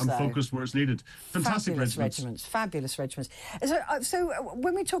together and focused where it's needed. Fantastic regiments. Fabulous regiments. So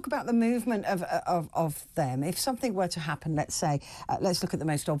when we talk about the movement of them, if something were to happen, let's say, let's look at the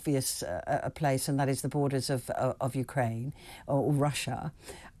most obvious place, and that is the borders of Ukraine or Russia.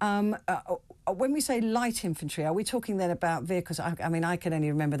 When we say light infantry, are we talking then about vehicles? I mean, I can only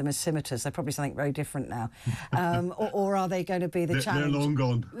remember them as scimitars. They're probably something very different now. Or are they going to be the challenge? They're long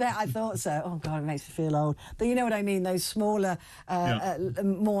gone. I thought so. Oh, God, it makes me feel old. But you know what I mean, those smaller,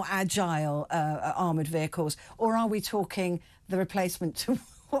 more agile armoured vehicles. Or are we talking the replacement to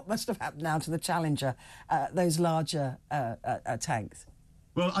what must have happened now to the Challenger, those larger tanks?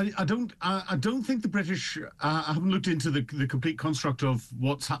 Well, I don't think the British. I haven't looked into the complete construct of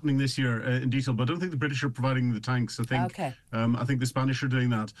what's happening this year in detail, but I don't think the British are providing the tanks. I think I think the Spanish are doing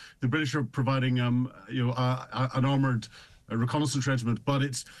that. The British are providing an armoured reconnaissance regiment, but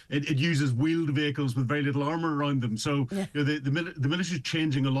it uses wheeled vehicles with very little armour around them. So the military is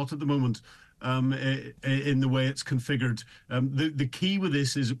changing a lot at the moment. In the way it's configured. The key with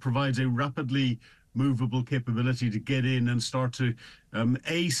this is it provides a rapidly movable capability to get in and start to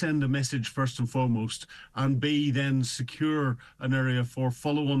A, send a message first and foremost, and B, then secure an area for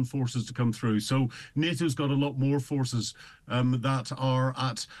follow-on forces to come through. So NATO's got a lot more forces that are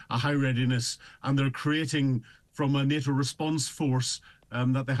at a high readiness, and they're creating from a NATO response force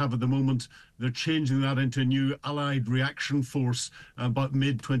that they have at the moment. They're changing that into a new Allied reaction force about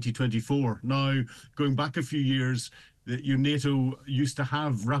mid-2024. Now, going back a few years, NATO used to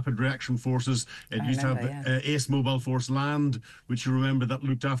have rapid reaction forces. It used to have Ace Mobile Force Land, which you remember that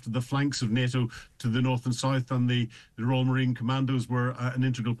looked after the flanks of NATO to the north and south, and the Royal Marine Commandos were an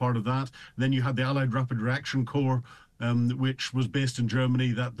integral part of that. Then you had the Allied Rapid Reaction Corps, which was based in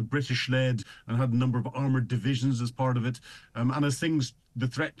Germany, that the British led and had a number of armoured divisions as part of it. And as the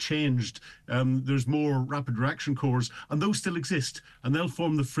threat changed, there's more rapid reaction corps, and those still exist, and they'll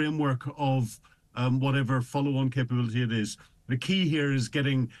form the framework of whatever follow-on capability it is. The key here is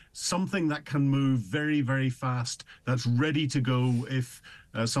getting something that can move very, very fast, that's ready to go if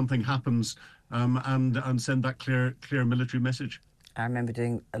something happens, and send that clear military message. I remember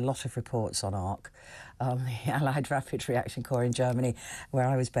doing a lot of reports on ARC, the Allied Rapid Reaction Corps in Germany, where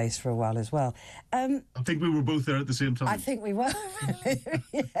I was based for a while as well. I think we were both there at the same time. I think we were.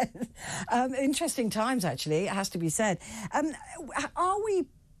 Yes. Interesting times, actually, it has to be said. Are we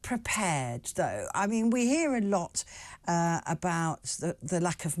prepared, though? I mean, we hear a lot about the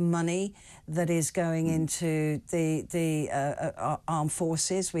lack of money that is going into the armed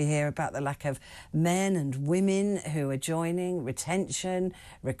forces. We hear about the lack of men and women who are joining, retention,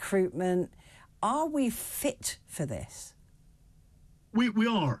 recruitment. Are we fit for this? We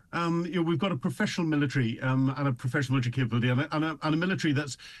are. We've got a professional military and a professional military capability and a military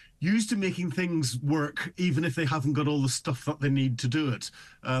that's used to making things work, even if they haven't got all the stuff that they need to do it.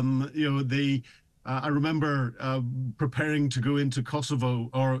 I remember preparing to go into Kosovo,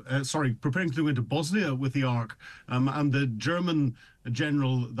 preparing to go into Bosnia with the ARC, and the German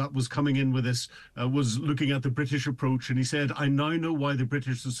general that was coming in with this was looking at the British approach, and he said, I now know why the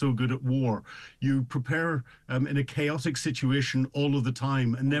British are so good at war. You prepare in a chaotic situation all of the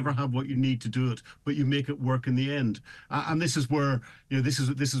time and never have what you need to do it, but you make it work in the end. And this is where, this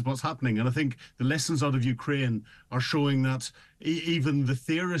is what's happening. And I think the lessons out of Ukraine are showing that even the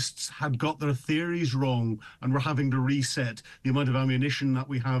theorists had got their theories wrong, and we're having to reset the amount of ammunition that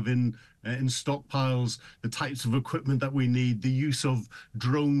we have in stockpiles, the types of equipment that we need, the use of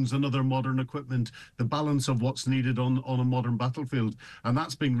drones and other modern equipment, the balance of what's needed on a modern battlefield. And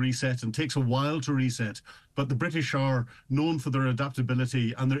that's being reset and takes a while to reset. But the British are known for their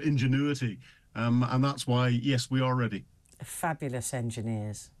adaptability and their ingenuity. And that's why, yes, we are ready. Fabulous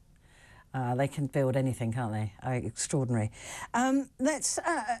engineers. They can build anything, can't they? Extraordinary. Let's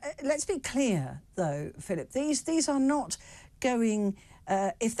be clear, though, Philip. These are not going.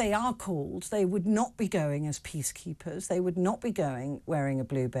 If they are called, they would not be going as peacekeepers. They would not be going wearing a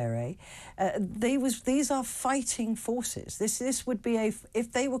blue beret. These are fighting forces. This would be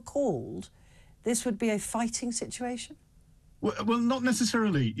if they were called, this would be a fighting situation. Well, not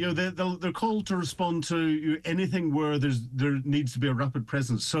necessarily. They're called to respond to anything where there needs to be a rapid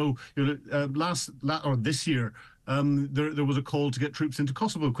presence. So, this year, there was a call to get troops into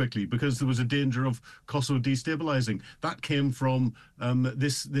Kosovo quickly because there was a danger of Kosovo destabilizing. That came from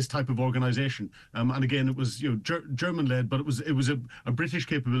this type of organisation, and again, it was German-led, but it was a British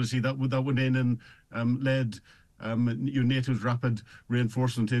capability that went in and led. NATO's rapid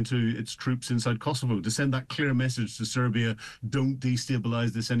reinforcement into its troops inside Kosovo to send that clear message to Serbia: don't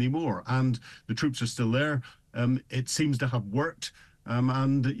destabilize this anymore. And the troops are still there. It seems to have worked,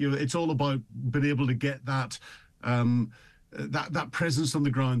 and it's all about being able to get that. That presence on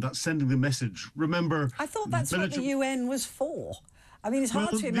the ground, that sending the message. Remember, I thought that's what the UN was for. I mean, it's hard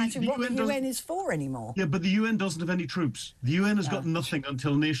to imagine what the UN is for anymore. Yeah, but the UN doesn't have any troops. The UN has got nothing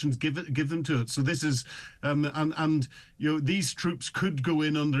until nations give them to it. So this is, these troops could go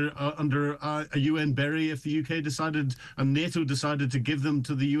in under a UN berry if the UK decided and NATO decided to give them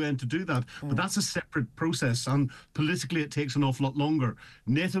to the UN to do that. But that's a separate process, and politically it takes an awful lot longer.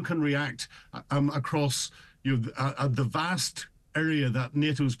 NATO can react across the vast area that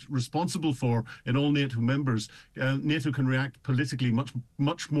NATO is responsible for in all NATO members. NATO can react politically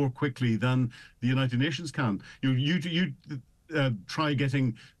much more quickly than the United Nations can. You try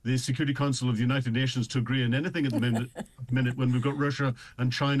getting the Security Council of the United Nations to agree on anything at the minute when we've got Russia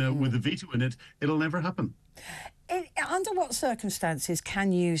and China with a veto in it, it'll never happen. Under what circumstances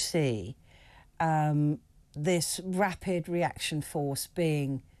can you see this rapid reaction force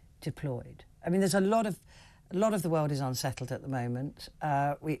being deployed? I mean, there's a lot of the world is unsettled at the moment.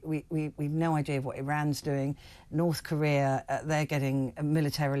 We've no idea what Iran's doing. North Korea, they're getting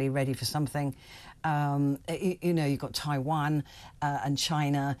militarily ready for something. You've got Taiwan and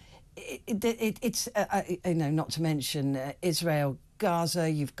China. It's not to mention Israel, Gaza.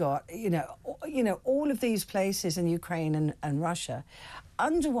 You've got all of these places in Ukraine and Russia.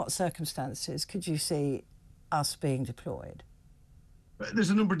 Under what circumstances could you see us being deployed?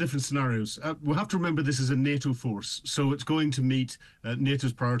 There's a number of different scenarios. We'll have to remember this is a NATO force, so it's going to meet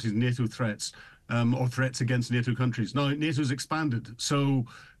NATO's priorities, NATO threats, or threats against NATO countries. Now, NATO's expanded, so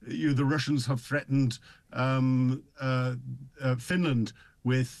the Russians have threatened Finland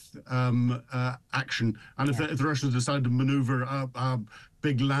with action, and if the Russians decide to manoeuvre a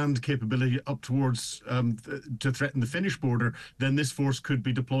big land capability up towards to threaten the Finnish border, then this force could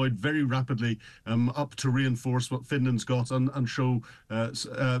be deployed very rapidly up to reinforce what Finland's got and show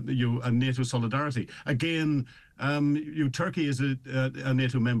a NATO solidarity. Again, Turkey is a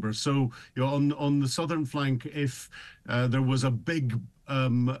NATO member, so on the southern flank, if there was a big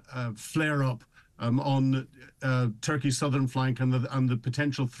flare-up on Turkey's southern flank and the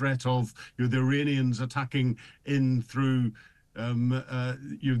potential threat of the Iranians attacking in through the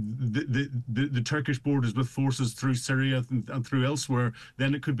Turkish borders with forces through Syria and through elsewhere,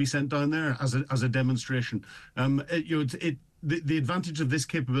 then it could be sent down there as a demonstration. The advantage of this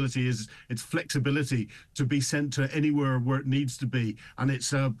capability is its flexibility to be sent to anywhere where it needs to be, and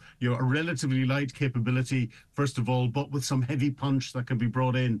it's a relatively light capability first of all, but with some heavy punch that can be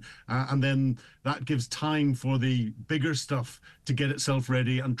brought in, and then that gives time for the bigger stuff to get itself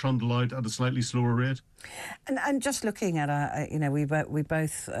ready and trundle out at a slightly slower rate. And just looking at we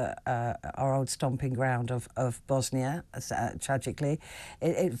both our old stomping ground of Bosnia, tragically,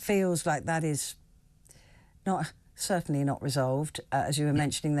 it feels like that is certainly not resolved. As you were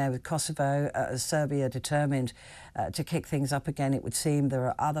mentioning there with Kosovo, Serbia determined to kick things up again. It would seem there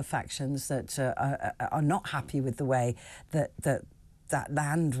are other factions that are not happy with the way that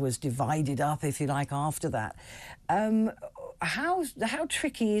land was divided up, if you like, after that. How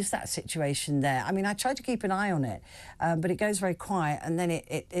tricky is that situation there? I mean, I try to keep an eye on it, but it goes very quiet and then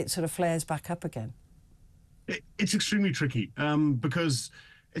it sort of flares back up again. It's extremely tricky because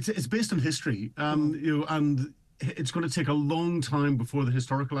it's based on history, and it's going to take a long time before the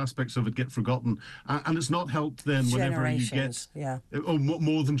historical aspects of it get forgotten, and it's not helped then whenever you get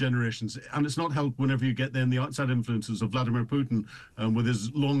more than generations, and it's not helped whenever you get then the outside influences of Vladimir Putin with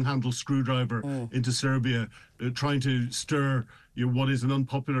his long-handled screwdriver into Serbia, trying to stir what is an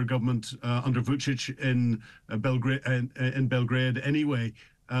unpopular government under Vucic in Belgrade anyway.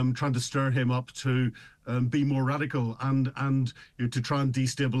 Trying to stir him up to be more radical and to try and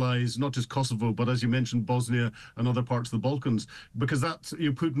destabilize not just Kosovo, but as you mentioned, Bosnia and other parts of the Balkans, because that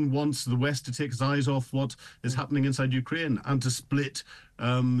Putin wants the West to take his eyes off what is happening inside Ukraine and to split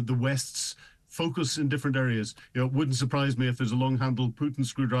the West's focus in different areas. It wouldn't surprise me if there's a long-handled Putin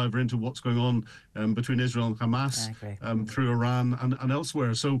screwdriver into what's going on between Israel and Hamas through Iran and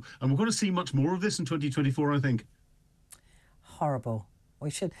elsewhere. So, and we're going to see much more of this in 2024, I think. Horrible. We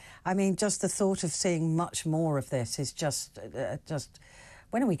should. I mean, just the thought of seeing much more of this is just.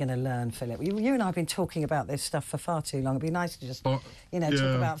 When are we going to learn, Philip? You and I have been talking about this stuff for far too long. It'd be nice to just, talk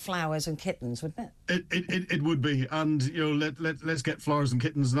about flowers and kittens, wouldn't it? It would be, and let's get flowers and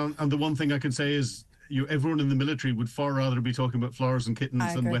kittens. And the one thing I can say is, everyone in the military would far rather be talking about flowers and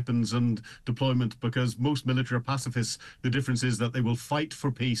kittens than weapons and deployment, because most military are pacifists. The difference is that they will fight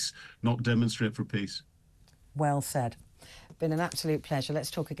for peace, not demonstrate for peace. Well said. Been an absolute pleasure.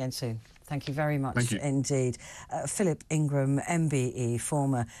 Let's talk again soon. Thank you very much indeed. Philip Ingram, MBE,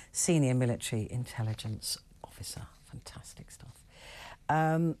 former senior military intelligence officer. Fantastic stuff.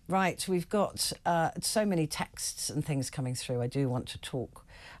 Right, we've got so many texts and things coming through. I do want to talk.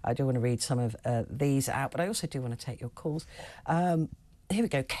 I do want to read some of these out, but I also do want to take your calls. Here we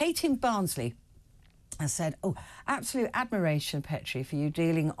go. Kate in Barnsley has said, absolute admiration, Petrie, for you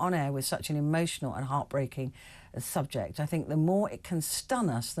dealing on air with such an emotional and heartbreaking subject. I think the more it can stun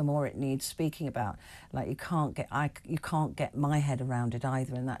us, the more it needs speaking about. Like you can't get my head around it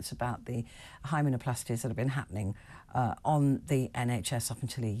either, and that's about the hymenoplasties that have been happening on the NHS up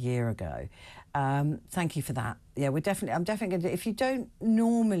until a year ago. Thank you for that. Yeah, I'm definitely going to. If you're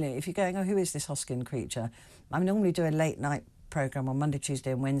going, who is this Hosken creature? I normally do a late night programme on Monday,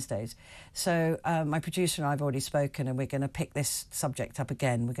 Tuesday and Wednesdays. So my producer and I have already spoken, and we're going to pick this subject up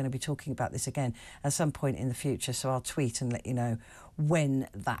again. We're going to be talking about this again at some point in the future, so I'll tweet and let you know when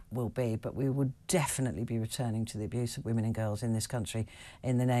that will be. But we will definitely be returning to the abuse of women and girls in this country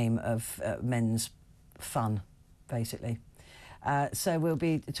in the name of men's fun, basically. So we'll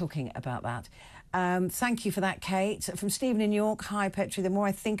be talking about that. Thank you for that, Kate. From Stephen in York. Hi, Petrie. The more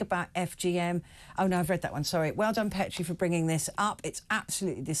I think about FGM... Oh, no, I've read that one. Sorry. Well done, Petrie, for bringing this up. It's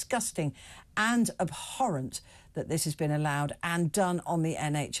absolutely disgusting and abhorrent that this has been allowed and done on the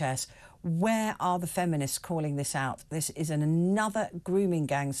NHS. Where are the feminists calling this out? This is another grooming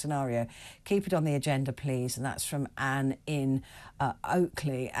gang scenario. Keep it on the agenda, please. And that's from Anne in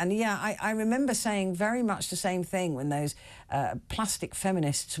Oakley. And yeah, I remember saying very much the same thing when those plastic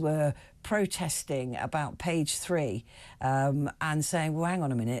feminists were protesting about page 3 and saying, well, hang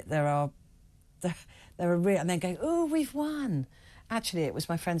on a minute, there are real, and then going, oh, we've won. Actually, it was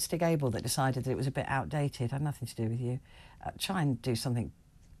my friend Stig Abel that decided that it was a bit outdated. It had nothing to do with you. Try and do something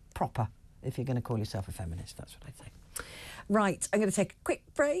proper if you're going to call yourself a feminist. That's what I'd say. Right, I'm going to take a quick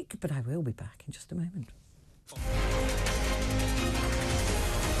break, but I will be back in just a moment.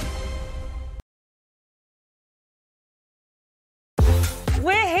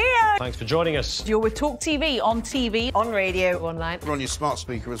 We're here! Thanks for joining us. You're with Talk TV, on TV, on radio, online. We're on your smart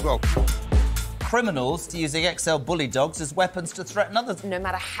speaker as well. Criminals using XL bully dogs as weapons to threaten others. No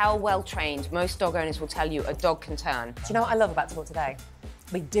matter how well trained, most dog owners will tell you a dog can turn. Do you know what I love about Talk today?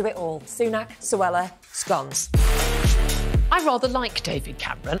 We do it all. Sunak, Suella, scones. I rather like David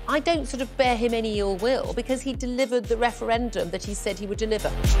Cameron. I don't sort of bear him any ill will because he delivered the referendum that he said he would deliver.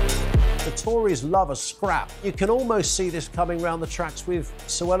 The Tories love a scrap. You can almost see this coming round the tracks with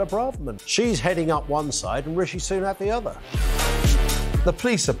Suella Braverman. She's heading up one side and Rishi Sunak the other. The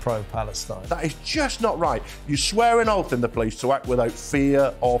police are pro-Palestine. That is just not right. You swear an oath in the police to act without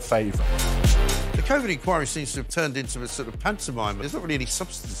fear or favour. The COVID inquiry seems to have turned into a sort of pantomime. There's not really any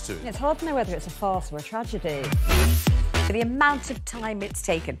substance to it. It's hard to know whether it's a farce or a tragedy. The amount of time it's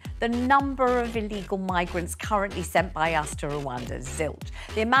taken, the number of illegal migrants currently sent by us to Rwanda, zilch.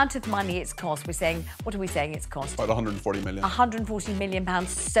 The amount of money it's cost, we're saying, what are we saying it's cost? About 140 million. 140 million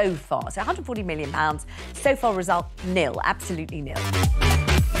pounds so far. So 140 million pounds, so far result nil, absolutely nil.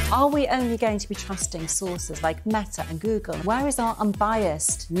 Are we only going to be trusting sources like Meta and Google? Where is our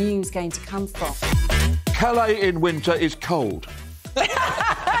unbiased news going to come from? Calais in winter is cold.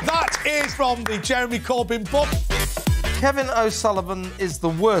 That is from the Jeremy Corbyn book. Kevin O'Sullivan is the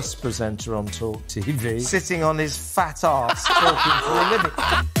worst presenter on talkTV, sitting on his fat arse talking for a living.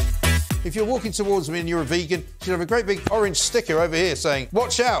 If you're walking towards me and you're a vegan, you should have a great big orange sticker over here saying,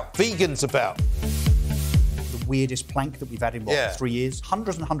 "Watch out, vegans about." The weirdest plank that we've had in, 3 years?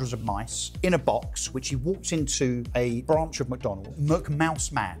 Hundreds and hundreds of mice in a box, which he walked into a branch of McDonald's.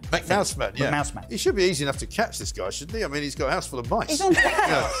 McMouse Man. McMouse Man, yeah. McMouse Man. It should be easy enough to catch this guy, shouldn't he? I mean, he's got a house full of mice. He's on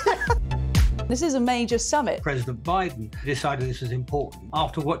This is a major summit. President Biden decided this was important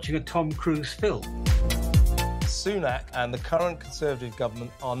after watching a Tom Cruise film. Sunak and the current Conservative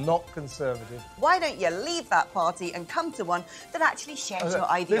government are not conservative. Why don't you leave that party and come to one that actually shares your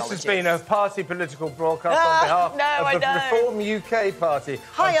ideology? This has been a party political broadcast on behalf of the Reform UK Party.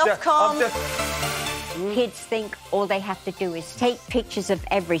 Hi, Ofcom. Kids think all they have to do is take pictures of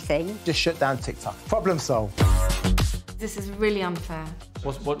everything. Just shut down TikTok. Problem solved. This is really unfair.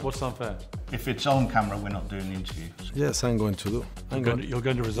 What's unfair? If it's on camera, we're not doing the interview. Yes, I'm going to do. You're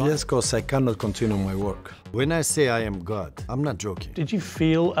going to resign? Yes, because I cannot continue my work. When I say I am God, I'm not joking. Did you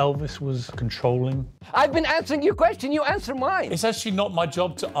feel Elvis was controlling? I've been answering your question, you answer mine. It's actually not my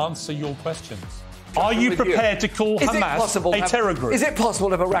job to answer your questions. Are you prepared to call Hamas a terror group? Is it possible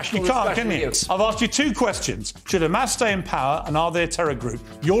to have a rational discussion? You can't, can you? I've asked you two questions. Should Hamas stay in power and are they a terror group?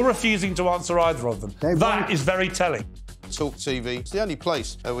 You're refusing to answer either of them. That is very telling. talkTV. It's the only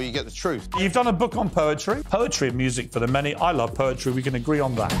place where you get the truth. You've done a book on poetry. Poetry and music for the many. I love poetry. We can agree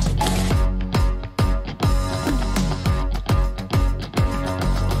on that.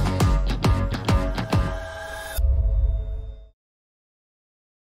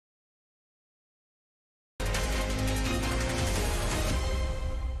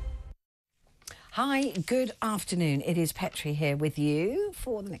 Hi, good afternoon. It is Petrie here with you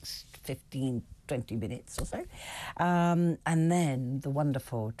for the next 15, 20 minutes or so. And then the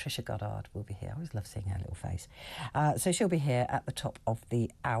wonderful Trisha Goddard will be here. I always love seeing her little face. So she'll be here at the top of the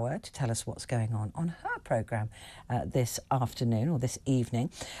hour to tell us what's going on her programme this afternoon or this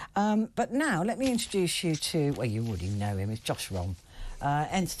evening. But now let me introduce you to, well, you already know him, it's Josh Rom,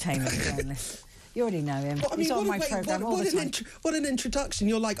 entertainment journalist. You already know him. He's on my programme all the time. What an introduction.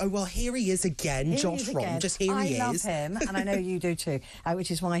 You're like, oh, well, here he is again, Josh Rom. Just here he is. I love him, and I know you do too,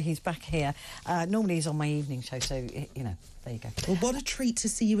 which is why he's back here. Normally he's on my evening show, so, you know, there you go. Well, what a treat to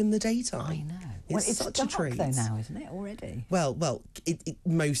see you in the daytime. I know. It's such a treat. Though now, isn't it, already? Well, it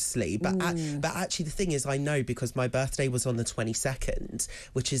mostly. But actually, the thing is, I know because my birthday was on the 22nd,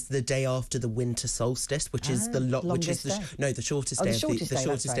 which is the day after the winter solstice, which is the shortest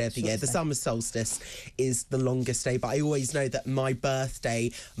day of the year. The summer solstice is the longest day, but I always know that my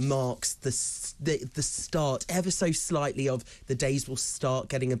birthday marks the start ever so slightly of the days will start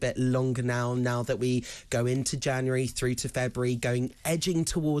getting a bit longer now that we go into January through to February, edging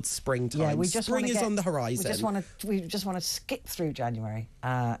towards springtime. Yeah, Spring is on the horizon. We just want to skip through January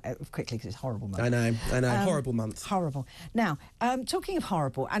quickly because it's a horrible month. I know, horrible month. Horrible. Now, talking of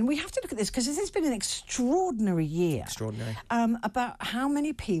horrible, and we have to look at this because this has been an extraordinary year. Extraordinary. About how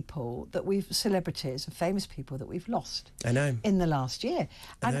many people celebrities and famous people that we've lost. I know. In the last year.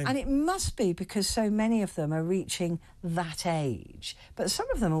 And it must be because so many of them are reaching that age. But some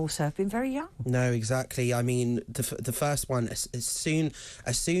of them also have been very young. No, exactly. I mean, the first one, as soon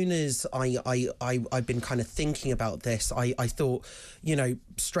as I've been kind of thinking about this, I thought, you know,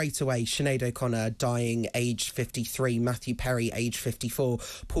 straight away, Sinead O'Connor dying aged 53, Matthew Perry aged 54,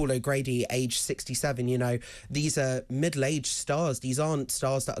 Paul O'Grady aged 67. You know, these are middle-aged stars. These aren't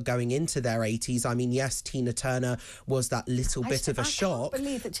stars that are going into their 80s. I mean, yes, Tina Turner was that little bit of a shock. I can't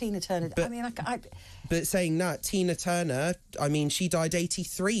believe that Tina Turner... But saying that, Tina Turner, I mean, she died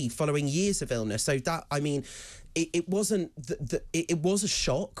 83 following years of illness. So that, I mean, it wasn't it was a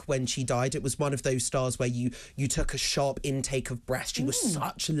shock when she died. It was one of those stars where you took a sharp intake of breath. She was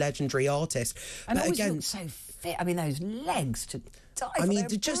such a legendary artist. And but always again, looked so fit. I mean, those legs to die. I mean,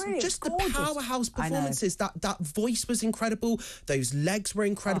 They're just the gorgeous. powerhouse performances. That voice was incredible. Those legs were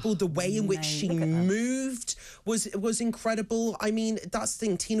incredible. The way in which she moved was incredible. I mean, that's the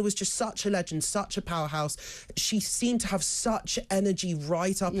thing. Tina was just such a legend, such a powerhouse. She seemed to have such energy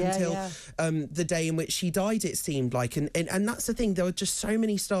right up until the day in which she died, it seemed like. And that's the thing. There were just so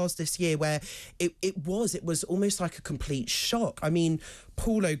many stars this year where it was almost like a complete shock. I mean,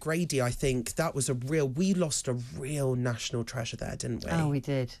 Paul O'Grady, I think that was we lost a real national treasure there, didn't we? Oh, we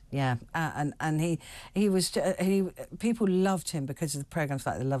did, yeah. And he was people loved him because of the programmes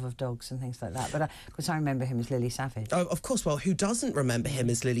like The Love of Dogs and things like that. But of course, I remember him as Lily Savage. Oh, of course. Well, who doesn't remember him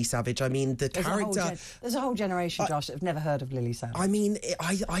as Lily Savage? I mean, the character. There's a whole generation, Josh, that have never heard of Lily Savage. I mean,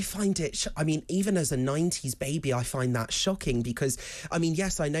 I find it. I mean, even as a '90s baby, I find that shocking because, I mean,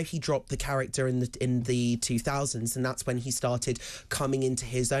 yes, I know he dropped the character in the 2000s, and that's when he started coming into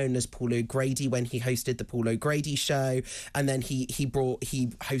his own as Paul O'Grady when he hosted the Paul O'Grady Show, and then he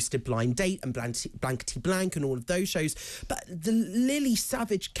hosted Blind Date and Blankety Blank and all of those shows. But the Lily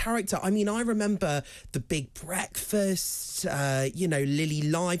Savage character, I mean, I remember The Big Breakfast, Lily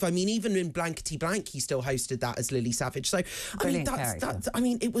Live. I mean, even in Blankety Blank, he still hosted that as Lily Savage. So, Brilliant I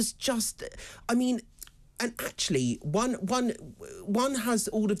mean, it was just, I mean. And actually, one has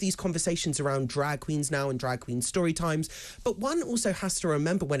all of these conversations around drag queens now and drag queen story times, but one also has to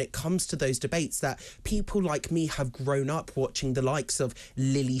remember when it comes to those debates that people like me have grown up watching the likes of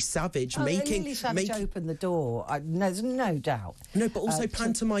Lily Savage Lily Savage opened the door. There's no doubt. No, but also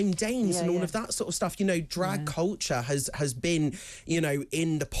pantomime dames and all of that sort of stuff. You know, drag culture has been,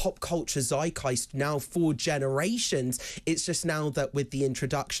 in the pop culture zeitgeist now for generations. It's just now that with the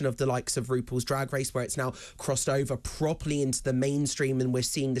introduction of the likes of RuPaul's Drag Race, where it's now crossed over properly into the mainstream, and we're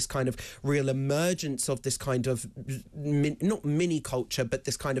seeing this kind of real emergence of this kind of not mini culture, but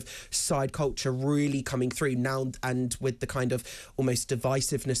this kind of side culture really coming through now. And with the kind of almost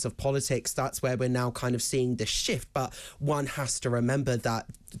divisiveness of politics, that's where we're now kind of seeing this shift. But one has to remember that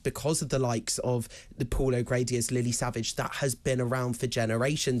because of the likes of the Paul O'Grady as Lily Savage, that has been around for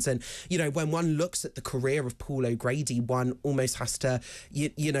generations. And when one looks at the career of Paul O'Grady, one almost has to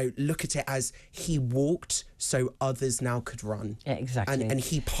look at it as he walked so others now could run. Yeah, exactly. And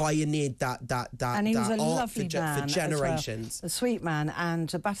he pioneered that and he was a art lovely man for generations. A sweet man,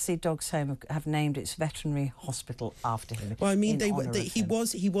 and Battersea Dogs Home have named its veterinary hospital after him. Well, I mean, he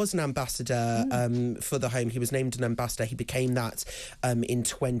was an ambassador for the home. He was named an ambassador. He became that in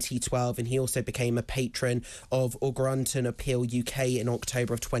 2012, and he also became a patron of Orgranton Appeal UK in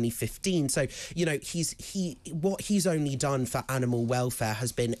October of 2015. So what he's only done for animal welfare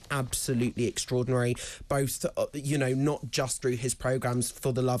has been absolutely extraordinary. Both, not just through his programs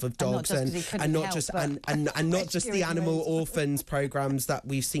For the Love of Dogs and not just the animal orphans programs that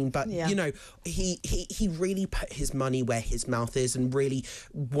we've seen, but he really put his money where his mouth is and really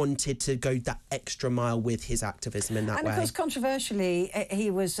wanted to go that extra mile with his activism in that way. And of course, controversially,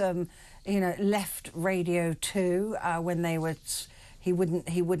 he was left Radio 2 when they were. He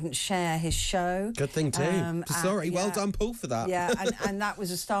wouldn't share his show. Good thing too. Well done, Paul, for that. Yeah, and that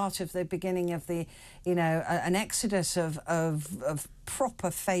was the start of the beginning of the, an exodus of proper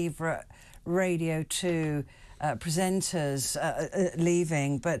favourite Radio 2 presenters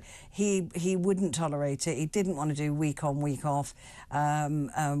leaving, but he wouldn't tolerate it. He didn't want to do week on, week off.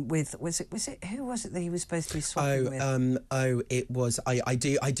 With who was it that he was supposed to be swapping with? It was I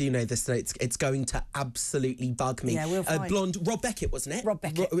do know this. So it's going to absolutely bug me. Yeah, we'll find blonde Rob Beckett, wasn't it? Rob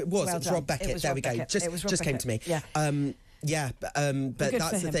Beckett. It was Well Rob Beckett. There we go. Just came to me. Yeah. Yeah, but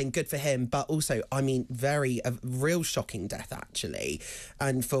that's the thing. Good for him. But also, I mean, a real shocking death, actually.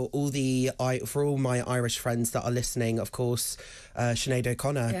 And for all my Irish friends that are listening, of course, Sinead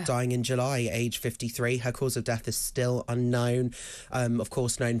O'Connor dying in July, age 53. Her cause of death is still unknown. Of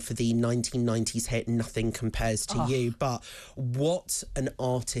course, known for the 1990s hit "Nothing Compares to You." But what an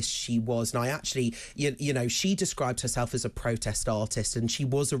artist she was. And I actually, she described herself as a protest artist, and she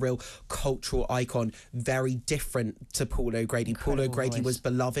was a real cultural icon, very different to Paul Paul O'Grady. Paul O'Grady was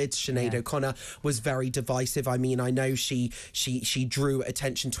beloved. Sinead O'Connor was very divisive. I mean, I know she drew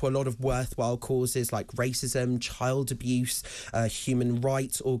attention to a lot of worthwhile causes like racism, child abuse, human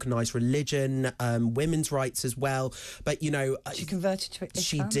rights, organised religion, women's rights as well. But, you know... She converted to Islam.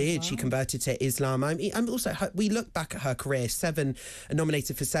 She did. Well. She converted to Islam. I mean, and also, we look back at her career,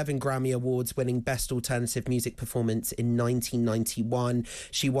 nominated for 7 Grammy Awards, winning Best Alternative Music Performance in 1991.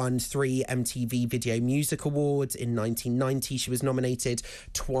 She won 3 MTV Video Music Awards in 1990. She was nominated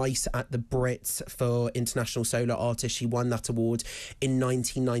twice at the Brits for International Solo Artist. She won that award in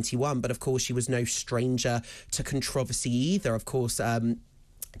 1991. But of course, she was no stranger to controversy either. Of course,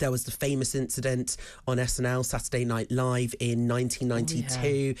 there was the famous incident on SNL, Saturday Night Live, in 1992. Oh,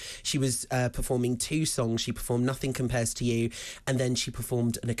 yeah. She was performing 2 songs. She performed Nothing Compares to You, and then she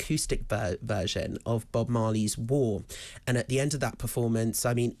performed an acoustic version of Bob Marley's War. And at the end of that performance,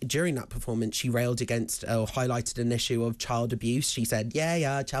 I mean, during that performance, she railed against or highlighted an issue of child abuse. She said,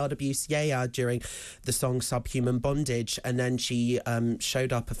 yeah, child abuse, yeah, during the song Subhuman Bondage. And then she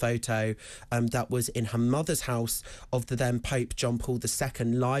showed up a photo that was in her mother's house of the then Pope John Paul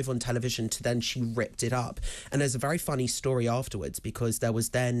II, live on television, to then she ripped it up. And there's a very funny story afterwards, because there was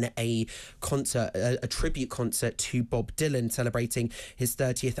then a concert, a tribute concert to Bob Dylan celebrating his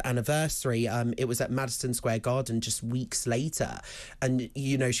 30th anniversary. It was at Madison Square Garden just weeks later. And,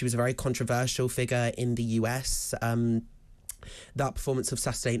 you know, she was a very controversial figure in the US. That performance of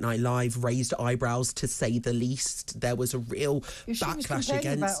Saturday Night Live raised eyebrows, to say the least. There was a real backlash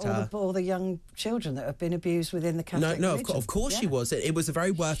against her. All the young children that have been abused within the Catholic religion. Of course she was. It was a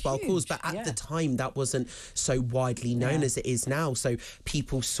very worthwhile cause, but at the time that wasn't so widely known as it is now. So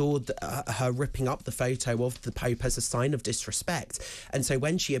people saw her ripping up the photo of the Pope as a sign of disrespect. And so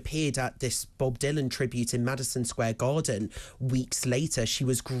when she appeared at this Bob Dylan tribute in Madison Square Garden weeks later, she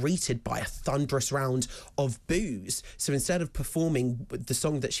was greeted by a thunderous round of boos. So instead of performing the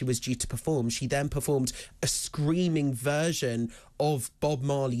song that she was due to perform, she then performed a screaming version of Bob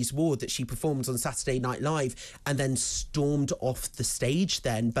Marley's War that she performed on Saturday Night Live, and then stormed off the stage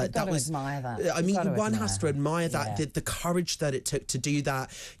then. But that was... admire that. I mean, one has to admire that, the courage that it took to do that.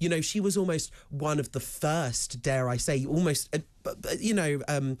 You know, she was almost one of the first, dare I say, almost, you know...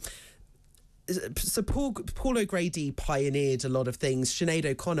 So Paul O'Grady pioneered a lot of things. Sinead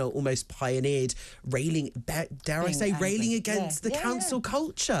O'Connor almost pioneered railing against the cancel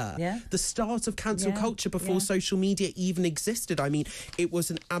culture. Yeah. The start of cancel culture before social media even existed. I mean, it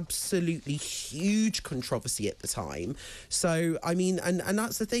was an absolutely huge controversy at the time. So, I mean, and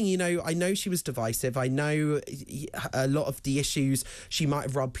that's the thing, you know, I know she was divisive. I know a lot of the issues, she might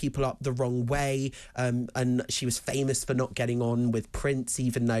have rubbed people up the wrong way. And she was famous for not getting on with Prince,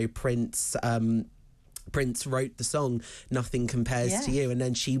 even though Prince wrote the song Nothing Compares to You, and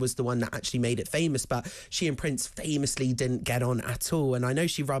then she was the one that actually made it famous. But she and Prince famously didn't get on at all, and I know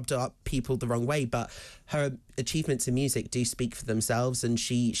she rubbed up people the wrong way, but her achievements in music do speak for themselves, and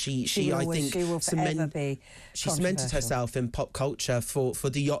she cemented herself in pop culture for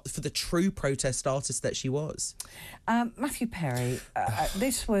the true protest artist that she was. Matthew Perry,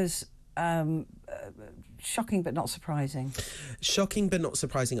 this was shocking but not surprising. Shocking but not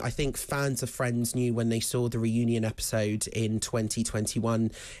surprising. I think fans of Friends knew when they saw the reunion episode in 2021,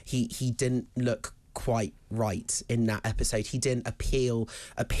 he didn't look quite right in that episode. He didn't appear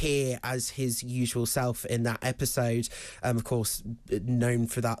as his usual self in that episode. Of course, known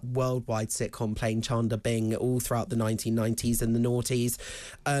for that worldwide sitcom playing Chandler Bing all throughout the 1990s and the noughties.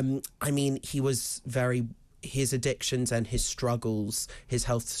 I mean, his addictions and his struggles, his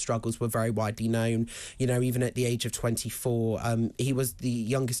health struggles, were very widely known. You know, even at the age of 24, he was the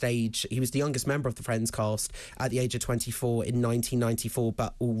youngest member of the Friends cast at the age of 24 in 1994,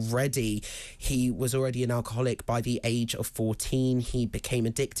 but he was already an alcoholic by the age of 14. He became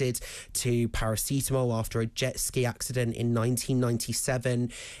addicted to paracetamol after a jet ski accident in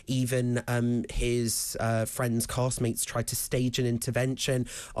 1997. Even his Friends castmates tried to stage an intervention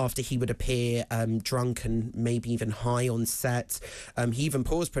after he would appear drunk and maybe even high on set. He even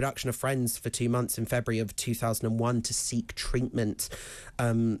paused production of Friends for 2 months in February of 2001 to seek treatment.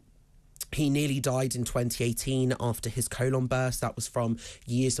 He nearly died in 2018 after his colon burst. That was from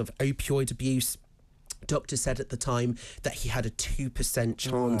years of opioid abuse. Doctors said at the time that he had a 2%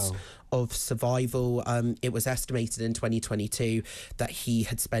 chance survival. It was estimated in 2022 that he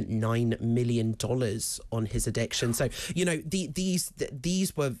had spent $9 million on his addiction. So, you know,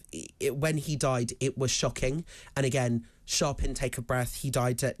 these were, when he died, it was shocking. And again, sharp intake of breath. He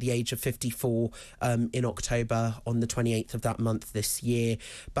died at the age of 54 in October, on the 28th of that month this year.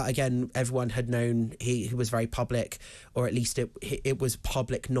 But again, everyone had known he was very public, or at least it was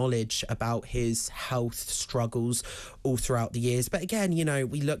public knowledge about his health struggles all throughout the years. But again, you know,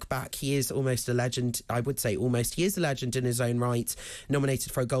 we look back, he is almost a legend. I would say almost. He is a legend in his own right.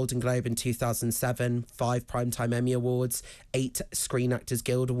 Nominated for a Golden Globe in 2007, 5 Primetime Emmy Awards, 8 Screen Actors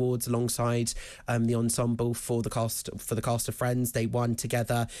Guild Awards alongside the ensemble for the cast of Friends. They won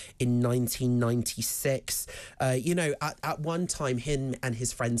together in 1996. You know, at one time, him and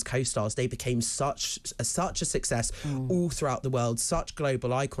his Friends co-stars, they became such a success all throughout the world, such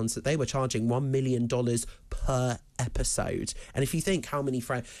global icons that they were charging $1 million per episode. And if you think how many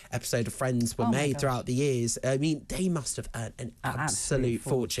episodes of Friends were made throughout the years, I mean, they must have earned an absolute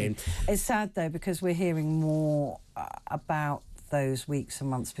fortune. It's sad though, because we're hearing more about those weeks and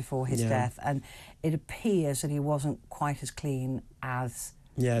months before his death, and it appears that he wasn't quite as clean as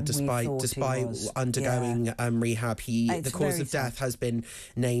despite undergoing rehab. The cause of death has been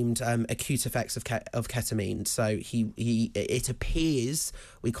named acute effects of ketamine. So it appears,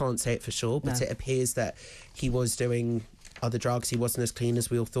 we can't say it for sure, but it appears that he was doing other drugs. He wasn't as clean as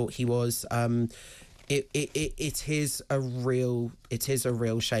we all thought he was. It is a real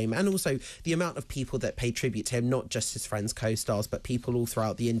shame. And also the amount of people that pay tribute to him, not just his Friends co-stars, but people all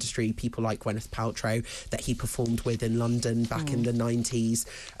throughout the industry, people like Gwyneth Paltrow that he performed with in London back in the 90s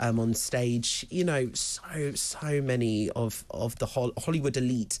on stage. You know, so many of the Hollywood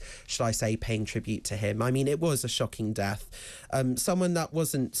elite, should I say, paying tribute to him. I mean, it was a shocking death. Someone that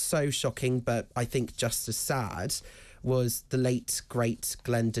wasn't so shocking, but I think just as sad, was the late, great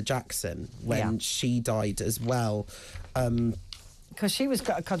Glenda Jackson when she died as well. Because she was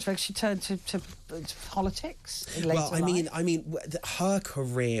controversial, she turned to politics. Well, I mean, her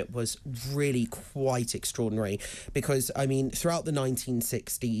career was really quite extraordinary because, I mean, throughout the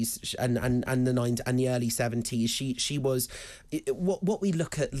 1960s and the early 70s, she was what we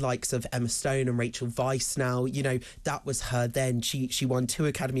look at likes of Emma Stone and Rachel Weisz now. You know, that was her then. She won 2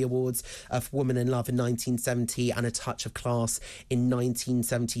 Academy Awards for Woman in Love in 1970 and A Touch of Class in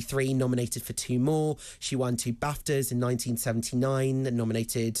 1973. Nominated for 2 more. She won 2 BAFTAs in 1979.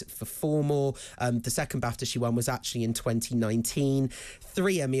 Nominated for 4 more. The second BAFTA she won was actually in 2019.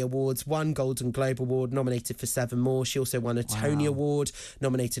 3 Emmy Awards, 1 Golden Globe Award, nominated for 7 more. She also won a Tony Award,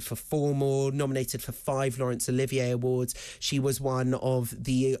 nominated for 4 more, nominated for 5 Laurence Olivier Awards. She was one of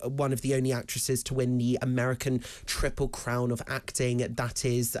the only actresses to win the American Triple Crown of Acting. That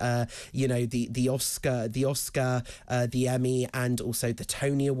is, you know, the Oscar, the Emmy, and also the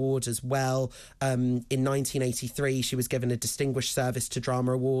Tony Award as well. In 1983, she was given a Distinguished Service to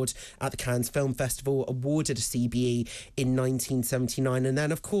Drama Award at the Cannes Film Festival, awarded a CBE in 1979, and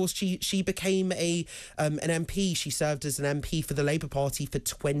then of course she became an MP. She served as an MP for the Labour Party for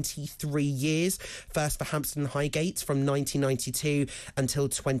 23 years, first for Hampstead and Highgate from 1992 until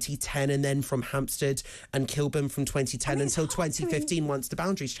 2010, and then from Hampstead and Kilburn from 2010 until 2015 once the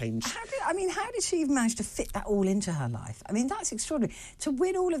boundaries changed. How did she even manage to fit that all into her life? I mean, that's extraordinary. To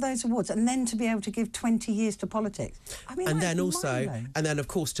win all of those awards and then to be able to give 20 years to politics. I mean, and then of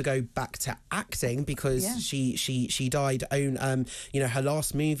course to go back to acting, because she died. You know, her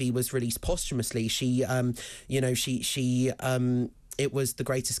last movie was released posthumously. It was The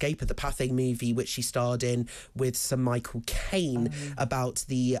Great Escape, the Pathé movie, which she starred in with Sir Michael Caine, about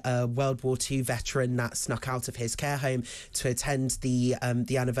the World War II veteran that snuck out of his care home to attend the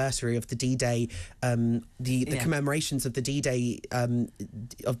anniversary of the D-Day, the commemorations of the D-Day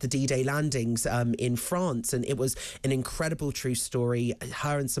landings in France, and it was an incredible true story.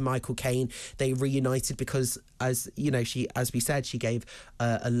 Her and Sir Michael Caine, they reunited because, as you know, as we said, she gave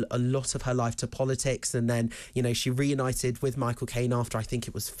a lot of her life to politics, and then, you know, she reunited with Michael Caine after, I think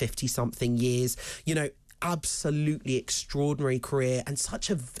it was 50-something years. You know, absolutely extraordinary career, and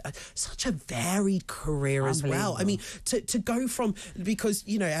such a varied career as well. I mean, to go from, because,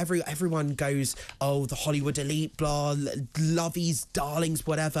 you know, everyone goes, oh, the Hollywood elite, blah, lovies, darlings,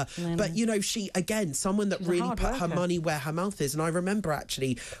 whatever. But, you know, she, again, someone that really put her money where her mouth is. And I remember,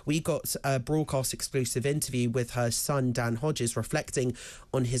 actually, we got a broadcast exclusive interview with her son, Dan Hodges, reflecting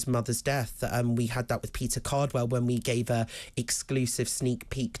on his mother's death. We had that with Peter Cardwell when we gave a exclusive sneak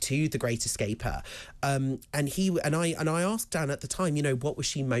peek to The Great Escaper. and I asked Dan at the time, you know, what was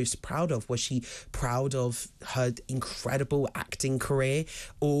she most proud of? Was she proud of her incredible acting career,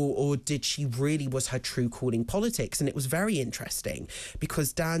 or did she really, was her true calling politics? And it was very interesting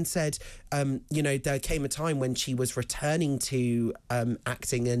because Dan said, you know, there came a time when she was returning to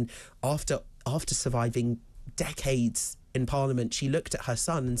acting, and after surviving decades in Parliament, she looked at her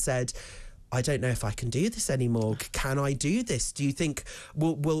son and said, I don't know if I can do this anymore. Can I do this? Do you think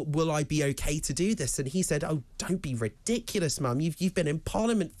will I be okay to do this? And he said, oh, don't be ridiculous, Mum. You've been in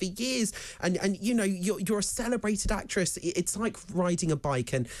Parliament for years, and you know, you're a celebrated actress. It's like riding a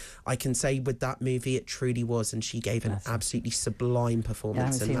bike, and I can say with that movie, it truly was, and she gave an absolutely sublime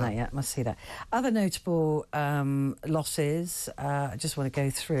performance. Yeah, I haven't seen that yet. Must see that. Other notable losses. I just want to go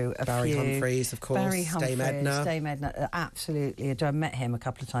through a Barry few. Humphries, of course. Barry Humphries, Dame Edna, absolutely. I met him a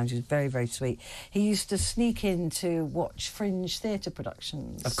couple of times. He was very, very sweet. He used to sneak in to watch Fringe theatre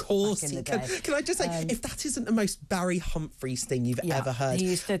productions. Of course. Back in the day. Can I just say, if that isn't the most Barry Humphries thing you've ever heard. He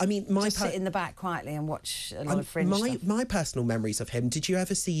used to just sit in the back quietly and watch a lot of Fringe stuff. My personal memories of him, did you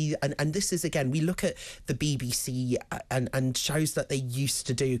ever see, and this is, again, we look at the BBC and shows that they used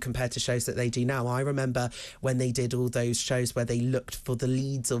to do compared to shows that they do now. I remember when they did all those shows where they looked for the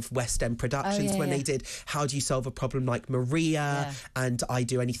leads of West End productions, they did How Do You Solve a Problem Like Maria, and I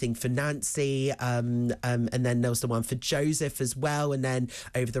Do Anything for Nancy, and then there was the one for Joseph as well, and then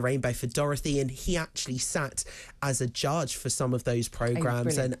Over the Rainbow for Dorothy, and he actually sat as a judge for some of those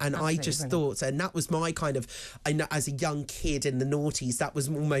programmes, and I just thought, and that was my kind of, I know as a young kid in the noughties, that was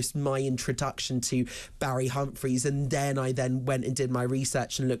almost my introduction to Barry Humphries, and then I went and did my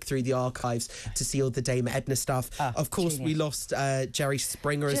research and looked through the archives to see all the Dame Edna stuff. Of course, we lost Jerry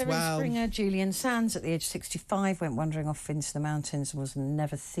Springer as well. Jerry Springer, Julian Sands at the age of 65 went wandering off into the mountains and was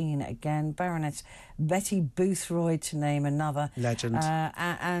never seen again. Baroness Betty Boothroyd, to name another. Legend.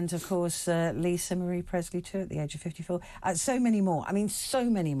 And, of course, Lisa Marie Presley, too, at the age of 54. So many more. I mean, so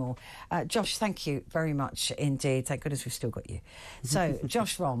many more. Josh, thank you very much indeed. Thank goodness we've still got you. So,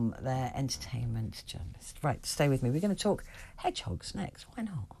 Josh Rom, their entertainment journalist. Right, stay with me. We're going to talk hedgehogs next. Why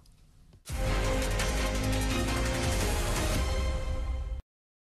not?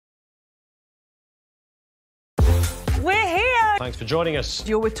 We're here! Thanks for joining us.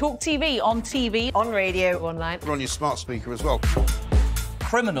 You're with talkTV, on radio, online. We're on your smart speaker as well.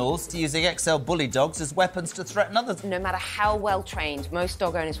 Criminals using XL bully dogs as weapons to threaten others. No matter how well trained, most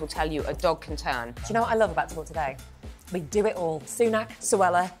dog owners will tell you a dog can turn. Do you know what I love about Talk Today? We do it all. Sunak,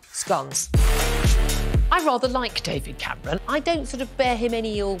 Suella, scones. I rather like David Cameron. I don't sort of bear him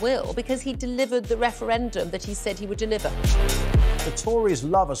any ill will because he delivered the referendum that he said he would deliver. The Tories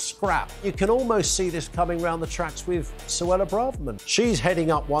love a scrap. You can almost see this coming round the tracks with Suella Braverman. She's heading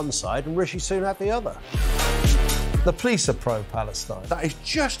up one side and Rishi Sunak the other. The police are pro-Palestine. That is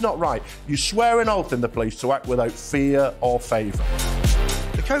just not right. You swear an oath in the police to act without fear or favour.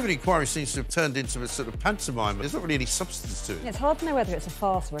 The COVID inquiry seems to have turned into a sort of pantomime. There's not really any substance to it. It's hard to know whether it's a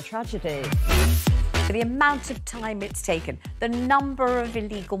farce or a tragedy. The amount of time it's taken, the number of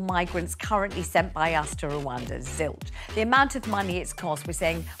illegal migrants currently sent by us to Rwanda, zilch. The amount of money it's cost, we're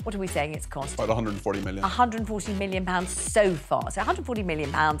saying, what are we saying it's cost? About 140 million. 140 million pounds so far. So 140 million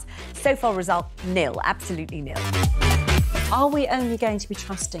pounds, so far result nil, absolutely nil. Are we only going to be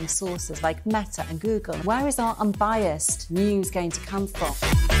trusting sources like Meta and Google? Where is our unbiased news going to come from?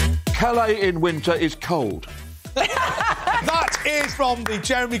 Calais in winter is cold. That is from the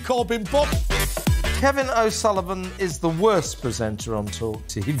Jeremy Corbyn book. Kevin O'Sullivan is the worst presenter on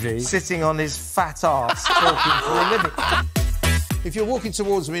talkTV, sitting on his fat arse talking for a living. If you're walking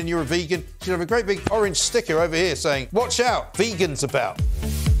towards me and you're a vegan, you should have a great big orange sticker over here saying, watch out, vegans about.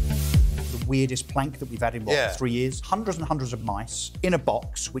 The weirdest plank that we've had in, 3 years? Hundreds and hundreds of mice in a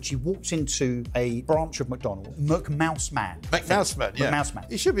box, which he walks into a branch of McDonald's. McMouse Man. McMouse Man, yeah. McMouse Man.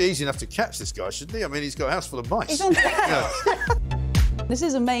 He should be easy enough to catch, this guy, shouldn't he? I mean, he's got a house full of mice. He's on This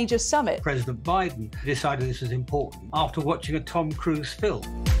is a major summit. President Biden decided this was important after watching a Tom Cruise film.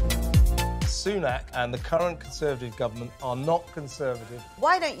 Sunak and the current Conservative government are not conservative.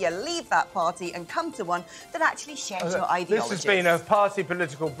 Why don't you leave that party and come to one that actually shares your ideology? This has been a party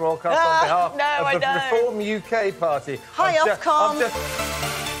political broadcast on behalf of the Reform UK Party. Hi,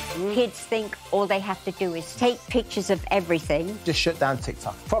 Ofcom. Kids think all they have to do is take pictures of everything. Just shut down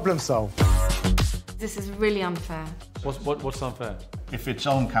TikTok. Problem solved. This is really unfair. What's unfair? If it's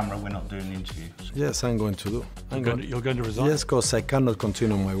on camera, we're not doing the interview. Yes, I'm going to do. You're going to resign? Yes, because I cannot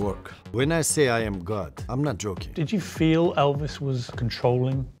continue my work. When I say I am God, I'm not joking. Did you feel Elvis was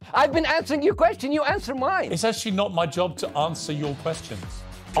controlling? I've been answering your question, you answer mine. It's actually not my job to answer your questions.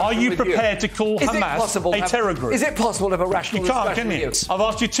 Are you prepared to call Hamas a terror group? Is it possible to have a rational discussion? You can't, discussion can you? with you? I've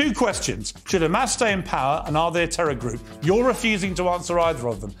asked you two questions. Should Hamas stay in power and are they a terror group? You're refusing to answer either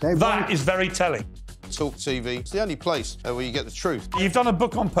of them. That is very telling. Talk TV. It's the only place where you get the truth. You've done a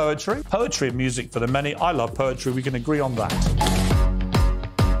book on poetry. Poetry and music for the many. I love poetry. We can agree on that.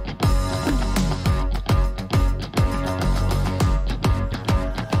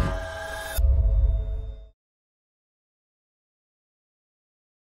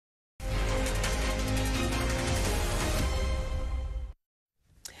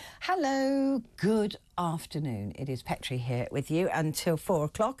 Hello, good afternoon. It is Petrie here with you until 4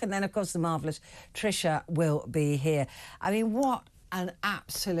 o'clock, and then, of course, the marvellous Trisha will be here. I mean, what an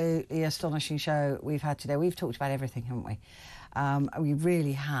absolutely astonishing show we've had today. We've talked about everything, haven't we? We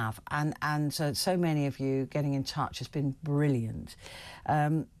really have, and so many of you getting in touch has been brilliant.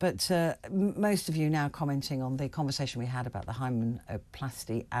 But most of you now commenting on the conversation we had about the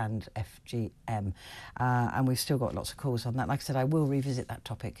hymenoplasty and FGM, and we've still got lots of calls on that. Like I said, I will revisit that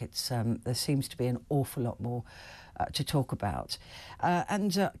topic. It's there seems to be an awful lot more to talk about.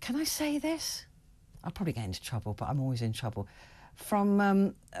 And can I say this? I'll probably get into trouble, but I'm always in trouble.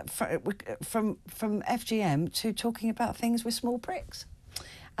 From FGM to talking about things with small pricks,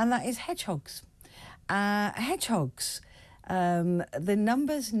 and that is hedgehogs. Hedgehogs, the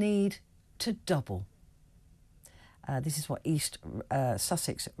numbers need to double. This is what East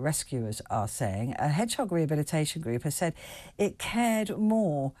Sussex rescuers are saying. A hedgehog rehabilitation group has said it cared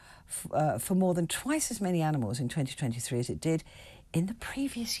more for more than twice as many animals in 2023 as it did in the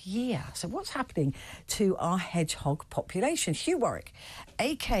previous year. So what's happening to our hedgehog population? Hugh Warwick,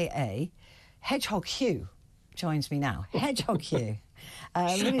 a.k.a. Hedgehog Hugh, joins me now. Hedgehog Hugh.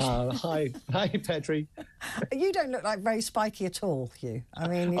 Hi, Petrie. You don't look like very spiky at all, Hugh. I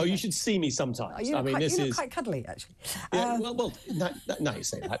mean, you should see me sometimes. You look quite cuddly, actually. Yeah, well, now you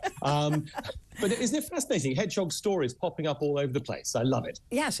say that. But isn't it fascinating? Hedgehog stories popping up all over the place. I love it.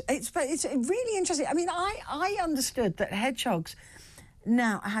 Yes, it's really interesting. I mean, I understood that hedgehogs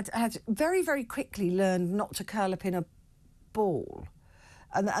now had very, very quickly learned not to curl up in a ball,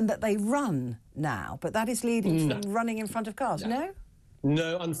 and that they run now, but that is leading to them running in front of cars. No?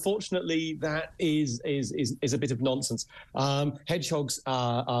 No, unfortunately, that is a bit of nonsense. Hedgehogs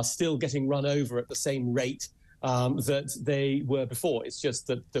are still getting run over at the same rate that they were before. It's just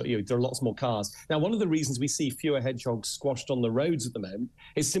that there are lots more cars. Now, one of the reasons we see fewer hedgehogs squashed on the roads at the moment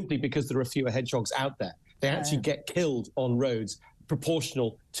is simply because there are fewer hedgehogs out there. They actually get killed on roads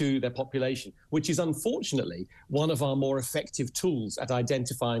proportional to their population, which is unfortunately one of our more effective tools at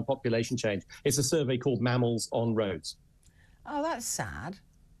identifying population change. It's a survey called Mammals on Roads. Oh, that's sad.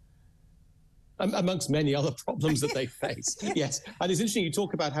 Amongst many other problems that they face. Yes, and it's interesting you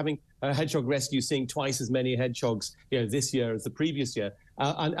talk about having a hedgehog rescue, seeing twice as many hedgehogs, this year as the previous year,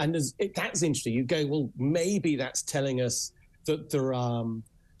 and that's interesting. You go, well, maybe that's telling us that there are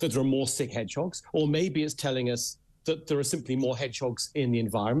more sick hedgehogs, or maybe it's telling us that there are simply more hedgehogs in the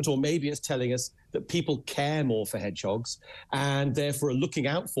environment, or maybe it's telling us that people care more for hedgehogs and therefore are looking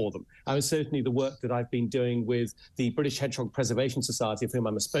out for them. I mean, certainly the work that I've been doing with the British Hedgehog Preservation Society, of whom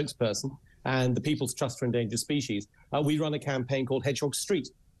I'm a spokesperson, and the People's Trust for Endangered Species, we run a campaign called Hedgehog Street.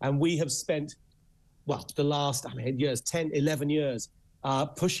 And we have spent, the last 10, 11 years,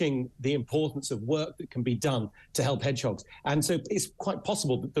 pushing the importance of work that can be done to help hedgehogs. And so it's quite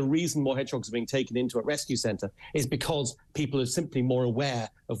possible that the reason more hedgehogs are being taken into a rescue centre is because people are simply more aware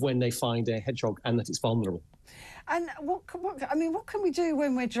of when they find a hedgehog and that it's vulnerable. And what can we do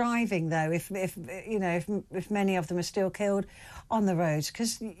when we're driving, though, if many of them are still killed on the roads?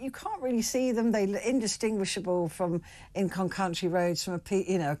 Because you can't really see them. They're indistinguishable from in-country roads from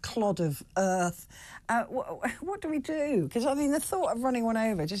a clod of earth. What do we do? Because, I mean, the thought of running one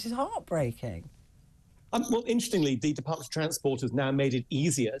over just is heartbreaking. Well, interestingly, the Department of Transport has now made it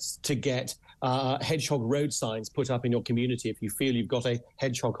easier to get hedgehog road signs put up in your community if you feel you've got a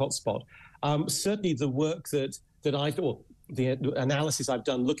hedgehog hotspot. Certainly the work that I thought, the analysis I've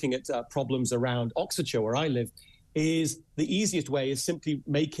done looking at problems around Oxfordshire, where I live, is the easiest way is simply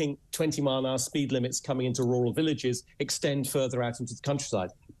making 20-mile-an-hour speed limits coming into rural villages extend further out into the countryside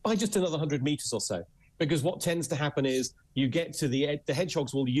by just another 100 metres or so. Because what tends to happen is you get to the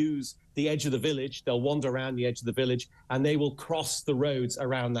hedgehogs will use the edge of the village, they'll wander around the edge of the village, and they will cross the roads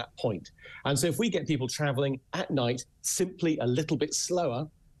around that point. And so if we get people travelling at night simply a little bit slower,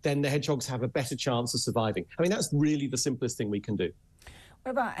 then the hedgehogs have a better chance of surviving. I mean, that's really the simplest thing we can do.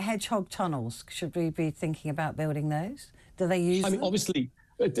 What about hedgehog tunnels? Should we be thinking about building those? Do they use them? Obviously,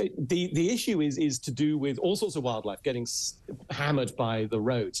 The issue is to do with all sorts of wildlife getting hammered by the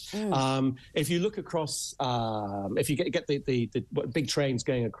roads. If you look across, if you get the big trains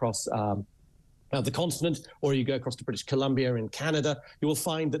going across the continent, or you go across to British Columbia in Canada, you will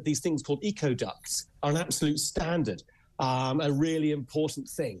find that these things called ecoducts are an absolute standard, a really important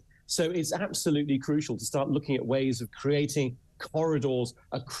thing. So it's absolutely crucial to start looking at ways of creating corridors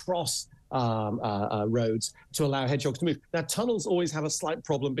across roads to allow hedgehogs to move. Now, tunnels always have a slight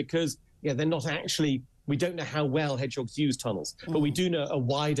problem because they're not actually, we don't know how well hedgehogs use tunnels, but we do know a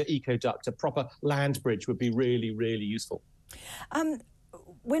wider ecoduct, a proper land bridge would be really, really useful.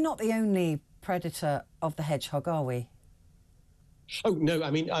 We're not the only predator of the hedgehog, are we? Oh, no, I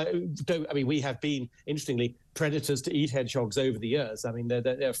mean, we have been, interestingly, predators to eat hedgehogs over the years. I mean,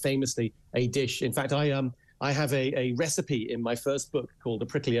 they're famously a dish. In fact, I have a recipe in my first book called A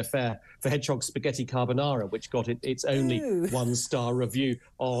Prickly Affair for hedgehog spaghetti carbonara, which got its only 1-star review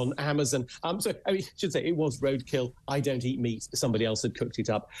on Amazon. So I should say it was roadkill. I don't eat meat. Somebody else had cooked it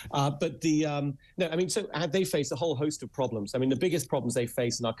up. But they face a whole host of problems. I mean, the biggest problems they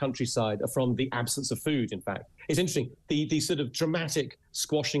face in our countryside are from the absence of food, in fact. It's interesting, the sort of dramatic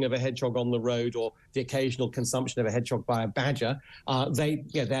squashing of a hedgehog on the road or the occasional consumption of a hedgehog by a badger,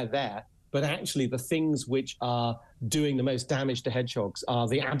 they're there. But actually, the things which are doing the most damage to hedgehogs are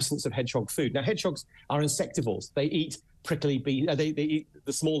the absence of hedgehog food. Now, hedgehogs are insectivores. They eat prickly they eat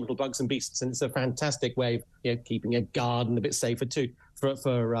the small little bugs and beasts, and it's a fantastic way of keeping a garden a bit safer too.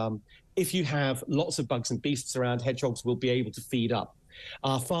 If you have lots of bugs and beasts around, hedgehogs will be able to feed up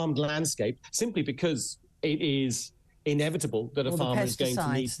our farmed landscape, simply because it is inevitable that a farmer is going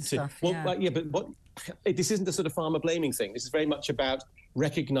to need to. This isn't a sort of farmer blaming thing. This is very much about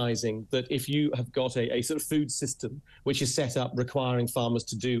recognizing that if you have got a sort of food system which is set up requiring farmers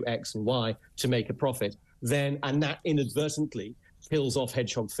to do X and Y to make a profit, and that inadvertently kills off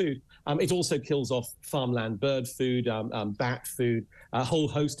hedgehog food, it also kills off farmland bird food, bat food, a whole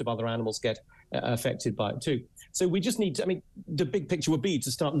host of other animals get affected by it too. So we just need to, the big picture would be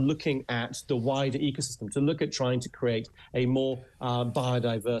to start looking at the wider ecosystem, to look at trying to create a more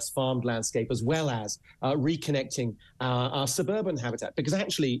biodiverse farmed landscape, as well as reconnecting our suburban habitat. Because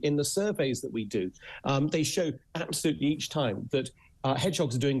actually, in the surveys that we do, they show absolutely each time that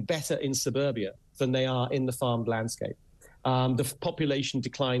hedgehogs are doing better in suburbia than they are in the farmed landscape. The population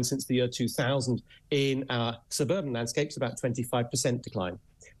decline since the year 2000 in our suburban landscapes, about 25% decline.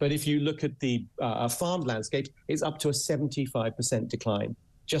 But if you look at the farmed landscape, it's up to a 75% decline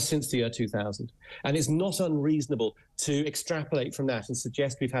just since the year 2000. And it's not unreasonable to extrapolate from that and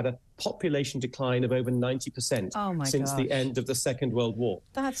suggest we've had a population decline of over 90% since the end of the Second World War.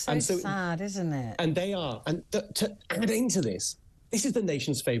 That's so sad, isn't it? And they are. And to add into this is the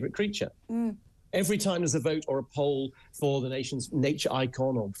nation's favourite creature. Every time there's a vote or a poll for the nation's nature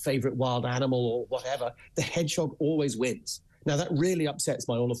icon or favourite wild animal or whatever, the hedgehog always wins. Now, that really upsets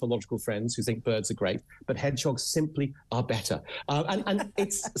my ornithological friends who think birds are great, but hedgehogs simply are better. And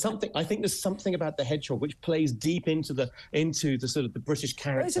it's something, I think there's something about the hedgehog which plays deep into the sort of the British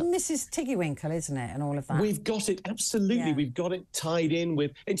character. It's a Mrs. Tiggywinkle, isn't it, and all of that? We've got it, absolutely. Yeah. We've got it tied in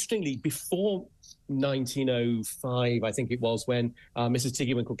with, interestingly, before 1905, I think it was, when Mrs.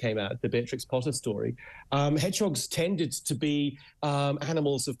 Tiggywinkle came out, the Beatrix Potter story, hedgehogs tended to be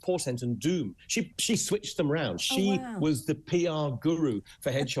animals of portent and doom. She switched them around. She was the PR guru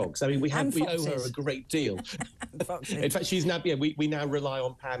for hedgehogs. I mean, we owe her a great deal. In fact, she's now, we now rely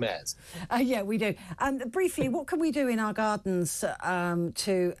on Pam Ayres. Yeah, we do. Briefly, what can we do in our gardens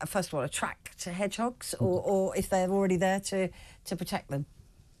to, first of all, attract hedgehogs, or if they're already there, to protect them?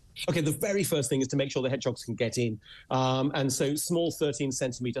 Okay, the very first thing is to make sure the hedgehogs can get in. And so small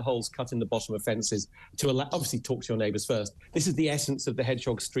 13-centimetre holes cut in the bottom of fences to allow, obviously talk to your neighbours first. This is the essence of the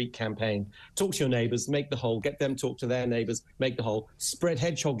Hedgehog Street campaign. Talk to your neighbours, make the hole, get them talk to their neighbours, make the hole, spread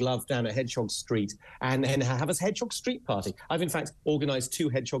hedgehog love down a hedgehog street, and then have a hedgehog street party. I've in fact organised 2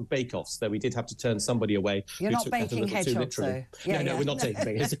 hedgehog bake-offs, though we did have to turn somebody away. You're not baking hedgehogs, though. No, we're not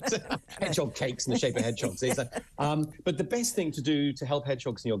taking hedgehog cakes in the shape of hedgehogs. But the best thing to do to help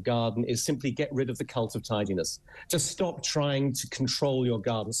hedgehogs in your garden is simply get rid of the cult of tidiness. Just stop trying to control your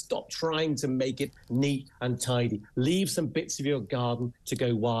garden. Stop trying to make it neat and tidy. Leave some bits of your garden to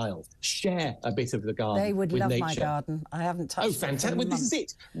go wild. Share a bit of the garden. They would with love nature. My garden. I haven't touched it. Oh, fantastic. Well, this is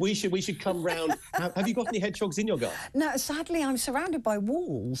it. We should come round. Have you got any hedgehogs in your garden? No, sadly, I'm surrounded by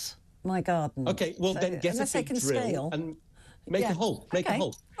walls, my garden. Okay, well, then get a big drill and make a hole. Make a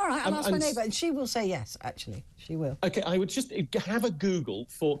hole. All right, I'll ask my neighbour, and she will say yes, actually. She will. Okay, I would just have a Google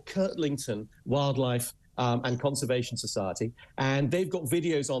for Kirtlington Wildlife and Conservation Society, and they've got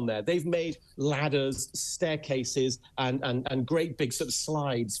videos on there. They've made ladders, staircases, and great big sort of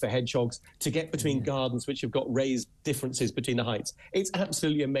slides for hedgehogs to get between gardens which have got raised differences between the heights. It's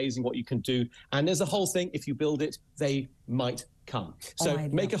absolutely amazing what you can do. And there's a whole thing, if you build it, they might come. So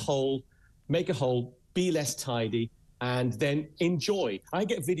make a hole, be less tidy, and then enjoy. I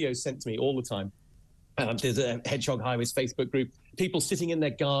get videos sent to me all the time. There's a Hedgehog Highways Facebook group, people sitting in their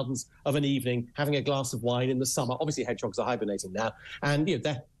gardens of an evening, having a glass of wine in the summer. Obviously, hedgehogs are hibernating now. And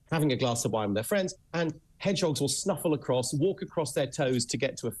they're having a glass of wine with their friends, and hedgehogs will snuffle across, walk across their toes to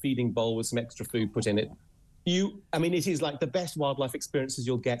get to a feeding bowl with some extra food put in it. It is like the best wildlife experiences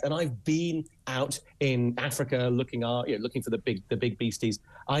you'll get. And I've been out in Africa looking for the big beasties.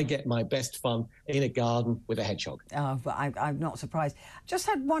 I get my best fun in a garden with a hedgehog. Oh, but I'm not surprised. Just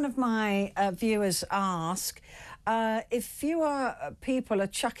had one of my viewers ask if fewer people are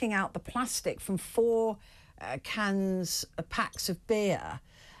chucking out the plastic from 4 packs of beer,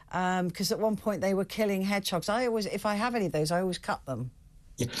 because at one point they were killing hedgehogs. If I have any of those, I always cut them.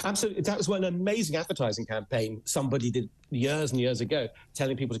 Yeah, absolutely. That was an amazing advertising campaign somebody did years and years ago,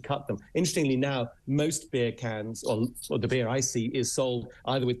 telling people to cut them. Interestingly, now, most beer cans, or the beer I see, is sold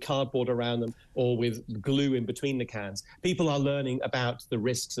either with cardboard around them or with glue in between the cans. People are learning about the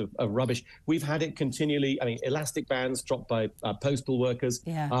risks of rubbish. We've had it continually. Elastic bands dropped by postal workers.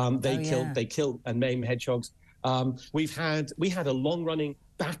 Yeah. They kill and maim hedgehogs. We had a long-running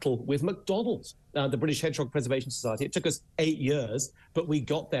battle with McDonald's, the British Hedgehog Preservation Society. It took us 8 years, but we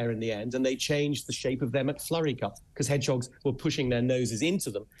got there in the end, and they changed the shape of their McFlurry cup because hedgehogs were pushing their noses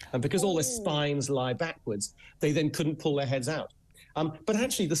into them. And because all their spines lie backwards, they then couldn't pull their heads out. But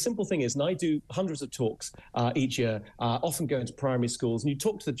actually, the simple thing is, and I do hundreds of talks each year, often go into primary schools, and you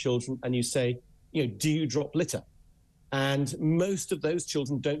talk to the children and you say, do you drop litter? And most of those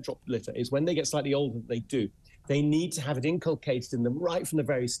children don't drop litter. It's when they get slightly older that they do. They need to have it inculcated in them right from the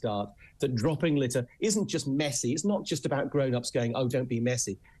very start that dropping litter isn't just messy. It's not just about grown-ups going, oh, don't be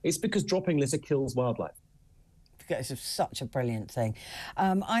messy. It's because dropping litter kills wildlife. It's such a brilliant thing.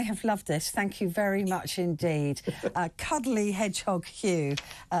 I have loved this. Thank you very much indeed. Cuddly Hedgehog Hugh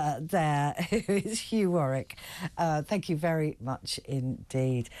there, who is Hugh Warwick. Thank you very much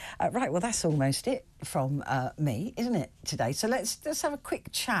indeed. Right, well, that's almost it from me, isn't it, today? So let's have a quick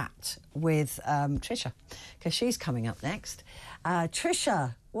chat with Tricia, because she's coming up next.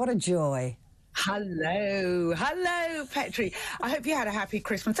 Tricia, what a joy. Hello, Petrie. I hope you had a happy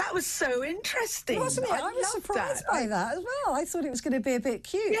Christmas. That was so interesting. Wasn't it? I was surprised by that as well. I thought it was going to be a bit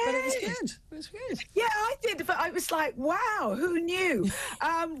cute, but it was good. It was good. Yeah, I did, but I was like, wow, who knew?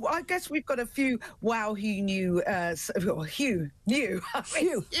 I guess we've got a few wow who knew. Hugh knew.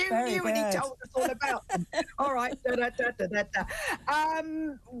 Hugh knew when he told us all about them. All right.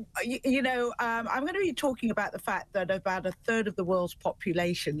 I'm going to be talking about the fact that about a third of the world's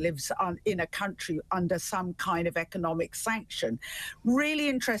population lives in a country under some kind of economic sanction. Really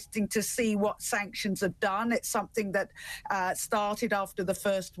interesting to see what sanctions have done. It's something that started after the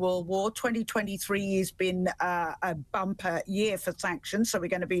First World War. 2023 has been a bumper year for sanctions, so we're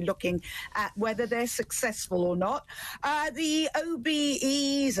going to be looking at whether they're successful or not. The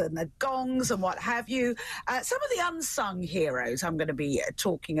OBEs and the gongs and what have you. Some of the unsung heroes I'm going to be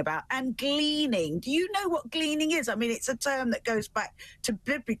talking about. And gleaning. Do you know what gleaning is? I mean, it's a term that goes back to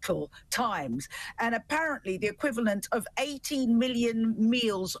biblical times. And apparently the equivalent of 18 million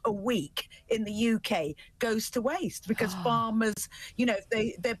meals a week in the UK goes to waste because farmers,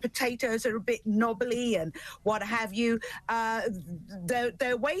 if their potatoes are a bit knobbly and what have you,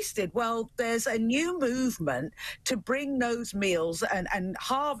 they're wasted. Well, there's a new movement to bring those meals and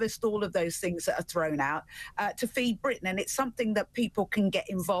harvest all of those things that are thrown out to feed Britain. And it's something that people can get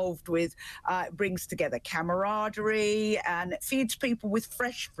involved with. It brings together camaraderie and it feeds people with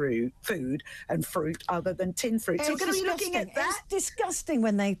fresh food and fruit other than tin fruit. So we're going to be looking at that. It's disgusting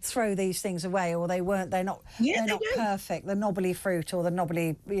when they throw these things away, or they're not perfect, the knobbly fruit or the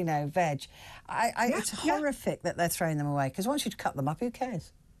knobbly, veg. It's horrific that they're throwing them away, because once you cut them up, who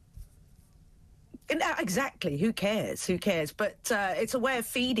cares? Exactly. Who cares? But it's a way of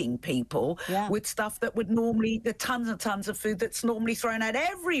feeding people with stuff that would normally, the tons and tons of food that's normally thrown out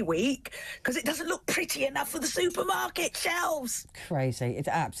every week because it doesn't look pretty enough for the supermarket shelves. Crazy. It's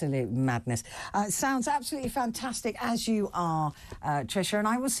absolute madness. It sounds absolutely fantastic, as you are, Tricia, and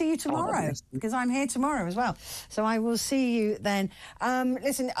I will see you tomorrow because I'm here tomorrow as well. So I will see you then.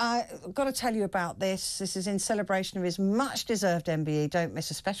 Listen, I've got to tell you about this. This is in celebration of his much-deserved MBE. Don't miss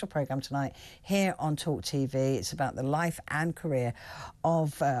a special programme tonight here on talkTV. It's about the life and career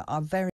of our very